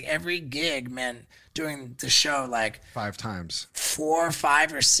 dude, it was like every gig meant doing the show like 5 times, 4,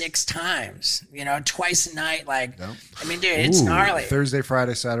 5, or 6 times, you know, twice a night. Like, I mean, dude, it's gnarly. Thursday,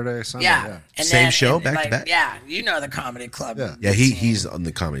 Friday, Saturday, Sunday. Yeah. And Same then, show, and, back to like, back? Yeah, you know the comedy club. Yeah, he's on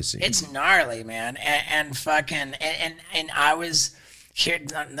the comedy scene. It's gnarly, man, and fucking and I was here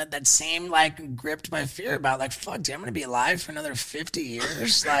that same like gripped by fear about like fuck, dude, I'm gonna be alive for another 50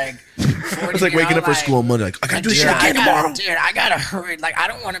 years. Like 40, It's like waking up for school on Monday, like I gotta do this shit again tomorrow. Dude, I gotta hurry. Like I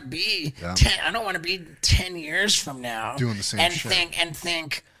don't want to be 10. I don't want to be 10 years from now doing the same and shit.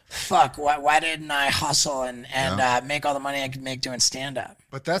 think. Fuck! Why didn't I hustle and make all the money I could make doing stand up?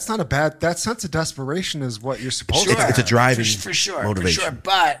 But that's not a bad. That sense of desperation is what you're supposed to. It's a driving for sure, motivation. For sure.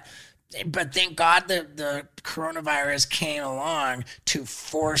 But thank God the coronavirus came along to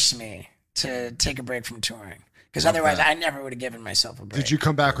force me to take a break from touring. Because otherwise, I never would have given myself a break. Did you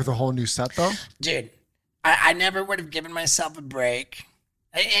come back with a whole new set though? Dude, I never would have given myself a break.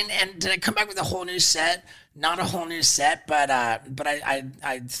 And did I come back with a whole new set? Not a whole new set, but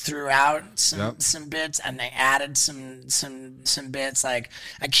I threw out some bits and I added some bits. Like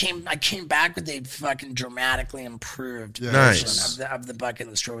I came back with a fucking dramatically improved version of the bucket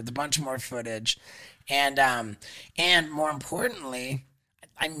list tour with a bunch more footage, and more importantly,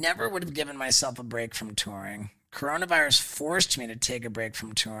 I never would have given myself a break from touring. Coronavirus forced me to take a break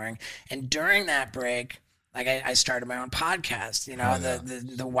from touring, and during that break, like I started my own podcast, you know,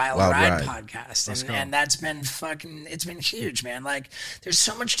 the Wild Ride podcast, and that's been it's been huge, man. Like there's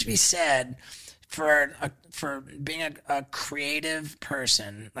so much to be said for being a creative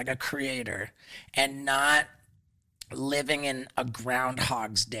person, like a creator, and not living in a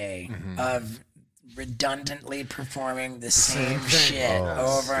Groundhog's Day of redundantly performing the same shit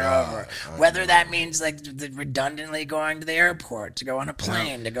over and over. Whether that means like redundantly going to the airport, to go on a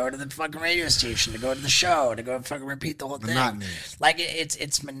plane, to go to the fucking radio station, to go to the show, to go fucking repeat the whole thing. Monotony. Like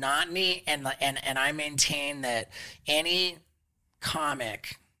it's monotony, and I maintain that any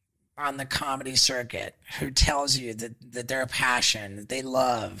comic on the comedy circuit who tells you that they're a passion, that they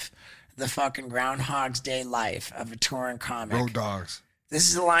love the fucking Groundhog's Day life of a touring comic. Road dogs. This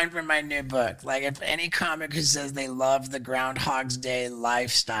is a line from my new book. Like, if any comic who says they love the Groundhog's Day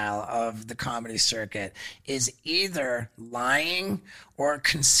lifestyle of the comedy circuit is either lying or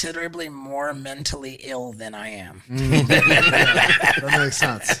considerably more mentally ill than I am. That makes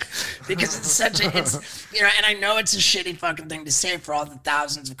sense. Because it's you know, and I know it's a shitty fucking thing to say for all the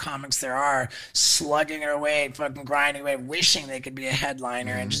thousands of comics there are slugging away, fucking grinding away, wishing they could be a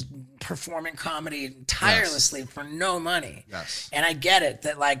headliner and just performing comedy tirelessly for no money. Yes. And I get it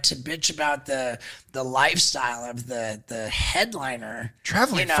that like to bitch about the lifestyle of the headliner.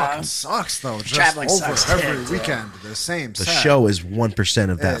 Traveling you know, fucking sucks though. Just traveling over sucks every too, weekend, the same. The set. show is 1%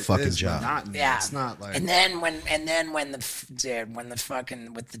 of that It fucking is job. monotony. Yeah, It's not like. and then when the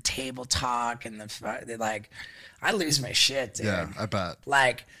fucking with the table talk and like, I lose my shit, dude. Yeah, I bet.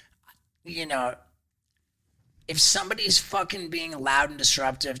 Like, you know, if somebody's fucking being loud and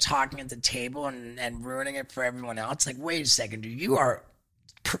disruptive, talking at the table and ruining it for everyone else, like, wait a second, dude, you're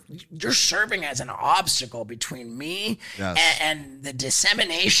serving as an obstacle between me and the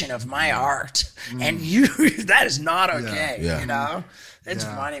dissemination of my art, and that is not okay. Yeah. You know, it's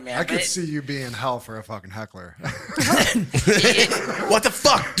funny, man. I could see you being in hell for a fucking heckler. What the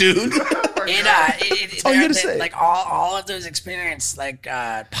fuck, dude? all you gotta say. Like all of those experiences, like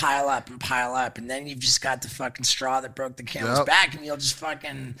pile up, and then you've just got the fucking straw that broke the camel's back, and you'll just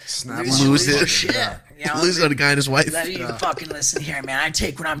fucking lose it. your shit. You know? Lose it on a guy and his wife. You fucking listen here, man. I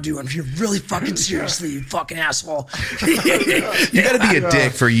take what I'm doing here really fucking seriously, you fucking asshole. You gotta be a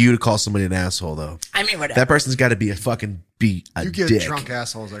dick for you to call somebody an asshole, though. I mean, whatever. That person's got to be a fucking dick. You get drunk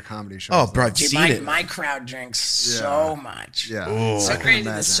assholes at comedy shows. Oh, bro, I've Dude, seen it. my crowd drinks so much. Yeah. So I can crazy, the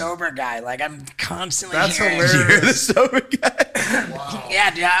imagine. sober guy. Like, I'm constantly That's hearing. hilarious. You're the sober guy. Yeah,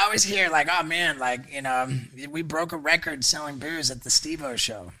 dude, I always hear, like, oh, man, like, you know, we broke a record selling booze at the Steve-O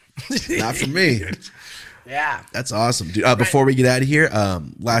show. Not for me. Yeah. That's awesome, dude. Before we get out of here,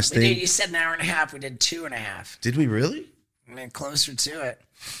 last thing. Dude, you said an hour and a half. We did 2.5. Did we really? I mean, closer to it.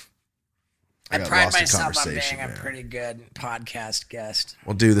 I I got pride lost in myself on conversation, being a man. pretty good podcast guest.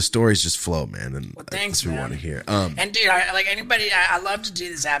 Well, dude, the stories just flow, man, and Thanks, that's what we man. want to hear. And dude, I love to do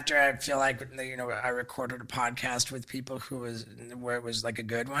this after I feel like, you know, I recorded a podcast with people where it was like a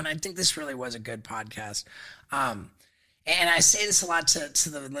good one. I think this really was a good podcast. And I say this a lot to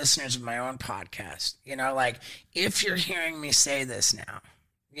the listeners of my own podcast. You know, like, if you're hearing me say this now,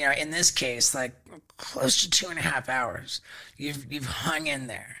 you know, in this case, like close to 2.5 hours, you've hung in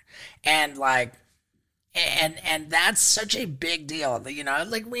there, and like, and that's such a big deal. You know,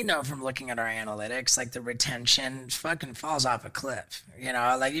 like we know from looking at our analytics, like the retention fucking falls off a cliff. You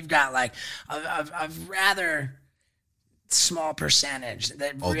know, like you've got like a rather small percentage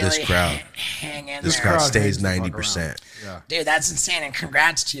that really this crowd. hang in This there. crowd Crowd stays hangs the fuck 90%. Yeah. Dude, that's insane, and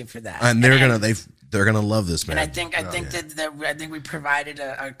congrats to you for that. And they're gonna love this, man. And I think that we provided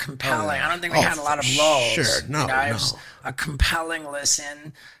a compelling. I don't think we Oh, had a lot of for lulls. sure. No, you know, it was no. a compelling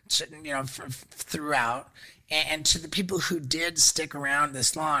listen, to, you know, throughout. And to the people who did stick around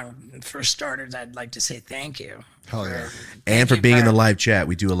this long, for starters, I'd like to say thank you. Hell yeah. And for you being in for- the live chat.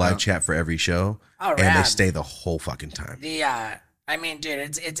 We do a live chat for every show. Oh, and they rad. stay the whole fucking time. The I mean,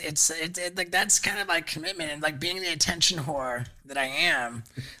 dude, it's like that's kind of like commitment, and like being the attention whore that I am,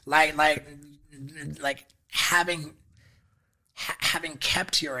 like having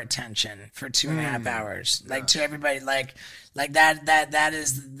kept your attention for 2.5 hours, like to everybody, like that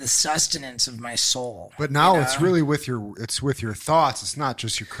is the sustenance of my soul. But now you it's know? really with your thoughts. It's not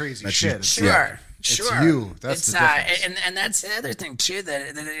just your crazy That's shit. you. It's, Sure, Yeah. sure. you. That's it's, the difference. and that's the other thing too.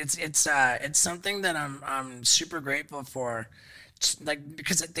 That it's something that I'm super grateful for. Like,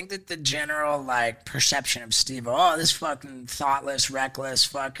 because I think that the general like perception of Steve, oh, this fucking thoughtless, reckless,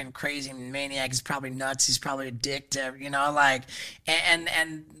 fucking crazy maniac is probably nuts. He's probably addictive, you know, like, and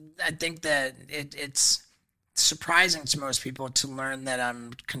I think that it's surprising to most people to learn that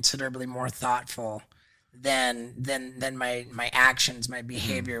I'm considerably more thoughtful than my actions, my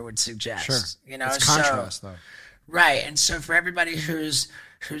behavior would suggest. Sure. You know, It's so contrast though. right. And so for everybody who's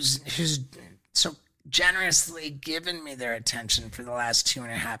so generously given me their attention for the last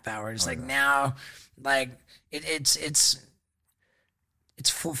 2.5 hours, like now, like it's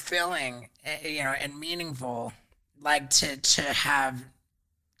fulfilling, you know, and meaningful, like to have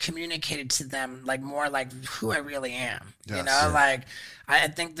communicated to them like more like who I really am. You Yes, know, yeah. like I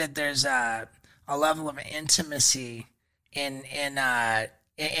think that there's a level of intimacy in a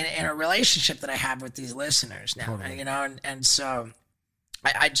relationship that I have with these listeners now. Totally. You know, and so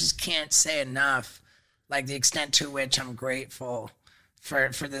I just can't say enough, like the extent to which I'm grateful for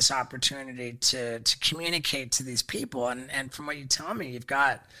this opportunity to communicate to these people. And from what you tell me, you've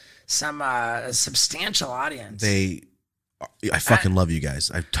got some a substantial audience. I fucking love you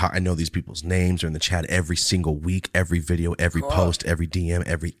guys. I know these people's names. They're in the chat every single week, every video, every Cool. post, every DM,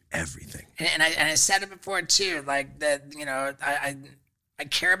 everything. And I said it before too, like that, you know, I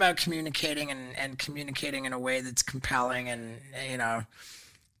care about communicating and communicating in a way that's compelling, and you know,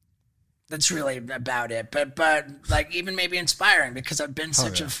 that's really about it. But like even maybe inspiring, because I've been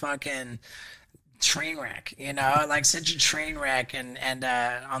such a fucking train wreck, you know, like such a train wreck, and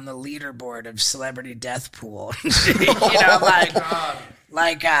on the leaderboard of celebrity death pool, you know,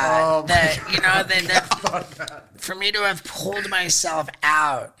 for me to have pulled myself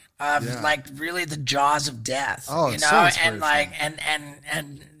out of like really the jaws of death, Oh, you it's know, so and inspirational. like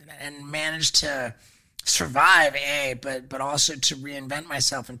and managed to survive, but also to reinvent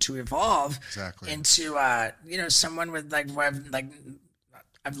myself and to evolve Exactly. into you know, someone with like where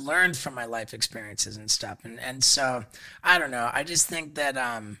I've learned from my life experiences and stuff, and so I don't know. I just think that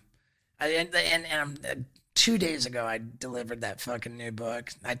and 2 days ago I delivered that fucking new book.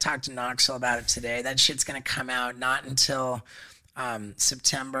 I talked to Knoxville about it today. That shit's gonna come out not until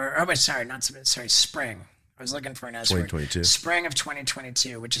September. Oh, wait, sorry, not September. Sorry, spring. I was looking for an S word. 2022. Spring of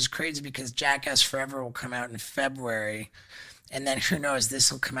 2022, which is crazy because Jackass Forever will come out in February. And then who knows,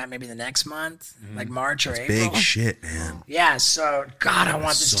 this will come out maybe the next month, like March or April. Big shit, man. Yeah, so God, I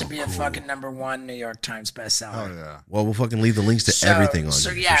want this so to be a cool. fucking #1 New York Times Oh bestseller. yeah. Well, we'll fucking leave the links to everything on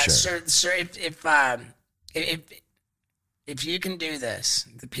So you. yeah, for sure. so if you can do this,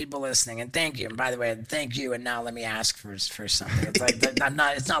 the people listening, and thank you. And by the way, thank you. And now let me ask for something. It's like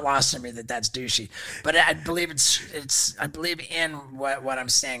it's not lost on me that that's douchey, but I believe I believe in what I'm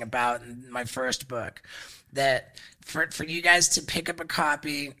saying about my first book, that for you guys to pick up a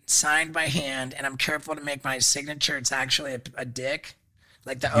copy signed by hand, and I'm careful to make my signature. It's actually a dick,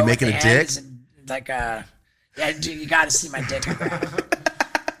 like the You O making at the a end dick? is like a yeah. Dude, you got to see my dick.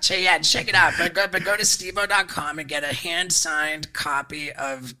 So yeah, check it out. But go to stevo.com and get a hand-signed copy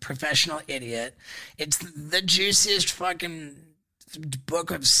of Professional Idiot. It's the juiciest fucking book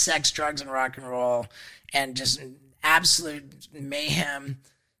of sex, drugs, and rock and roll, and just absolute mayhem.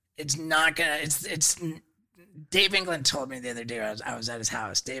 It's not gonna. It's. Dave England told me the other day. I was at his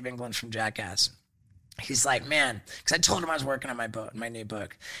house. Dave England from Jackass. He's like, man, because I told him I was working on my new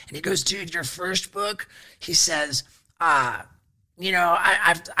book, and he goes, dude, your first book. He says, you know,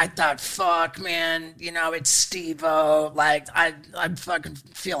 I thought, fuck, man, you know, it's Steve-O. Like, I fucking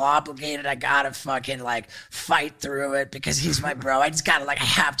feel obligated. I gotta fucking, like, fight through it because he's my bro. I just gotta, like, I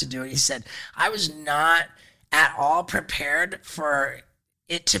have to do it. He said, I was not at all prepared for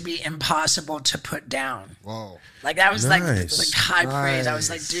it to be impossible to put down. Whoa. Like, that was Nice. like high praise. I was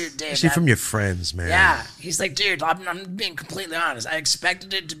like, dude, Dave. Especially that- from your friends, man. yeah. He's like, dude, I'm being completely honest. I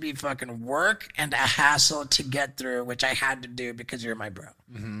expected it to be fucking work and a hassle to get through, which I had to do because you're my bro.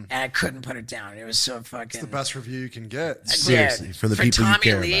 And I couldn't put it down. It was so fucking. The best review you can get. Seriously, Dude, for the people you Tommy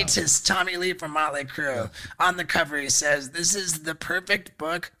care Lee about. to Tommy Lee from Motley Crue. On the cover, he says, "This is the perfect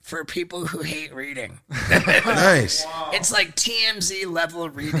book for people who hate reading." Nice. It's like TMZ level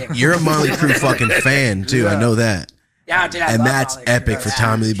reading. You're a Motley Crue fucking fan too. I know that. Yeah, dude, I And love that's Motley Crue. epic for Yeah.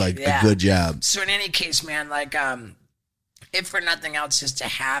 Tommy Lee. Like, Yeah. a good job. So in any case, man, like, if for nothing else, just to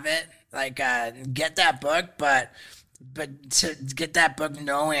have it, like, get that book, but to get that book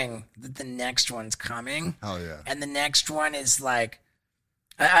knowing that the next one's coming. Hell yeah. And the next one is like,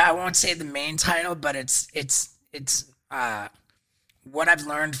 I won't say the main title, but it's what I've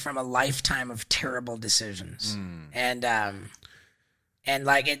learned from a lifetime of terrible decisions. And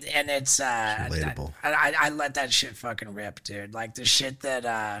like it, and it's relatable. I let that shit fucking rip, dude. Like the shit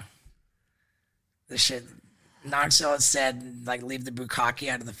Knoxville said, like, leave the bukkake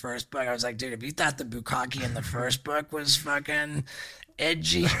out of the first book. I was like, dude, if you thought the bukkake in the first book was fucking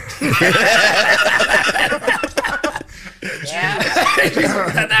edgy. Yeah. If you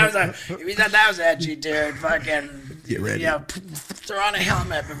thought that was edgy, dude, fucking Get ready. You know, throw on a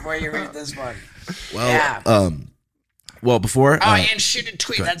helmet before you read this one. Well, Yeah. well, before. Oh, and shoot a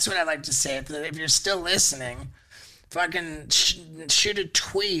tweet. That's what I like to say. If you're still listening, fucking shoot a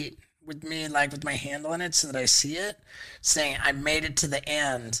tweet with me, like with my handle in it, so that I see it, saying I made it to the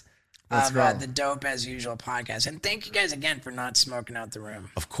end of go. the Dope as Usual podcast. And thank you guys again for not smoking out the room.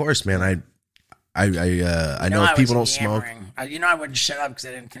 Of course, man. I know I if people don't was smoke. yammering. You know I wouldn't shut up because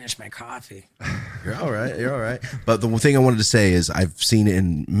I didn't finish my coffee. You're all right. You're all right. But the one thing I wanted to say is I've seen it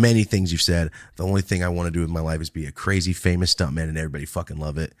in many things you've said. The only thing I want to do with my life is be a crazy famous stuntman and everybody fucking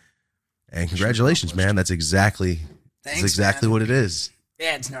love it. And congratulations, man. That's exactly Thanks, what it is.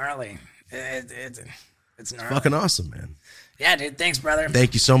 Yeah, it's gnarly. It's gnarly. Fucking awesome, man. Yeah, dude. Thanks, brother.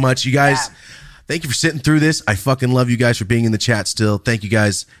 Thank you so much. You guys, Yeah. thank you for sitting through this. I fucking love you guys for being in the chat still. Thank you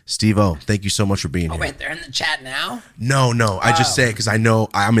guys. Steve-O, thank you so much for being Oh, here. wait, they're in the chat now? No. I just say it because I know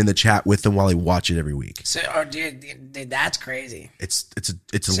I'm in the chat with them while I watch it every week. So, dude, that's crazy. It's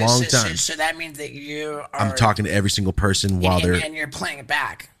a long time. So that means that you are. I'm talking to every single person while they're. And you're playing it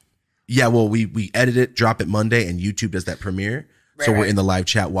back. Yeah, well, we edit it, drop it Monday, and YouTube does that premiere. So we're right. in the live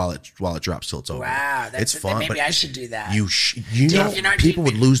chat while it drops till it's over. Wow, it's fun. Maybe but I should do that. you Dude, know, you know, people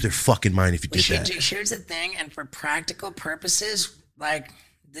dude, would lose their fucking mind if you did that. Here's the thing, and for practical purposes, like,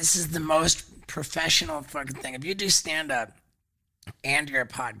 this is the most professional fucking thing. If you do stand up and you're a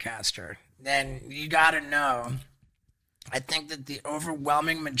podcaster, then you got to know. I think that the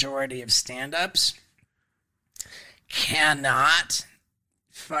overwhelming majority of stand ups cannot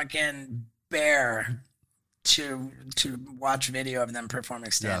fucking bear to watch video of them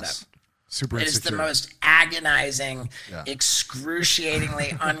performing stand up. Yes. Super It is the insecure. most agonizing, Yeah.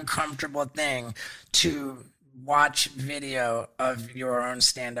 excruciatingly uncomfortable thing to watch video of your own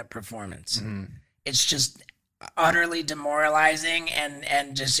stand-up performance. Mm-hmm. It's just utterly demoralizing,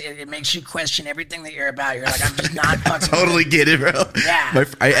 and just it makes you question everything that you're about. You're like, I'm just not fucking. Totally get it, bro. Yeah.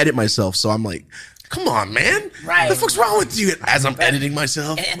 I edit myself, so I'm like, come on, man. Right. What the fuck's wrong with you? As I'm editing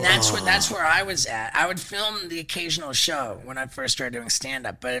myself. And that's where I was at. I would film the occasional show when I first started doing stand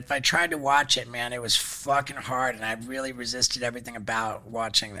up, but if I tried to watch it, man, it was fucking hard, and I really resisted everything about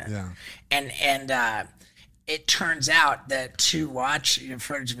watching that. Yeah. And it turns out that to watch your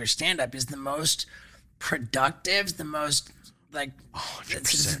footage of your stand up is the most productive, the most like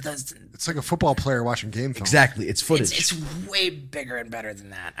 100%. It's like a football player watching game film. Exactly. It's footage. It's way bigger and better than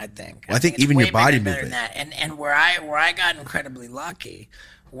that, I think. Well, I think it's even way your body bigger and better movement. than that. And where I got incredibly lucky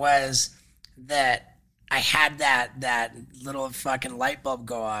was that I had that little fucking light bulb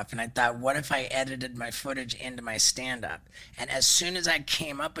go off, and I thought, what if I edited my footage into my stand-up? And as soon as I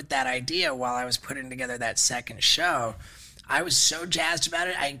came up with that idea while I was putting together that second show, I was so jazzed about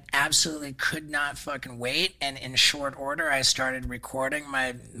it. I absolutely could not fucking wait. And in short order, I started recording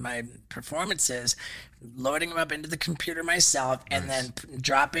my performances, loading them up into the computer myself, and then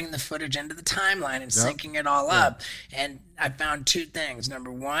dropping the footage into the timeline and syncing it all up. And I found two things.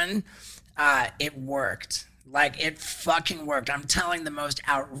 Number one, it worked. Like, it fucking worked. I'm telling the most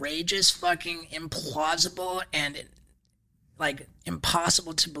outrageous, fucking implausible, and like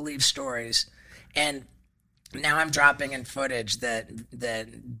impossible to believe stories. And now I'm dropping in footage that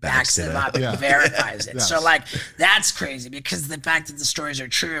backs them up and Yeah. verifies it. Yes. So like that's crazy because the fact that the stories are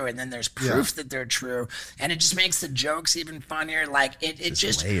true and then there's proof that they're true, and it just makes the jokes even funnier. Like it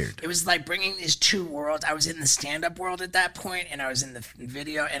just layered. it was like bringing these two worlds. I was in the stand-up world at that point, and I was in the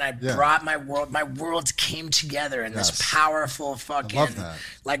video, and I brought my world. My worlds came together in this powerful fucking love that.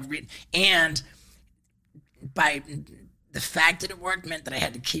 like and by the fact that it worked meant that I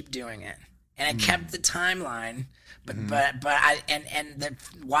had to keep doing it. And I kept the timeline, but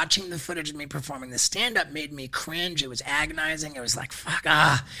watching the footage of me performing the stand up made me cringe. It was agonizing. It was like fuck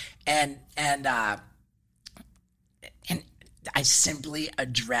and I simply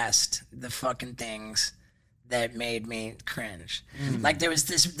addressed the fucking things that made me cringe. Like there's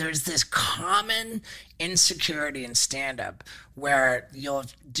this common insecurity in stand up where you'll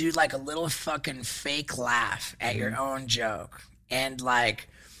do like a little fucking fake laugh at your own joke, and like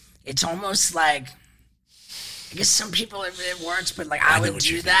it's almost like, I guess some people it works, but like I would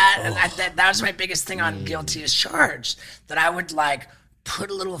do that. And that was my biggest thing on Guilty as Charged, that I would like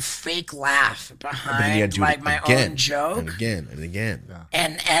put a little fake laugh behind like my own joke. And again and again.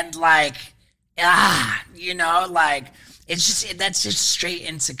 And like, you know, like it's just, that's just straight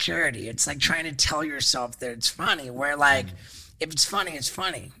insecurity. It's like trying to tell yourself that it's funny, where like, if it's funny, it's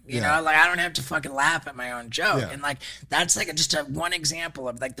funny. You know, like I don't have to fucking laugh at my own joke. And like, that's like just one example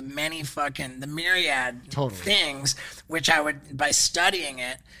of like the myriad things, which I would, by studying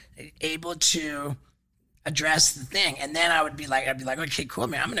it, able to address the thing. And then I'd be like, okay, cool,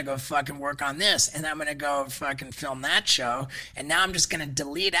 man, I'm going to go fucking work on this. And I'm going to go fucking film that show. And now I'm just going to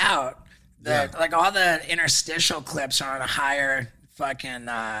delete out like all the interstitial clips are on a higher fucking,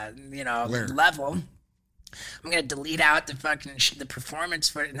 level. I'm going to delete out the fucking the performance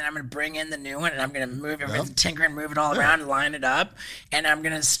for it, and then I'm going to bring in the new one, and I'm going to move it, tinker and move it all around and line it up, and I'm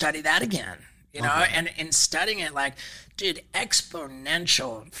going to study that again, you know? And in studying it, like, dude,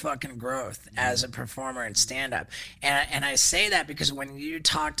 exponential fucking growth as a performer in stand-up. And I say that because when you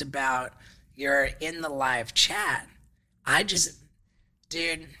talked about your in the live chat, I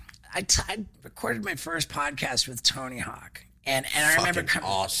recorded my first podcast with Tony Hawk, and I remember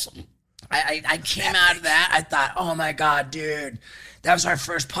awesome. I came out of that. I thought, oh my God, dude, that was our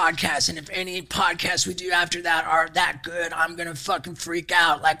first podcast. And if any podcasts we do after that are that good, I'm going to fucking freak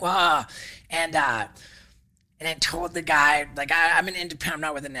out. Like, wow. And I told the guy, like, I'm an independent, I'm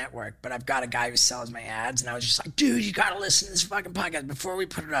not with a network, but I've got a guy who sells my ads. And I was just like, dude, you got to listen to this fucking podcast before we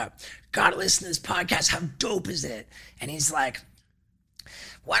put it up. Got to listen to this podcast. How dope is it? And he's like,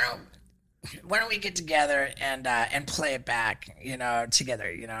 why don't we get together and play it back, you know,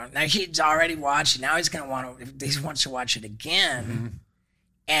 together, you know? Now he's already watched it. Now he's gonna he wants to watch it again,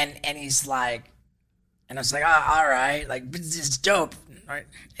 and he's like, and I was like, oh, all right, like it's dope, right?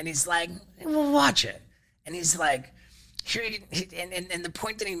 And he's like, we'll watch it, and he's like, and the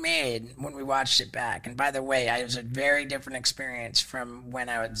point that he made when we watched it back, and by the way, it was a very different experience from when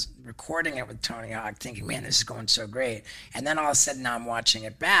I was recording it with Tony Hawk, thinking, man, this is going so great. And then all of a sudden now I'm watching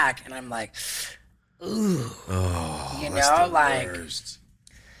it back, and I'm like, ooh, you know, like, worst.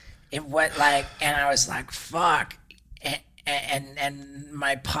 and I was like, fuck. And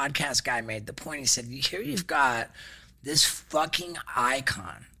my podcast guy made the point. He said, here you've got this fucking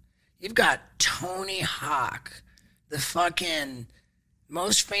icon. You've got Tony Hawk, the fucking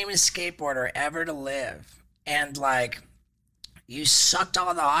most famous skateboarder ever to live. And like, you sucked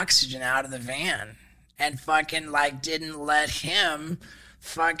all the oxygen out of the van and fucking like didn't let him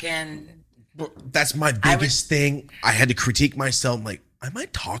fucking. That's my biggest thing. I had to critique myself. Like, am I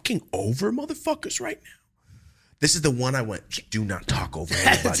talking over motherfuckers right now? This is the one I went, do not talk over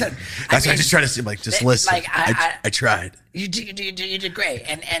anybody. That's what I just try to say, like, just listen. Like, I tried. You did great.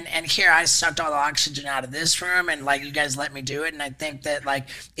 And here I sucked all the oxygen out of this room, and like you guys let me do it. And I think that like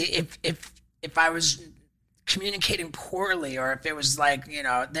if I was communicating poorly, or if it was like, you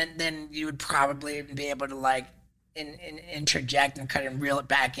know, then you would probably be able to like interject and cut and reel it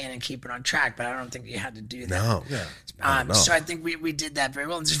back in and keep it on track. But I don't think you had to do that. No. Yeah. No. So I think we did that very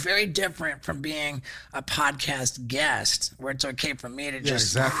well. It's very different from being a podcast guest, where it's okay for me to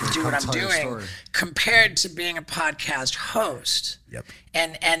just do what I'm doing, compared to being a podcast host. Yep.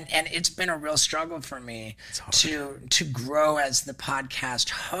 And it's been a real struggle for me to grow as the podcast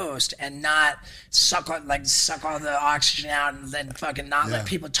host and not suck all the oxygen out and then fucking not let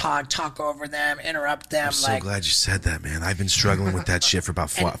people talk over them, interrupt them. I'm so glad you said that, man. I've been struggling with that shit for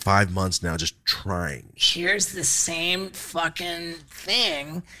about 5 months now, just trying. Here's the same fucking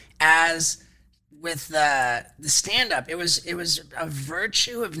thing as with the stand-up. It was a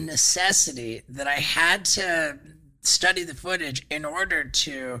virtue of necessity that I had to study the footage in order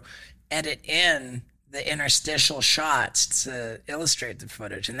to edit in interstitial shots to illustrate the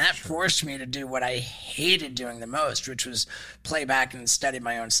footage, and that forced me to do what I hated doing the most, which was play back and study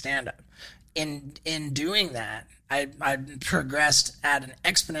my own stand-up. In doing that, I progressed at an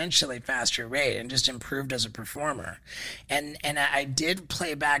exponentially faster rate and just improved as a performer. And I did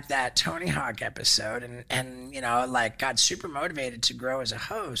play back that Tony Hawk episode and like got super motivated to grow as a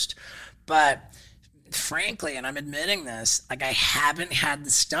host. But frankly, and I'm admitting this, like I haven't had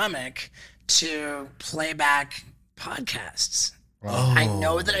the stomach to play back podcasts. Oh. I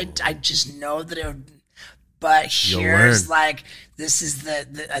know that I just know that it would, but You'll here's learn. like, this is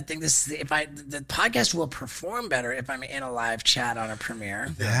I think this is the podcast will perform better if I'm in a live chat on a premiere.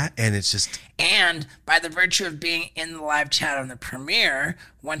 That, and it's just, And by the virtue of being in the live chat on the premiere,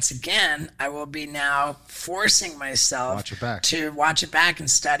 once again, I will be now forcing myself Watch it back. to watch it back and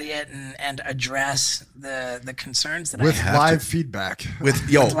study it and address the concerns that With I have. live feedback. with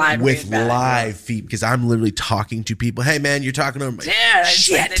live feedback, live feed, because I'm literally talking to people. Hey man, you're talking to me. Yeah, it's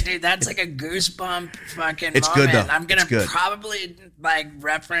Shit. like, dude, that's like a goosebump fucking It's moment. good, though. I'm gonna It's good. probably like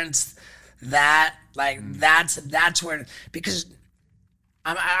reference that. Like that's where, because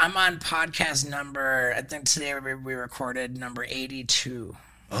I'm on podcast number, I think today we recorded number 82.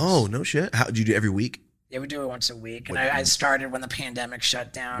 Oh no shit. How do you do every week? Yeah, we do it once a week, and I started when the pandemic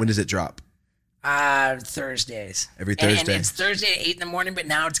shut down. When does it drop? Thursdays. Every And Thursday. it's Thursday at 8 in the morning, but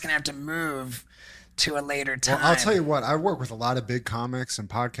now it's gonna have to move to a later time. Well, I'll tell you what, I work with a lot of big comics and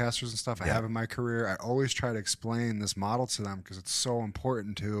podcasters and stuff I Yeah. have in my career. I always try to explain this model to them because it's so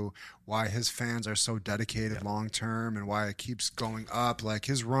important to why his fans are so dedicated long term and why it keeps going up. Like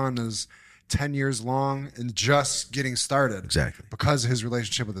his run is 10 years long and just getting started. Exactly. Because of his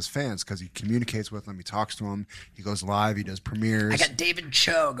relationship with his fans, because he communicates with them, he talks to them, he goes live, he does premieres. I got David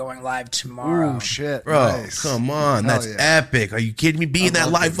Cho going live tomorrow. Ooh, shit. Bro, Nice. come on. Hell That's yeah. epic. Are you kidding me? Be in that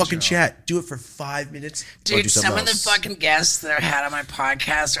love live David fucking Cho. chat. Do it for 5 minutes. Or do Dude, something some of the else. fucking guests that I had on my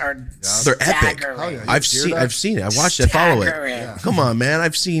podcast are They're epic. staggering. Hell yeah. I've Hear seen that? I've seen it. I watched it. I follow it. Staggering. Come on, man.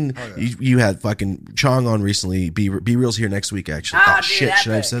 I've seen yeah. you had fucking Chong on recently. Be Real's here next week actually. Ah, Oh dude, shit,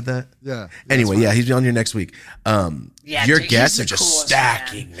 should I have epic. said that? Yeah. Anyway, That's yeah, he's on here next week. Yeah, your dude, guests he's are the just coolest,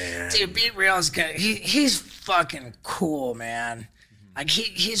 stacking, man. Dude, Be Real is good. He's fucking cool, man. Like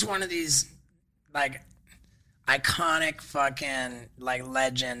he's one of these like iconic fucking like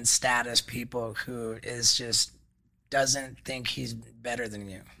legend status people who is just doesn't think he's better than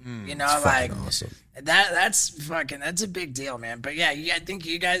you. You know, like Fucking awesome. that's a big deal, man. But yeah, I think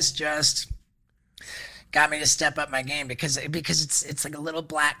you guys just got me to step up my game because it's like a little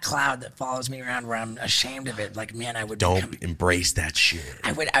black cloud that follows me around where I'm ashamed of it. Like, man, I would become, Don't embrace that shit.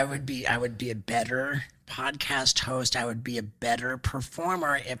 I would be a better podcast host. I would be a better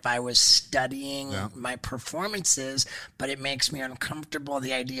performer if I was studying my performances, but it makes me uncomfortable,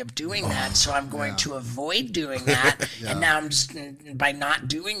 the idea of doing that. So I'm going to avoid doing that. And now I'm just, by not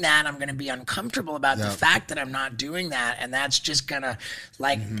doing that, I'm going to be uncomfortable about the fact that I'm not doing that. And that's just going to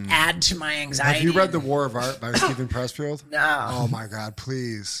like add to my anxiety. Have you read The War of Art by Stephen Pressfield? No. Oh my God,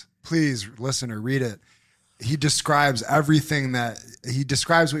 please listen or read it. He describes everything he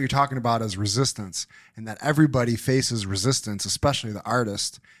describes what you're talking about as resistance, and that everybody faces resistance, especially the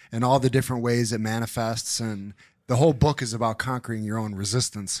artist, and all the different ways it manifests. And the whole book is about conquering your own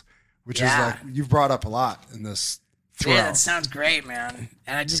resistance, which is like you've brought up a lot in this. Yeah, throughout. that sounds great, man.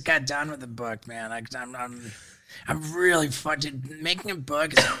 And I just got done with the book, man. I'm really fucking making a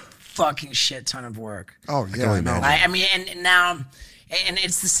book is a fucking shit ton of work. Oh yeah, I know. I mean, and now, and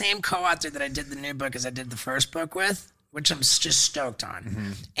it's the same co-author that I did the new book as I did the first book with, which I'm just stoked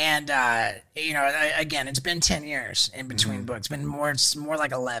on. And again, it's been 10 years in between books. It's more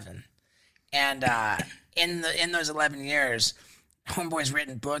like 11. And in those 11 years, Homeboy's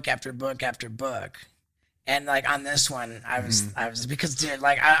written book after book after book. And like on this one, I was because dude,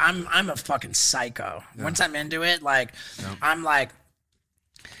 like I'm a fucking psycho. Once I'm into it, like I'm like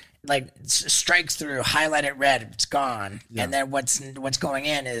strike through, highlight it red, it's gone. And then what's going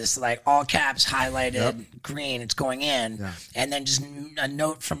in is like all caps highlighted green, it's going in. And then just a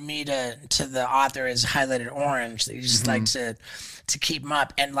note from me to the author is highlighted orange that you just like to keep them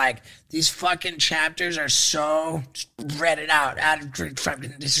up. And like these fucking chapters are so read it out of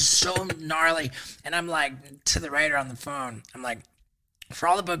this is so gnarly. And I'm like to the writer on the phone, I'm like, for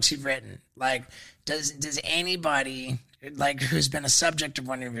all the books you've written, like does anybody like who's been a subject of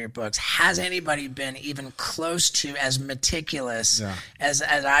one of your books, has anybody been even close to as meticulous as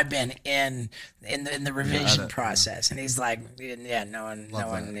I've been in the revision process? And he's like, yeah, no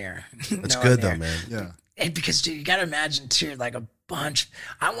one near. That's good though, man. Yeah. And because dude, you got to imagine too, like a bunch.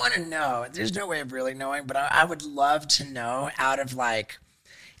 I want to know. There's no way of really knowing, but I would love to know out of like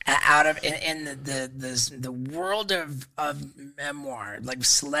out of in the world of memoir, like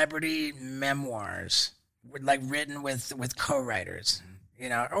celebrity memoirs, like written with co-writers, you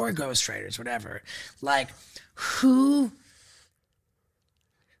know, or ghostwriters, whatever. Like who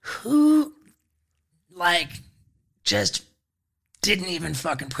like just didn't even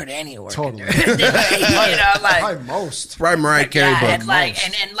fucking put any work Totally. into it. You know, like Probably most. Probably Mariah Carey book. and like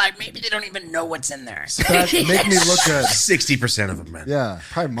and like maybe they don't even know what's in there. Make me look good. 60% of them, man. Yeah,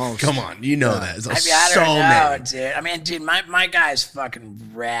 probably most. Come on, you know that. It's I mean, I so don't know, many. dude. I mean, dude, my guy's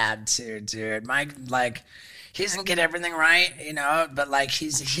fucking rad too, dude. My like, he doesn't get everything right, you know, but like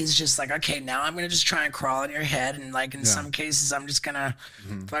he's just like, okay, now I'm gonna just try and crawl in your head, and like in some cases, I'm just gonna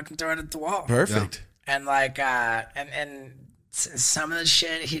fucking throw it at the wall. Perfect. And like, and some of the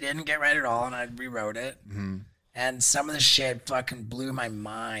shit he didn't get right at all, and I rewrote it. And some of the shit fucking blew my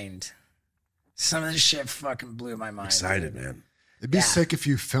mind. Some of the shit fucking blew my mind. Excited, man. It'd be sick if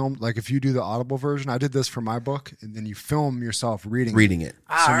you filmed, like if you do the Audible version. I did this for my book, and then you film yourself reading Reading it.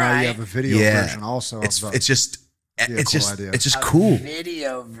 So now Alright. you have a video Yeah. version also. It's of it's just a it's cool just idea. it's just cool.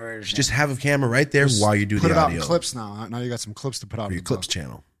 Video version. Just have a camera right there while you do put the it out audio. in clips now. Now you got some clips to put out. For in your the clips book.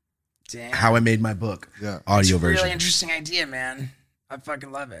 channel. Damn. How I made my book. Yeah. Audio It's a version. really interesting idea, man. I fucking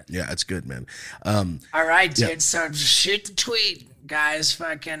love it. Yeah, it's good, man. All right, dude. Yeah. So shoot the tweet, guys.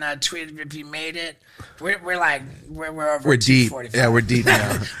 Fucking tweet if you made it. We're over. We're deep. 245. Yeah, we're deep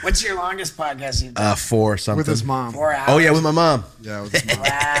now. What's your longest podcast you've done? 4 something. With his mom. 4 hours. Oh yeah, with my mom. Yeah, with his mom.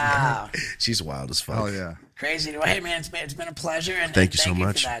 Wow. She's wild as fuck. Oh yeah. Crazy. Well, hey man, it's been a pleasure, and Thank you so thank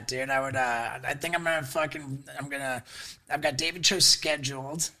much. for that, dude. I think I've got David Cho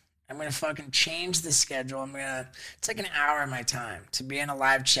scheduled. I'm gonna fucking change the schedule. It's like an hour of my time to be in a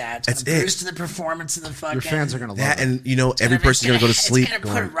live chat. It's gonna That's it. boost the performance of the fucking. Your fans are gonna love That it. and you know every person's gonna go to sleep. It's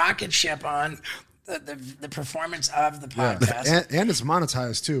gonna put a rocket ship on the performance of the podcast. And it's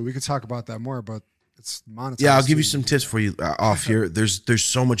monetized too. We could talk about that more, but it's monetized. Yeah, I'll give you too. some tips for you off here. There's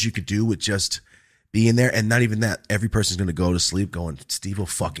so much you could do with just being there, and not even that. Every person's gonna go to sleep going, Steve will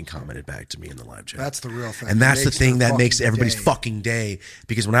fucking commented back to me in the live chat. That's the real thing. And that's It the makes thing their that makes fucking everybody's day. fucking day.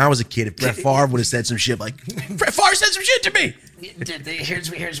 Because when I was a kid, if Brett Favre would have said some shit like, Brett Favre said some shit to me. Dude,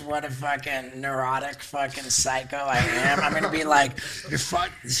 here's what a fucking neurotic fucking psycho I am. I'm gonna be like,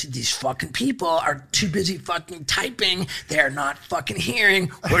 these fucking people are too busy fucking typing. They're not fucking hearing.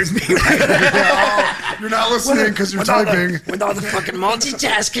 Where's me right now? You're not listening because you're typing. With all the fucking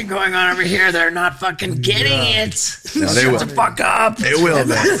multitasking going on over here, they're not fucking getting it. No, they Shut will. the fuck up. They will,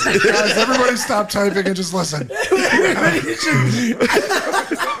 man. Guys, everybody stop typing and just listen.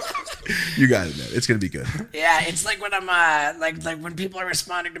 You got it, man. It's gonna be good. Yeah, it's like when I'm like when people are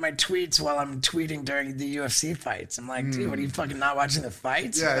responding to my tweets while I'm tweeting during the UFC fights. I'm like, dude, what are you fucking not watching the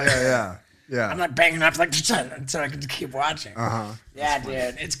fights? Yeah. I'm not banging up like so I can keep watching. Yeah,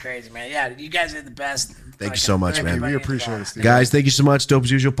 dude, it's crazy, man. Yeah, you guys are the best. Thank you so much, man. We appreciate it, Steve. Guys, thank you so much. Dope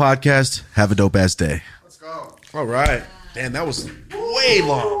as usual podcast. Have a dope ass day. Let's go. All right. Man, that was way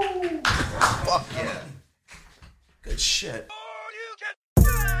long. Fuck yeah. Good shit.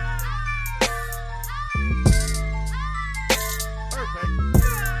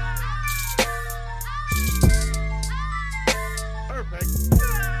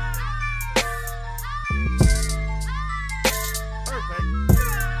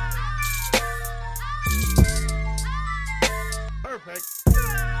 Perfect.